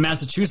 in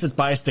Massachusetts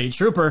by a state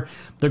trooper.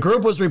 The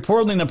group was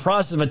reportedly in the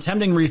process of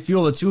attempting to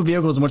refuel the two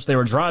vehicles in which they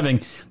were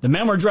driving. The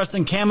men were dressed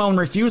in camo and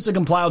refused to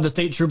comply with the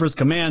state trooper's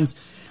commands.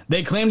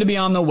 They claimed to be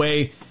on the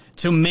way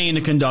to Maine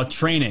to conduct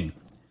training.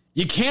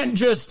 You can't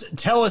just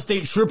tell a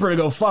state trooper to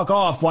go fuck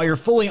off while you're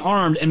fully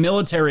armed in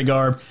military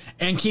garb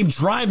and keep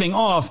driving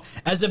off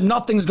as if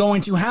nothing's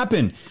going to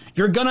happen.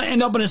 You're going to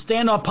end up in a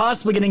standoff,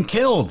 possibly getting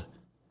killed.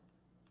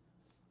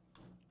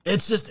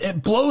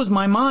 It blows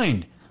my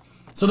mind.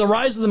 So the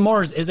Rise of the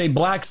Moors is a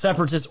black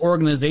separatist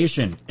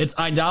organization. Its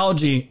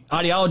ideology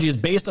is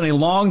based on a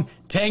long,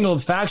 tangled,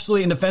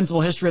 factually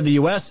indefensible history of the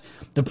U.S.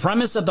 The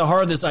premise at the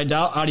heart of this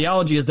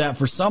ideology is that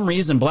for some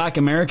reason, black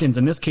Americans,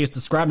 in this case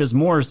described as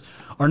Moors,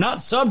 are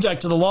not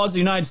subject to the laws of the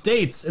United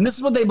States. And this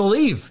is what they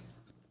believe.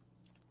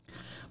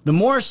 The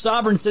Moorish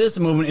sovereign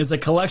citizen movement is a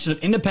collection of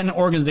independent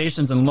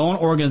organizations and lone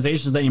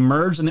organizations that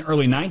emerged in the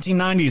early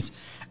 1990s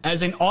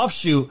as an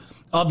offshoot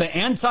of the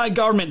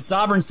anti-government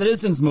sovereign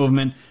citizens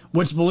movement,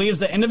 which believes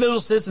that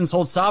individual citizens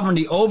hold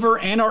sovereignty over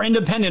and are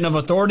independent of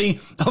authority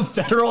of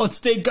federal and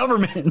state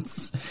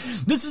governments.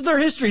 This is their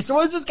history. So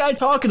what is this guy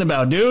talking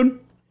about,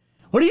 dude?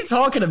 What are you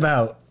talking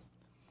about?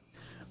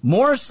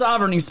 Moorish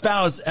sovereignty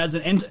espoused as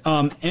an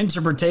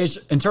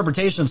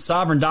interpretation of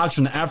sovereign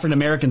doctrine that African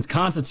Americans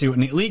constitute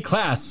an elite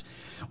class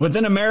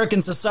within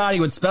American society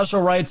with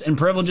special rights and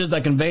privileges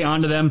that convey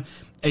onto them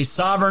a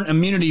sovereign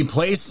immunity,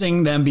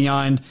 placing them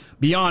beyond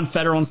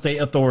federal and state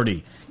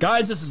authority.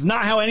 Guys, this is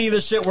not how any of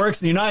this shit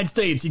works in the United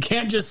States. You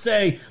can't just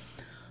say,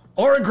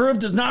 our group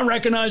does not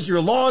recognize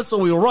your laws, so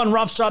we will run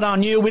roughshod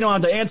on you. We don't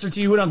have to answer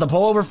to you. We don't have to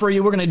pull over for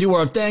you. We're going to do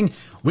our thing.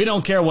 We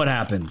don't care what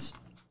happens.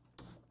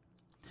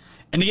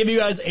 And to give you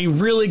guys a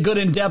really good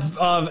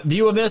in-depth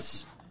view of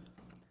this,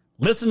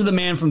 Listen to the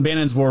man from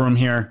Bannon's War Room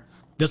here.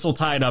 This will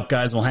tie it up,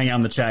 guys. We'll hang out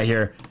in the chat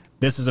here.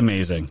 This is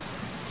amazing.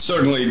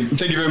 Certainly.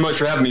 Thank you very much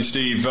for having me,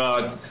 Steve.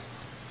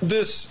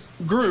 This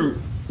group,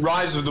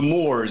 Rise of the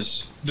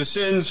Moors,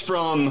 descends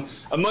from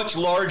a much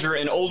larger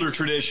and older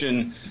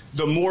tradition,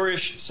 the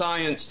Moorish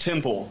Science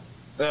Temple.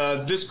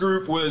 This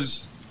group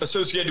was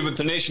associated with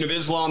the Nation of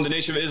Islam. The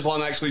Nation of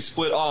Islam actually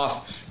split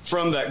off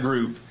from that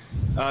group.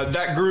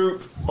 That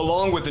group,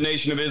 along with the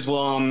Nation of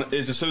Islam,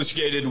 is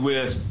associated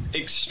with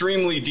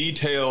extremely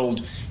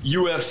detailed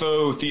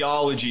UFO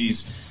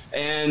theologies.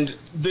 And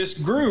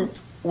this group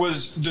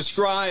was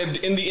described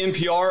in the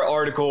NPR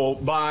article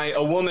by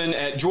a woman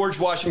at George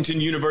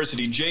Washington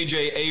University,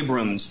 J.J.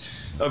 Abrams,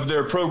 of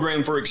their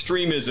program for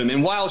extremism.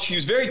 And while she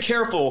was very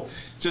careful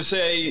to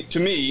say to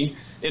me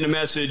in a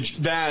message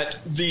that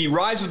the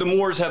Rise of the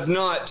Moors have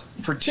not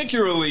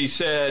particularly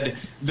said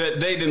that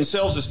they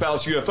themselves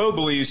espouse UFO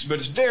beliefs, but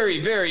it's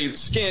very, very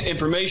scant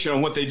information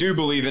on what they do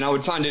believe, and I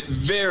would find it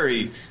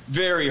very,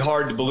 very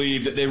hard to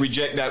believe that they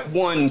reject that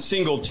one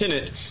single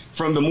tenet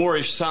from the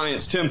Moorish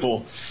Science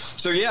Temple.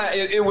 So yeah,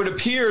 it would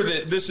appear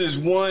that this is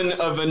one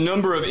of a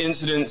number of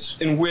incidents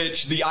in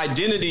which the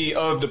identity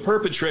of the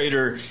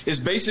perpetrator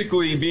is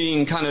basically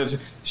being kind of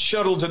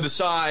shuttled to the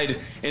side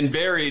and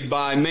buried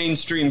by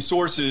mainstream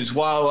sources,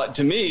 while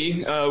to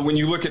me, when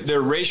you look at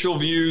their racial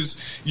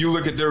views, you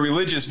look at their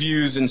religious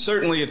views, and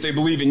certainly if they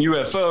believe in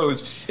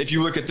UFOs, if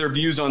you look at their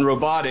views on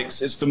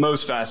robotics, it's the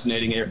most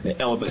fascinating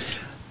element.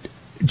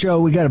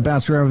 Joe, we got to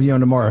bounce around with you on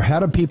tomorrow. How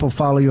do people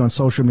follow you on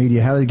social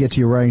media? How do they get to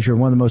your writings? You're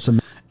one of the most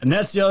amazing. And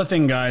that's the other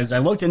thing, guys. I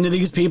looked into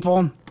these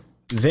people.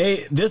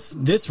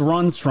 This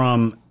runs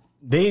from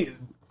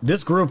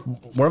this group,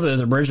 wherever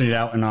they originated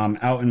out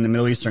in the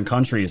Middle Eastern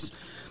countries.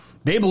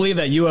 They believe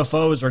that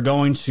UFOs are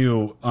going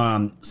to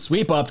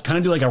sweep up, kind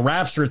of do like a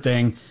rapture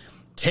thing,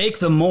 take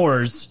the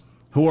Moors,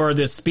 who are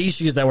this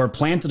species that were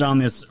planted on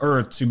this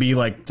earth to be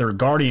like their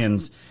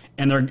guardians,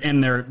 and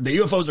the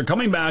UFOs are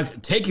coming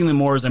back, taking the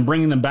Moors and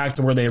bringing them back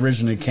to where they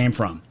originally came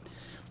from.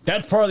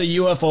 That's part of the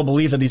UFO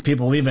belief that these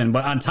people believe in.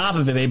 But on top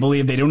of it, they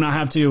believe they do not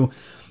have to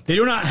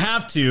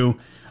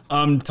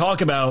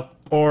talk about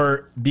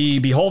or be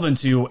beholden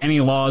to any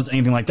laws,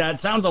 anything like that.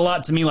 Sounds a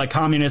lot to me like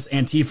communists,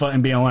 Antifa,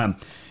 and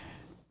BLM.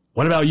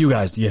 What about you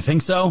guys? Do you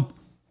think so?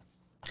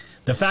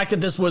 The fact that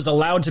this was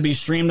allowed to be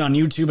streamed on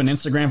YouTube and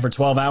Instagram for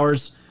 12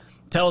 hours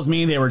tells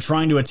me they were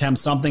trying to attempt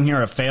something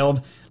here. It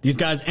failed. These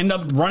guys end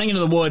up running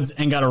into the woods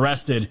and got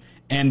arrested.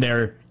 And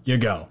there you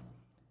go.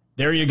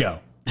 There you go.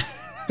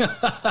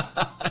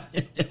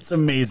 It's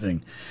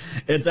amazing.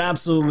 It's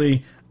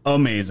absolutely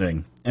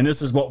amazing. And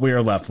this is what we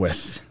are left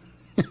with.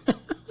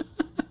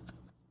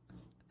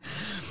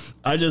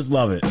 I just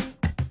love it.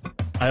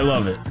 I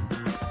love it.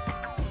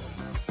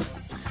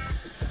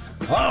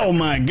 Oh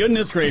my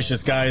goodness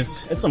gracious,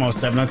 guys. It's almost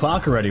 7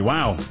 o'clock already.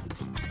 Wow.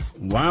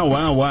 Wow,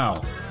 wow,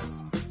 wow.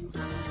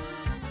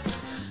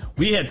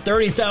 We hit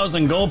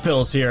 30,000 gold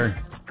pills here.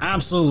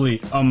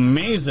 Absolutely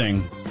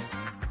amazing.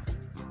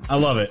 I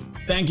love it.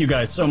 Thank you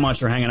guys so much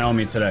for hanging out with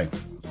me today.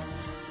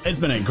 It's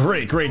been a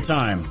great, great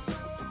time.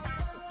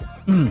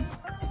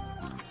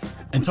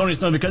 And Tony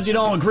Snow, because you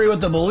don't agree with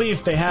the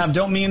belief they have,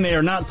 don't mean they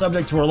are not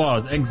subject to our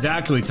laws.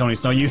 Exactly, Tony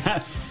Snow. You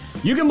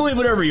can believe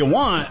whatever you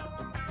want,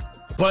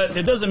 but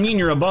it doesn't mean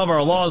you're above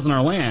our laws and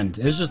our land.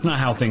 It's just not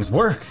how things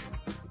work.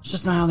 It's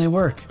just not how they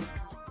work.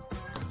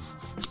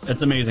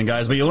 It's amazing,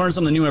 guys. But you learn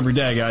something new every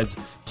day, guys.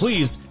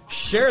 Please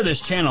share this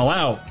channel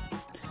out.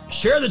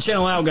 Share the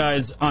channel out,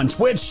 guys, on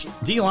Twitch,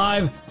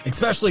 DLive,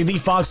 especially the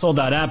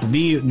Foxhole.app,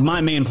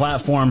 my main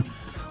platform,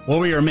 where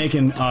we are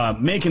making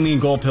the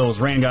gold pills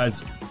rain,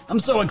 guys. I'm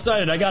so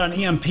excited. I got an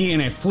EMP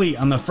and a fleet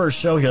on the first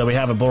show here that we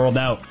have it rolled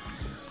out.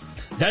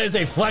 That is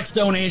a flex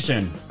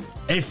donation.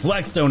 A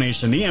flex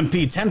donation. The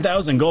EMP,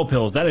 10,000 gold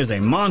pills. That is a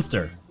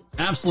monster.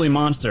 Absolutely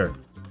monster.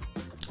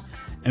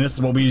 And this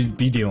is what we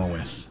be dealing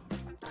with.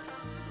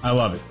 I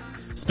love it.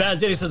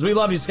 Spaz80 says, we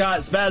love you,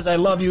 Scott. Spaz, I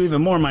love you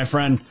even more, my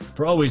friend,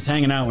 for always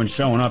hanging out and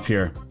showing up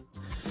here.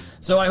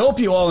 So I hope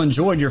you all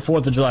enjoyed your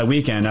 4th of July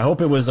weekend. I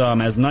hope it was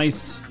as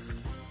nice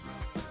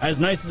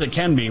as it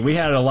can be. We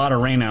had a lot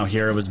of rain out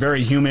here. It was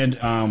very humid.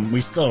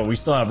 We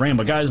still have rain,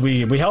 but guys,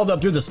 we held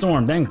up through the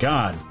storm. Thank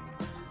God.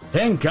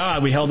 Thank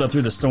God we held up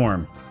through the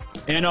storm.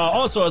 And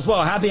also as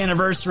well, happy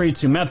anniversary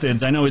to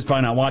Methods. I know he's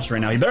probably not watching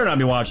right now. He better not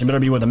be watching. Better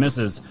be with the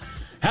missus.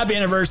 Happy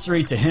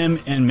anniversary to him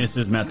and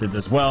Mrs. Methods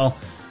as well.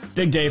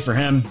 Big day for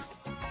him.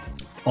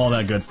 All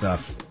that good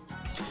stuff.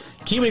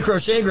 Kiwi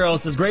Crochet Girl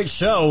says, great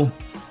show.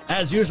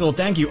 As usual,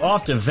 thank you.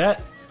 Off to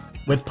vet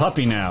with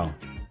puppy now.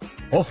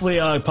 Hopefully,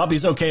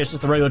 puppy's okay. It's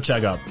just a regular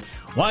checkup.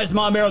 Wise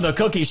Mom Arrow the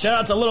cookie. Shout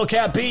out to Little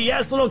Cat P.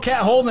 Yes, Little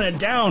Cat holding it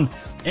down.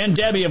 And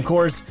Debbie, of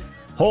course,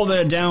 holding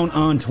it down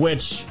on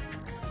Twitch.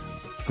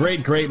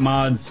 Great, great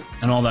mods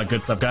and all that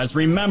good stuff, guys.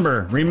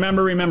 Remember,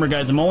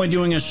 guys, I'm only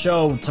doing a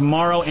show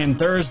tomorrow and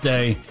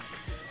Thursday.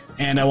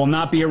 And I will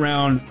not be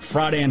around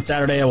Friday and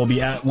Saturday. I will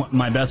be at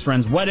my best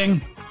friend's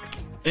wedding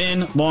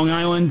in Long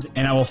Island.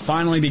 And I will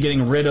finally be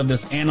getting rid of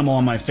this animal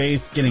on my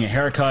face, getting a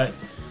haircut,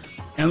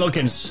 and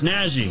looking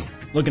snazzy.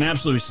 Looking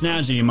absolutely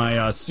snazzy in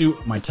my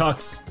suit, my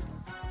tux,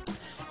 and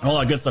all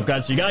that good stuff,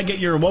 guys. So you gotta get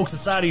your woke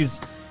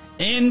societies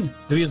in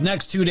to these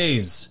next 2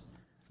 days.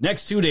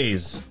 Next 2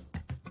 days.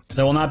 Because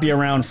I will not be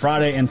around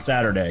Friday and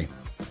Saturday.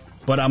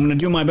 But I'm gonna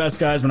do my best,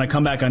 guys. When I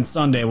come back on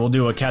Sunday, we'll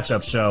do a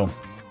catch-up show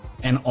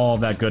and all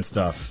that good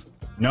stuff.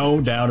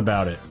 No doubt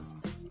about it.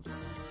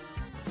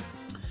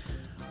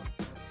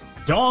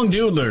 Dong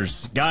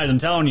doodlers. Guys, I'm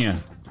telling you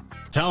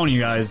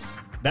guys,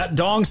 that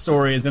dong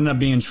story is ended up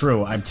being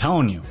true. I'm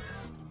telling you.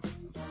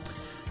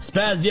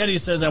 Spaz Yeti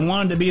says, I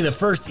wanted to be the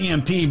first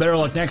EMP. Better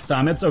luck next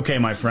time. It's okay,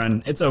 my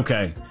friend. It's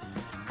okay.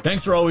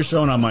 Thanks for always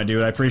showing up, my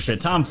dude. I appreciate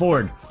it. Tom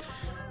Ford.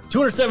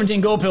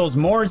 217 gold pills.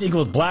 Moors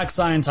equals black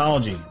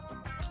Scientology.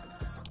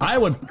 I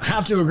would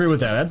have to agree with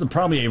that. That's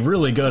probably a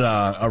really good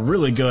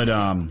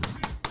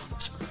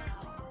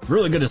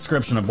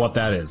description of what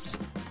that is.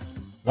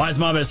 Wise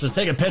Mob says,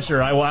 take a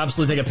picture. I will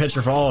absolutely take a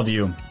picture for all of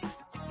you.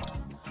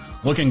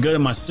 Looking good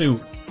in my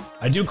suit.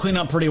 I do clean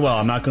up pretty well,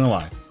 I'm not going to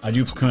lie. I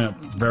do clean up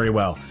very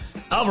well.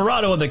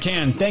 Alvarado with the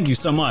can, thank you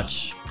so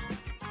much.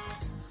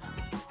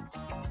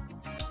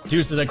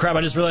 Dude says, crap,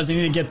 I just realized I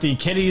need to get the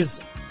kitties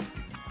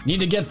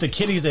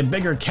a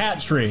bigger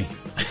cat tree.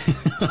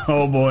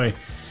 Oh boy.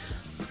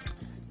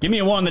 Give me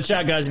a 1 in the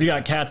chat, guys, if you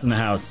got cats in the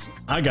house.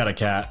 I got a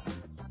cat.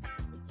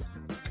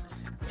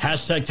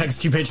 Hashtag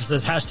TextQPatron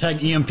says, hashtag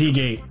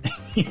EMPgate.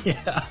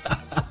 Yeah.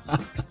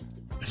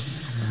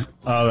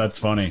 Oh, that's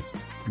funny.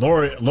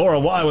 Laura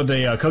Y with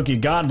a cookie.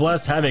 God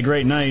bless. Have a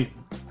great night.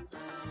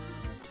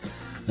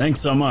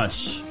 Thanks so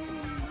much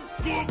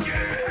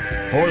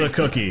for the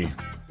cookie.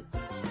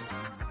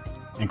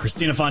 And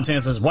Christina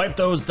Fontana says, wipe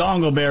those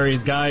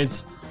dongleberries,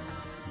 guys.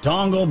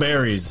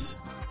 Dongleberries.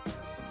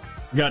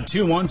 We got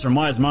 2 ones from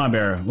Wise Ma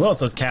Bear. Who else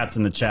has cats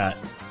in the chat?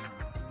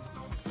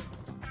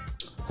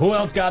 Who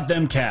else got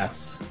them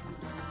cats?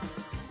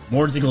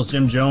 Moors equals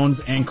Jim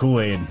Jones and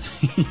Kool-Aid.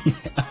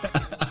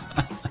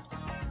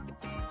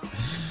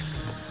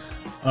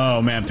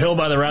 Oh, man. Pill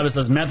by the Rabbit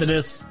says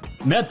Methodist.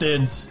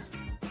 Methods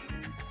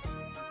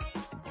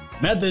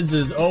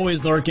is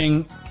always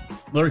lurking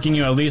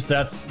you. At least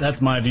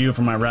that's my view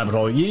from my rabbit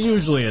hole. He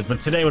usually is, but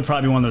today would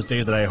probably be one of those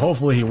days that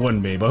hopefully he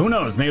wouldn't be. But who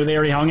knows? Maybe they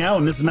already hung out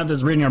and Mrs.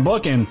 Method's reading our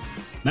book and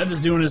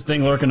Method's doing his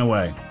thing lurking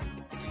away.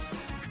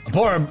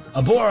 Abora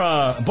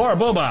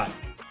Bobot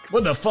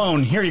with the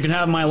phone. Here, you can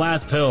have my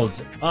last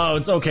pills. Oh,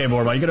 it's okay,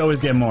 Borba. You could always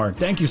get more.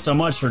 Thank you so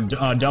much for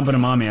dumping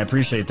them on me. I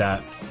appreciate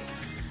that.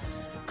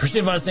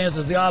 Christine Fontana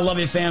says, I love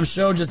you, fam.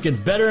 Show just gets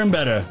better and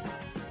better.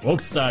 Woke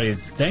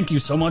Societies. Thank you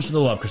so much for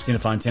the love, Christina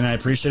Fontana. I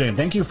appreciate it. And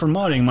thank you for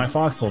modding my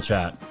Foxhole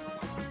chat.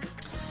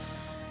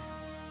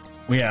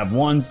 We have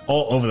ones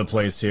all over the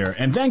place here.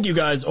 And thank you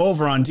guys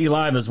over on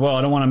D-Live as well.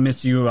 I don't want to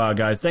miss you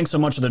guys. Thanks so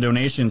much for the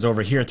donations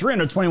over here.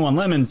 321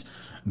 lemons.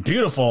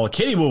 Beautiful.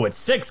 Kitty Woo with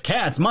 6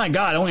 cats. My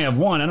God, I only have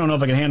 1. I don't know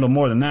if I can handle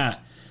more than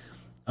that.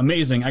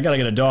 Amazing. I got to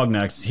get a dog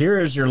next. Here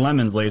is your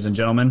lemons, ladies and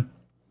gentlemen.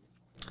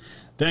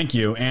 Thank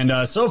you.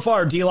 And so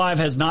far, D-Live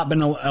has not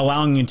been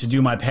allowing me to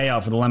do my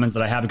payout for the lemons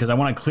that I have because I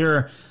want to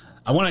clear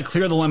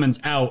the lemons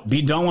out,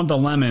 be done with the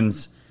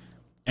lemons,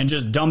 and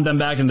just dump them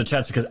back into the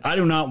chest because I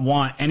do not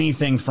want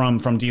anything from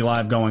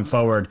D-Live going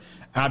forward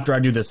after I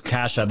do this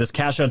cash out. This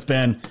cash out's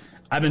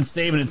I've been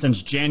saving it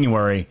since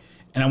January,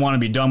 and I want to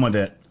be done with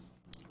it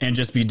and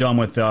just be done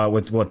with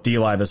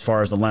D-Live as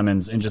far as the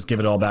lemons and just give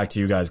it all back to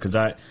you guys because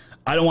I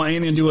don't want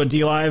anything to do with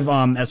D-Live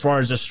as far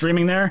as just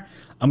streaming there.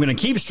 I'm going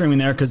to keep streaming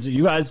there because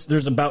you guys,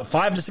 there's about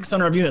 500 to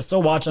 600 of you that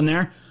still watch on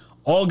there.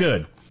 All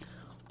good.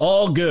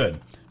 All good.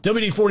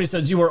 WD-40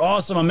 says, you were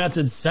awesome on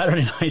Method's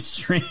Saturday night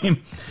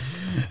stream.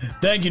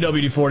 Thank you,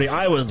 WD-40.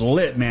 I was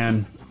lit,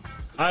 man.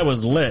 I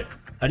was lit.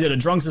 I did a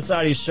Drunk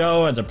Society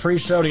show as a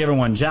pre-show to get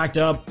everyone jacked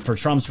up for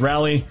Trump's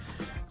rally.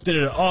 Did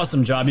an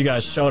awesome job. You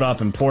guys showed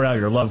up and poured out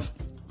your love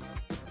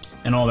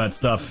and all that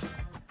stuff.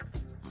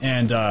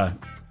 And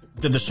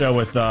did the show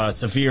with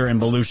Saphir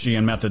and Belushi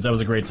and Methods. That was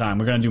a great time.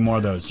 We're going to do more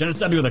of those.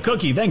 Genesebi with a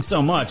cookie. Thanks so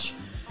much.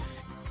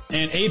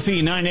 And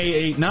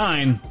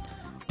AP9889,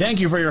 thank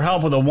you for your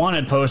help with a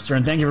wanted poster,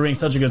 and thank you for being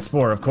such a good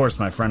sport. Of course,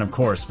 my friend, of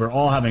course. We're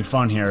all having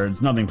fun here.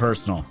 It's nothing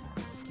personal.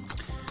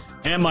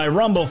 And my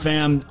Rumble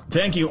fam,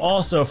 thank you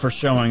also for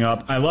showing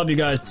up. I love you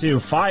guys, too.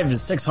 500 to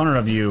 600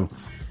 of you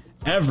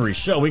every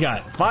show. We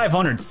got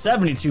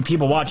 572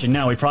 people watching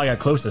now. We probably got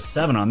close to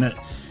 7 on that.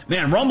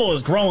 Man, Rumble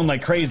is growing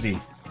like crazy.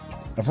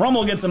 If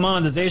Rumble gets a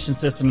monetization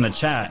system in the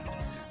chat,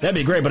 that'd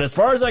be great. But as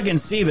far as I can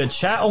see, the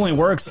chat only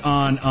works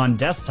on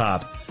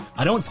desktop.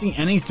 I don't see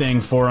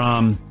anything for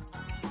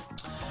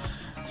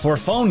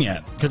phone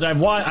yet. Because I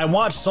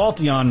watched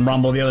Salty on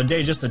Rumble the other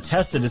day just to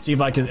test it to see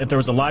if there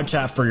was a live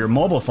chat for your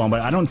mobile phone,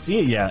 but I don't see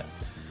it yet.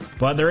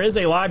 But there is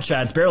a live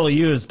chat. It's barely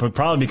used, but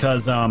probably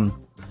because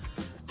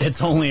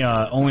it's only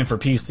for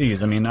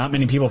PCs. I mean, not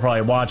many people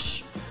probably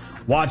watch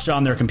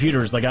on their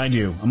computers like I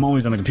do. I'm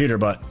always on the computer,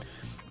 but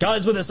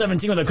guys with a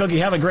 17 with a cookie,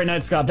 have a great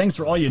night, Scott. Thanks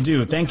for all you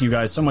do. Thank you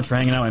guys so much for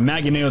hanging out. And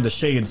Maggie Mayo with the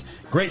shades.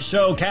 Great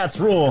show. Cats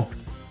rule.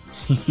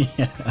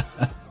 Yeah.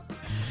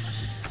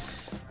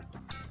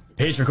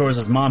 Page Recorder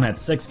says, Mom had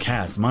 6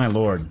 cats. My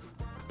lord.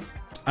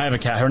 I have a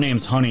cat. Her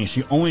name's Honey.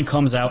 She only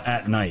comes out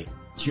at night.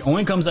 She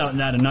only comes out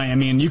at night. I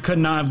mean, you could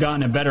not have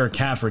gotten a better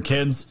cat for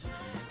kids.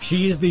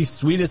 She is the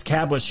sweetest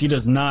cat, but she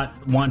does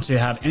not want to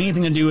have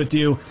anything to do with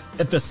you.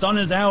 If the sun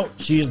is out,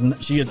 she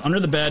is under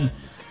the bed,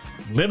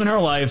 living her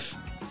life.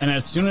 And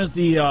as soon as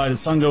the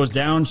sun goes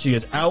down, she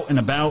is out and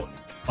about.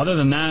 Other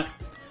than that,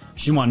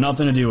 she wants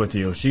nothing to do with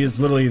you. She is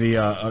literally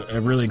a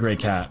really great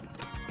cat.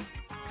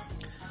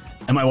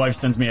 And my wife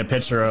sends me a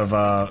picture of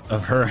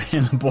her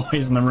and the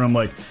boys in the room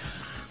like,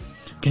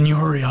 can you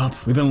hurry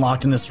up? We've been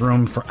locked in this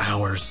room for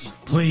hours.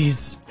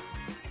 Please.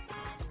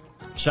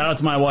 Shout out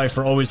to my wife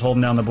for always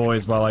holding down the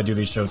boys while I do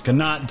these shows.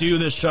 Cannot do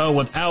this show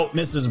without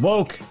Mrs.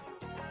 Woke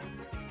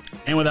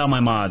and without my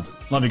mods.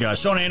 Love you guys.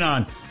 Sean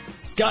Anon.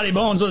 Scotty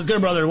Bones, what is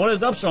good, brother? What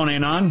is up, Sean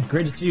Anon?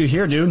 Great to see you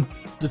here, dude.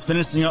 Just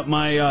finishing up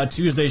my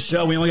Tuesday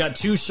show. We only got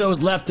 2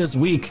 shows left this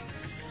week.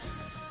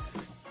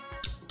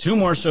 2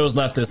 more shows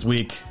left this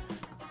week.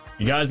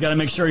 You guys got to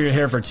make sure you're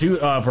here for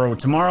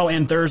tomorrow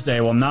and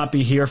Thursday. Will not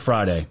be here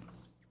Friday.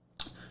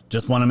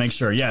 Just want to make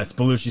sure. Yes,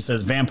 Belushi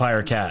says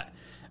Vampire Cat.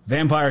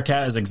 Vampire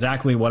Cat is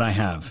exactly what I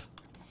have.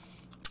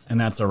 And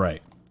that's all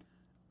right.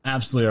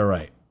 Absolutely all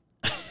right.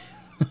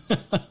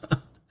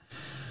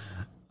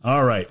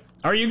 All right.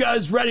 Are you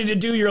guys ready to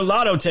do your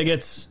lotto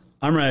tickets?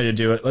 I'm ready to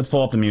do it. Let's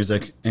pull up the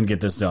music and get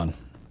this done.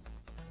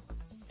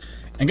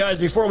 And guys,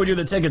 before we do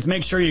the tickets,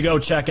 make sure you go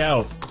check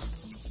out.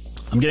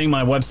 I'm getting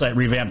my website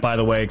revamped, by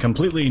the way.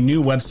 Completely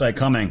new website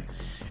coming.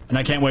 And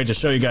I can't wait to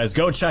show you guys.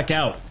 Go check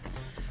out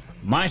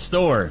my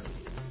store,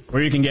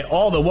 where you can get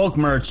all the woke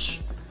merch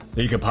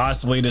that you could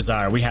possibly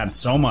desire. We have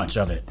so much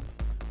of it.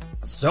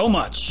 So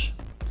much.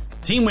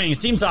 Team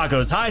Wings, Team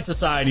Tacos, High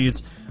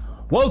Societies,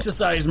 Woke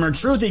Societies merch,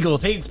 Truth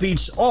Equals Hate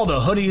Speech, all the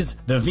hoodies,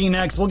 the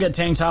V-necks. We'll get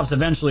tank tops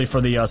eventually for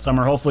the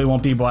summer. Hopefully it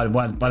won't be by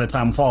the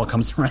time fall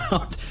comes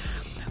around.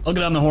 I'll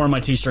get on the horn my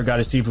t-shirt guy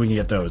to see if we can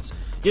get those.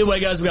 Either way,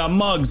 guys, we got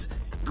mugs,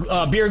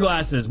 beer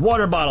glasses,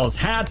 water bottles,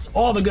 hats,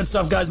 all the good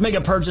stuff, guys. Make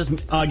a purchase.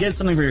 Get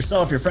something for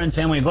yourself, your friends,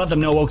 family. Let them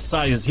know Woke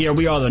Society is here.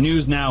 We are the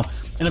news now.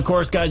 And of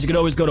course, guys, you can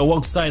always go to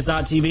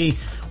wokesociety.tv,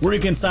 where you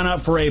can sign up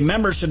for a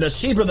membership that's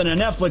cheaper than a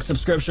Netflix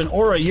subscription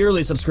or a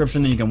yearly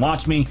subscription. Then you can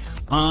watch me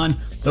on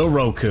the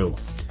Roku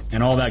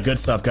and all that good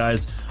stuff,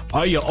 guys.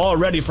 Are you all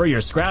ready for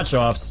your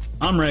scratch-offs?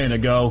 I'm ready to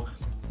go.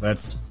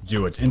 Let's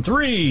do it. In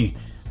 3,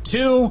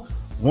 2,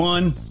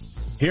 1,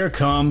 here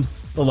come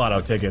the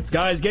lotto tickets.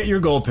 Guys, get your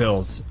gold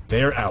pills.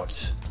 They're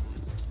out.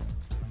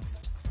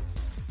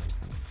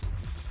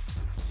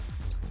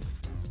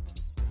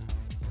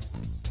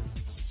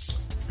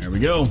 There we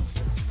go.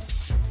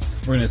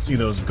 We're going to see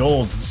those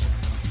gold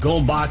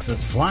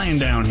boxes flying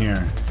down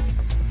here.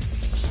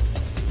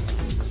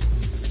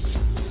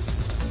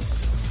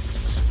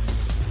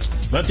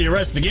 Let the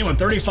arrest begin with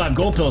 35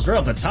 gold pills right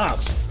off the top.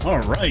 All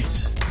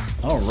right.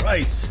 All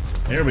right.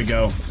 There we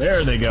go.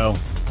 There they go.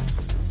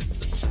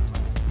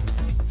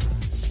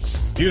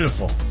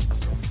 Beautiful.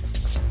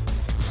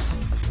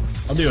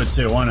 I'll do it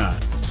too. Why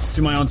not?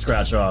 Do my own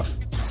scratch off.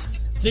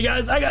 See,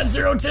 guys, I got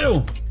 0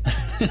 too.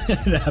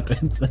 It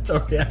happens. That's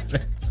already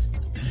happens.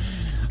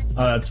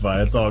 Oh, that's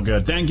fine. It's all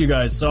good. Thank you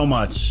guys so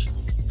much.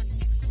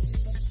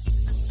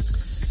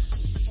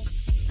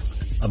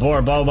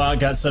 Abor Boba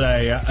got said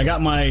I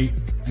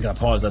gotta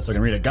pause that so I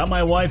can read it. Got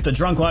my wife the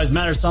Drunk Lives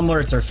Matter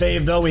Tumblr. It's her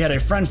fave though. We had a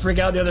friend freak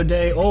out the other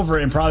day over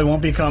it and probably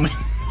won't be coming.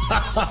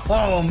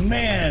 Oh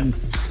man.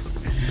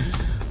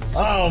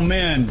 Oh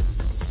man.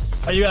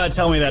 Oh, you gotta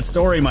tell me that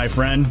story, my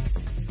friend.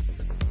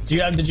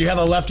 Did you have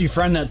a lefty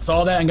friend that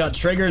saw that and got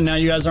triggered and now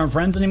you guys aren't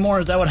friends anymore?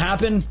 Is that what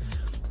happened?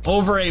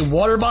 Over a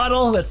water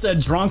bottle that said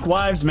Drunk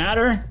Wives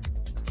Matter?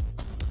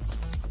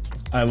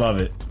 I love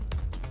it.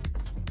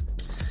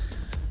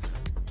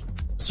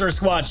 Sir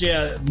Squatch,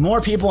 yeah, more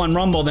people on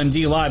Rumble than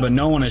D-Live, but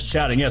no one is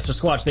chatting. Yeah, Sir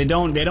Squatch, they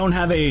don't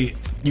have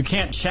you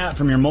can't chat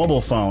from your mobile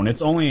phone. It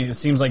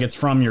seems like it's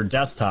from your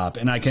desktop.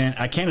 And I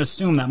can't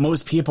assume that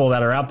most people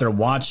that are out there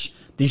watch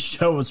these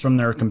shows from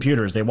their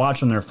computers. They watch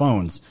from their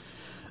phones.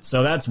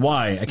 So that's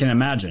why. I can't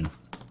imagine.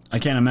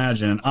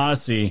 And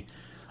Odyssey,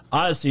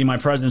 my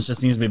presence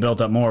just needs to be built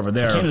up more over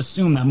there. I can't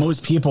assume that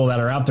most people that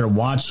are out there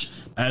watch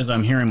as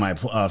I'm hearing my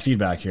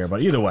feedback here.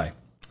 But either way,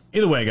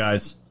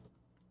 guys.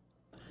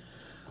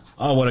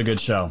 Oh, what a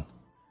good show.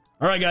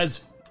 All right,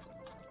 guys.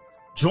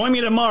 Join me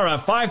tomorrow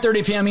at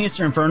 5:30 p.m.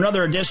 Eastern for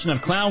another edition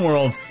of Clown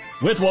World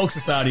with Woke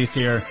Societies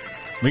here.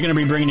 We're going to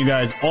be bringing you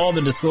guys all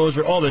the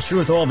disclosure, all the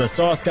truth, all the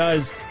sauce,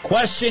 guys.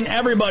 Question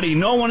everybody.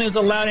 No one is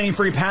allowed any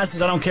free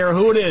passes. I don't care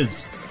who it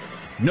is.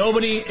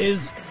 Nobody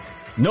is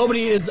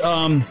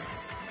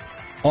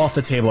off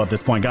the table at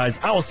this point, guys.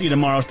 I will see you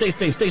tomorrow. Stay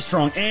safe, stay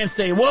strong, and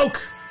stay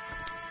woke.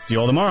 See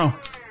you all tomorrow.